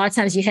a lot of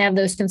times you have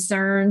those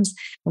concerns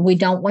and we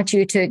don't want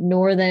you to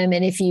ignore them.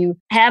 And if you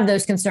have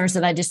those concerns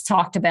that I just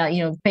talked about,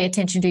 pay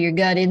attention to your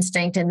gut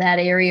instinct in that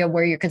area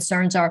where your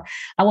concerns are.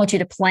 I want you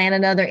to plan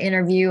another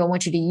interview. I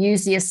want you to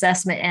use the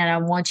assessment, and I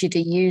want you to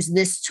use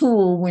this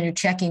tool when you're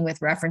checking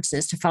with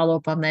references to follow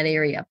up on that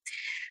area.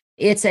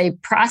 It's a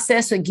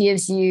process that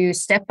gives you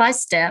step by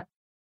step.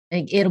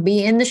 It'll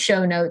be in the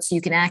show notes. So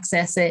you can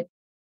access it.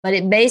 But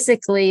it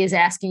basically is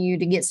asking you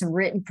to get some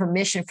written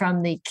permission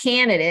from the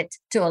candidate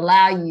to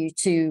allow you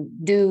to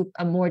do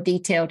a more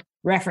detailed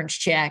reference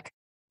check,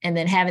 and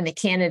then having the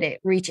candidate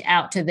reach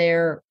out to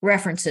their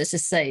references to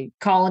say,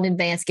 call in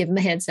advance, give them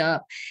a heads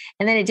up.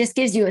 And then it just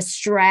gives you a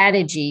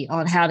strategy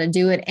on how to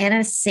do it and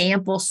a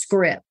sample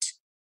script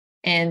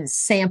and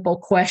sample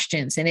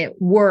questions. And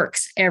it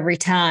works every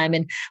time.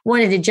 And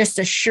wanted to just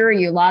assure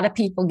you, a lot of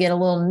people get a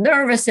little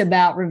nervous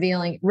about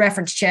revealing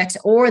reference checks,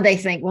 or they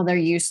think, well, they're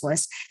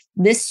useless.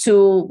 This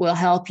tool will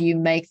help you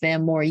make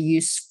them more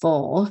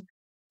useful.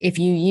 If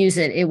you use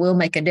it, it will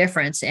make a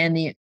difference.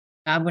 And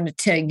I'm going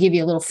to give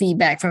you a little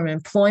feedback from an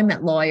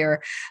employment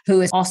lawyer who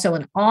is also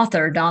an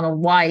author, Donald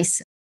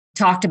Weiss,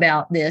 talked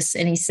about this.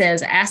 And he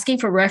says, asking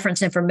for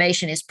reference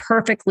information is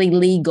perfectly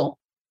legal.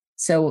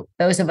 So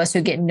those of us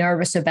who get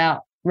nervous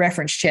about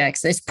reference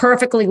checks, it's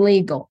perfectly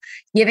legal.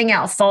 Giving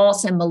out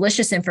false and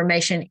malicious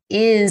information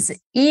is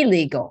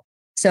illegal.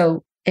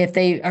 So if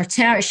they are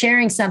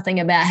sharing something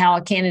about how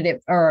a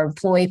candidate or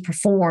employee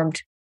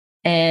performed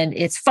and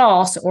it's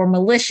false or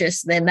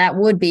malicious, then that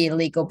would be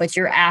illegal, but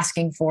you're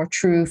asking for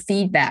true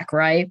feedback,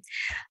 right?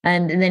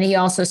 And then he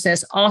also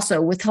says,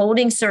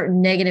 withholding certain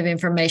negative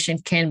information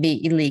can be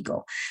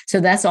illegal.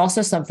 So that's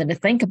also something to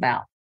think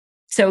about.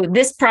 So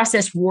this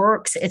process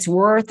works. It's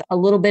worth a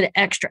little bit of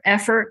extra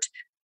effort.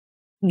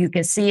 You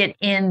can see it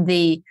in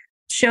the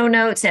show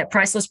notes at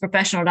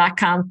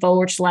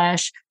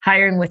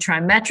pricelessprofessional.com/hiring with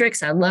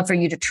TriMetrix. I'd love for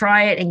you to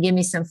try it and give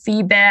me some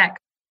feedback.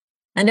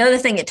 Another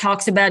thing it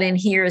talks about in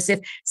here is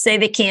if, say,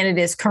 the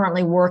candidate is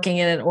currently working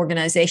in an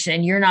organization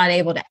and you're not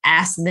able to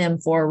ask them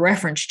for a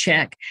reference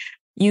check,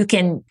 you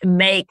can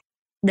make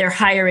their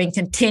hiring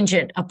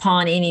contingent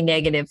upon any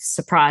negative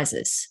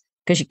surprises,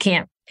 because you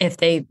can't, if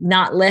they've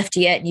not left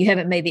yet, you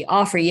haven't made the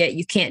offer yet,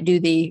 you can't do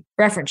the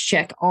reference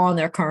check on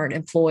their current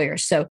employer.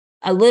 So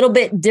a little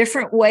bit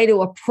different way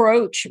to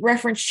approach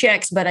reference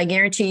checks, but I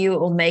guarantee you it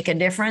will make a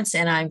difference.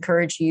 And I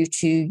encourage you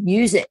to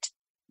use it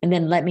and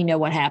then let me know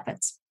what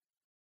happens.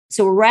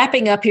 So we're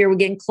wrapping up here. We're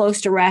getting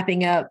close to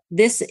wrapping up.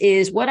 This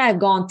is what I've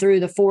gone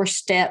through, the 4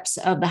 steps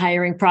of the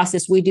hiring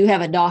process. We do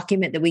have a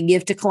document that we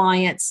give to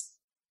clients,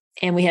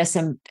 and we have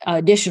some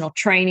additional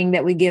training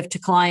that we give to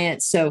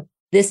clients. So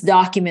this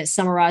document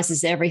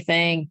summarizes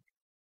everything.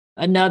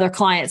 Another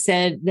client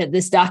said that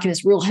this document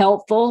is real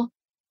helpful.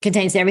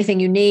 Contains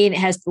everything you need. It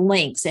has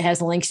links. It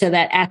has links to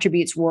that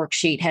attributes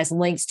worksheet, has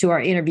links to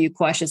our interview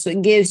questions. So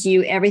it gives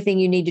you everything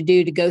you need to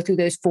do to go through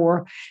those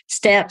 4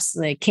 steps,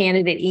 the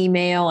candidate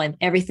email and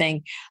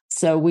everything.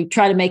 So we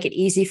try to make it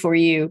easy for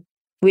you.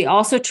 We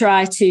also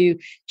try to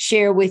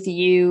share with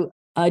you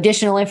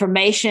additional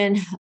information.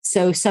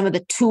 So some of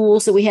the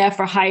tools that we have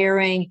for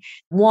hiring.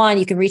 One,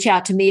 you can reach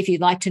out to me if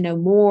you'd like to know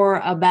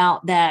more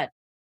about that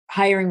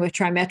hiring with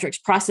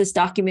TriMetrix process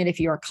document if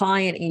you're a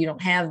client and you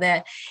don't have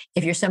that.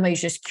 If you're somebody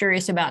who's just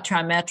curious about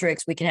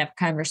TriMetrix, we can have a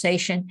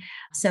conversation.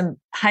 Some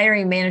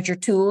hiring manager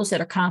tools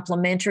that are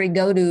complimentary.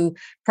 Go to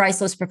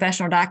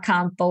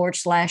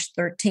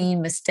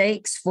pricelessprofessional.com/13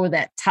 mistakes for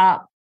that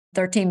top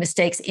 13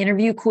 mistakes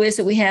interview quiz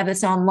that we have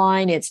that's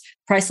online. It's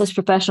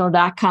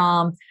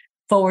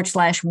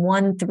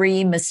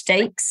pricelessprofessional.com/13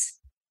 mistakes.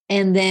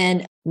 And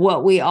then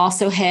what we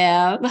also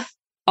have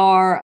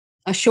are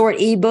a short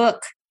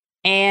ebook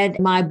and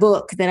my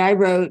book that I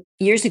wrote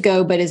years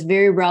ago, but is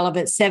very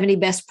relevant, 70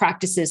 Best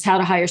Practices, How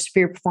to Hire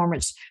Superior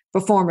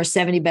Performers,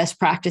 70 Best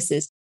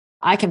Practices.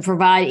 I can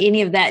provide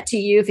any of that to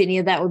you if any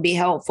of that would be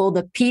helpful.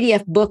 The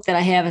PDF book that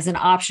I have is an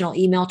optional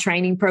email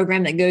training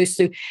program that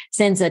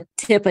sends a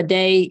tip a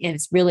day, and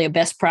it's really a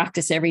best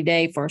practice every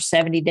day for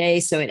 70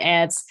 days. So it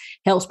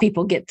helps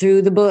people get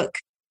through the book.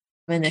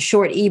 And the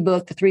short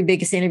ebook, The 3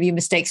 Biggest Interview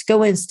Mistakes,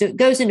 goes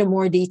into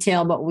more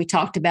detail about what we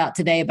talked about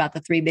today about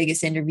the 3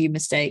 biggest interview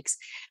mistakes.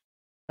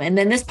 And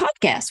then this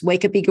podcast,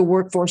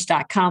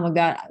 wakeupeagerworkforce.com. I've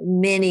got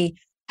many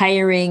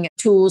hiring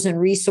tools and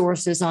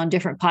resources on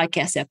different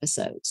podcast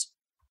episodes.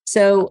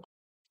 So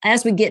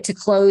as we get to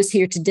close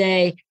here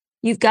today,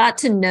 you've got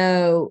to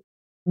know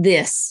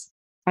this.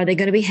 Are they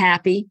going to be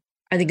happy?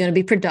 Are they going to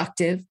be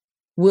productive?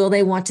 Will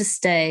they want to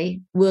stay?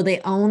 Will they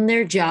own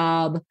their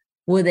job?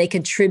 Will they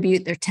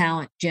contribute their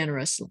talent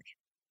generously?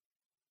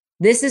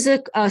 This is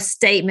a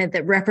statement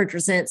that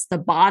represents the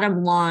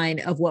bottom line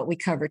of what we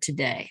covered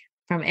today.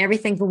 From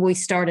everything that we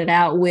started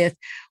out with,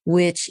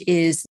 which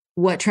is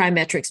what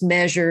TriMetrix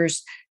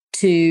measures,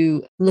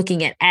 to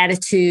looking at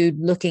attitude,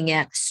 looking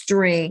at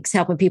strengths,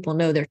 helping people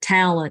know their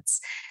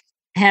talents,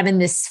 having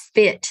this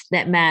fit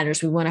that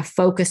matters. We want to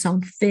focus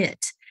on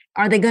fit.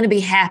 Are they going to be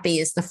happy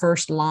is the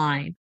first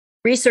line.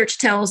 Research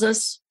tells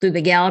us through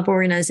the Gallup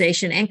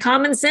organization, and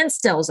common sense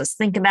tells us,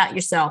 think about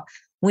yourself.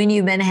 When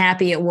you've been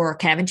happy at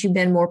work, haven't you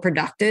been more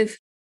productive?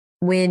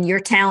 When your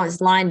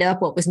talents lined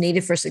up what was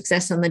needed for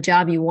success on the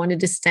job, you wanted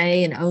to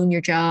stay and own your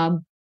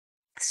job.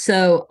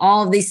 So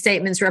all of these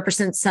statements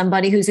represent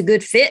somebody who's a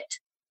good fit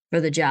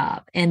for the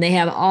job. And they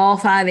have all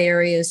 5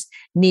 areas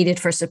needed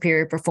for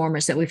superior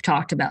performance that we've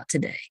talked about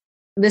today.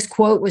 This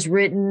quote was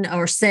written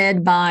or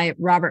said by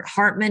Robert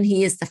Hartman.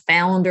 He is the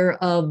founder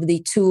of the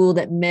tool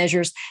that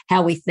measures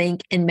how we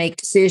think and make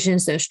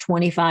decisions, those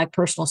 25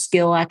 personal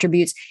skill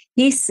attributes.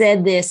 He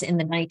said this in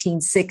the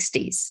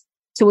 1960s.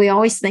 So we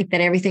always think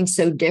that everything's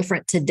so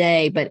different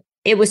today, but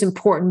it was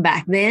important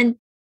back then,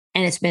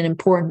 and it's been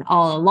important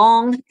all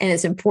along, and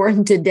it's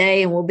important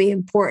today and will be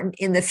important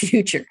in the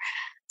future.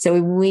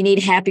 So we need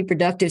happy,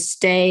 productive,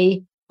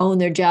 stay, own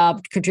their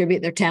job,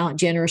 contribute their talent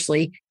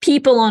generously,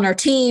 people on our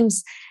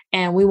teams.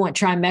 And we want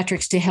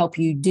TriMetrix to help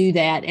you do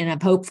that. And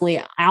I've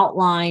hopefully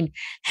outlined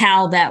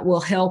how that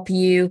will help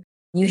you.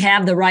 You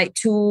have the right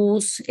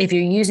tools if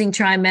you're using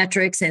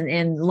TriMetrix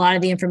and a lot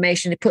of the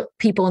information to put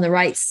people in the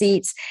right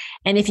seats.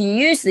 And if you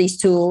use these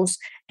tools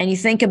and you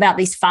think about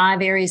these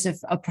 5 areas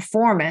of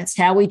performance,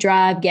 how we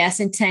drive, gas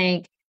and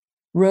tank,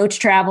 roads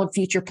traveled,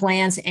 future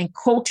plans, and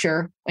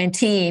culture and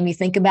team, you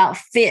think about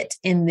fit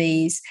in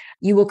these,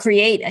 you will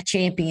create a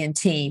champion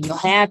team. You'll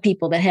have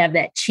people that have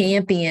that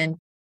champion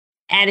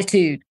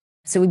attitude.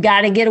 So we've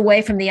got to get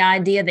away from the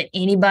idea that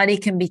anybody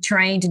can be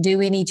trained to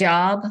do any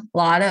job. A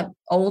lot of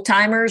old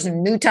timers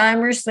and new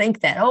timers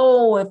think that,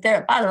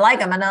 if I like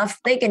them enough,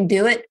 they can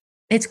do it.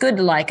 It's good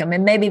to like them,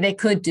 and maybe they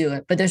could do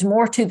it, but there's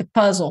more to the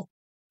puzzle,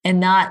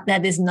 and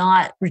that is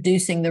not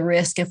reducing the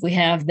risk if we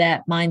have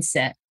that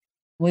mindset.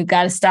 We've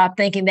got to stop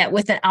thinking that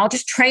I'll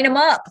just train them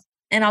up,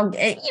 and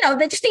they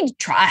just need to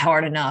try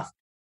hard enough.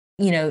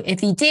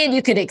 If you did,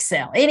 you could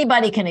excel.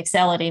 Anybody can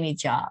excel at any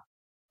job.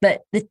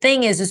 But the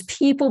thing is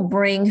people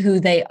bring who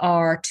they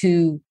are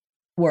to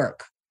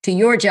work, to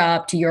your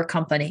job, to your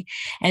company.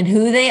 And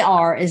who they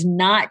are is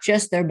not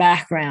just their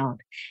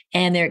background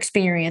and their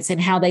experience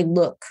and how they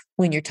look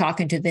when you're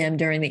talking to them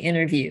during the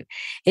interview.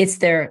 It's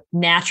their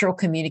natural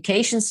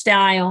communication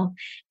style.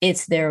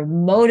 It's their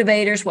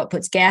motivators, what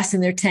puts gas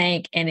in their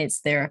tank, and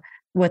it's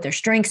what their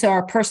strengths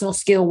are, personal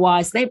skill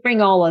wise. They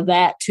bring all of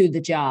that to the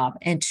job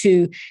and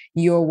to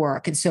your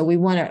work. And so we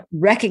want to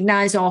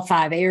recognize all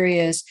 5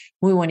 areas.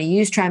 We want to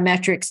use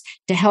TriMetrix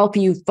to help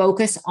you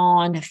focus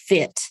on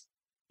fit.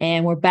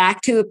 And we're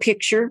back to a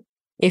picture.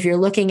 If you're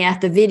looking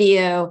at the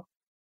video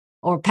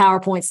or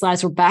PowerPoint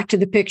slides, we're back to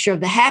the picture of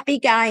the happy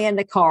guy in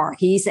the car.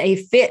 He's a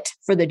fit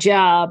for the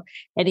job,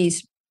 and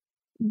he's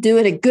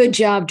doing a good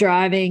job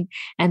driving.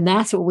 And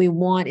that's what we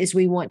want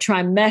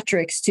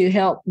TriMetrix to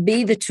help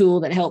be the tool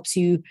that helps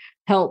you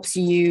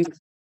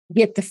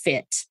get the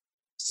fit.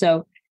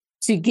 So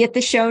to get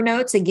the show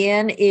notes,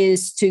 again,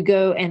 is to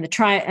go and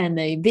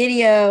the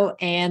video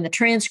and the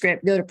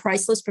transcript, go to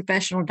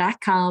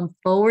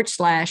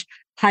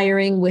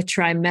pricelessprofessional.com/hiring with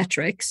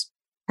TriMetrix,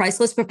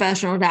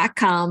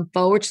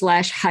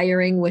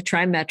 pricelessprofessional.com/hiring with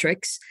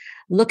TriMetrix.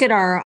 Look at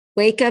our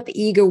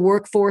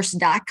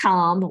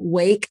wakeupeagerworkforce.com,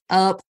 Wake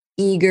Up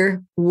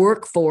Eager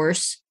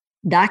Workforce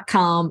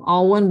pricelessprofessional.com,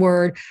 all one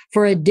word,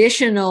 for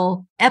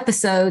additional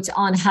episodes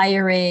on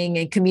hiring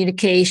and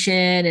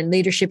communication and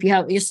leadership.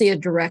 You'll see a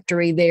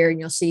directory there, and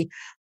you'll see,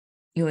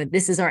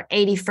 this is our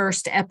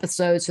 81st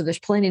episode. So there's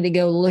plenty to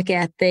go look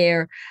at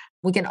there.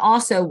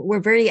 We're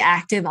very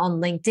active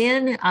on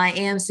LinkedIn. I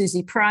am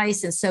Susie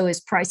Price, and so is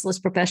Priceless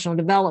Professional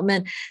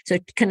Development. So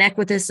connect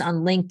with us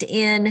on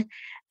LinkedIn.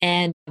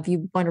 And if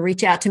you want to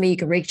reach out to me, you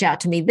can reach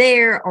out to me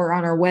there or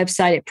on our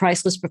website at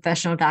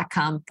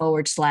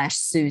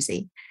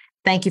pricelessprofessional.com/Susie.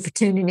 Thank you for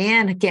tuning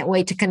in. I can't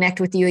wait to connect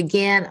with you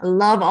again. I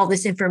love all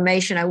this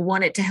information. I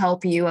want it to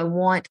help you. I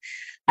want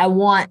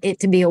it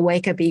to be a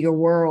wake up eager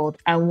world.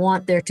 I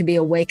want there to be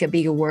a wake up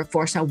eager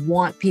workforce. I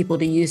want people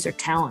to use their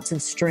talents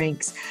and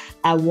strengths.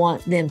 I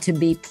want them to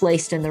be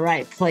placed in the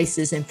right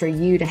places, and for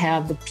you to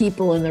have the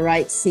people in the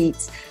right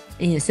seats,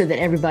 so that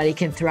everybody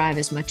can thrive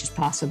as much as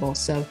possible.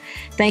 So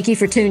thank you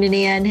for tuning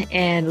in,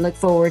 and look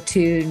forward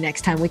to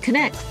next time we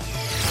connect.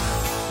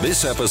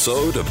 This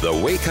episode of the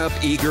Wake Up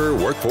Eager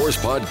Workforce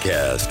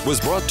Podcast was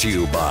brought to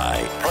you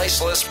by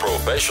Priceless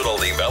Professional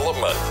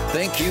Development.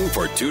 Thank you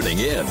for tuning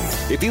in.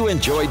 If you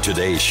enjoyed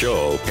today's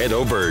show, head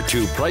over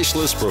to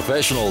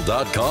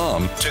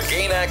pricelessprofessional.com to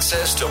gain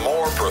access to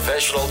more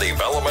professional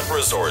development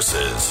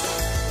resources.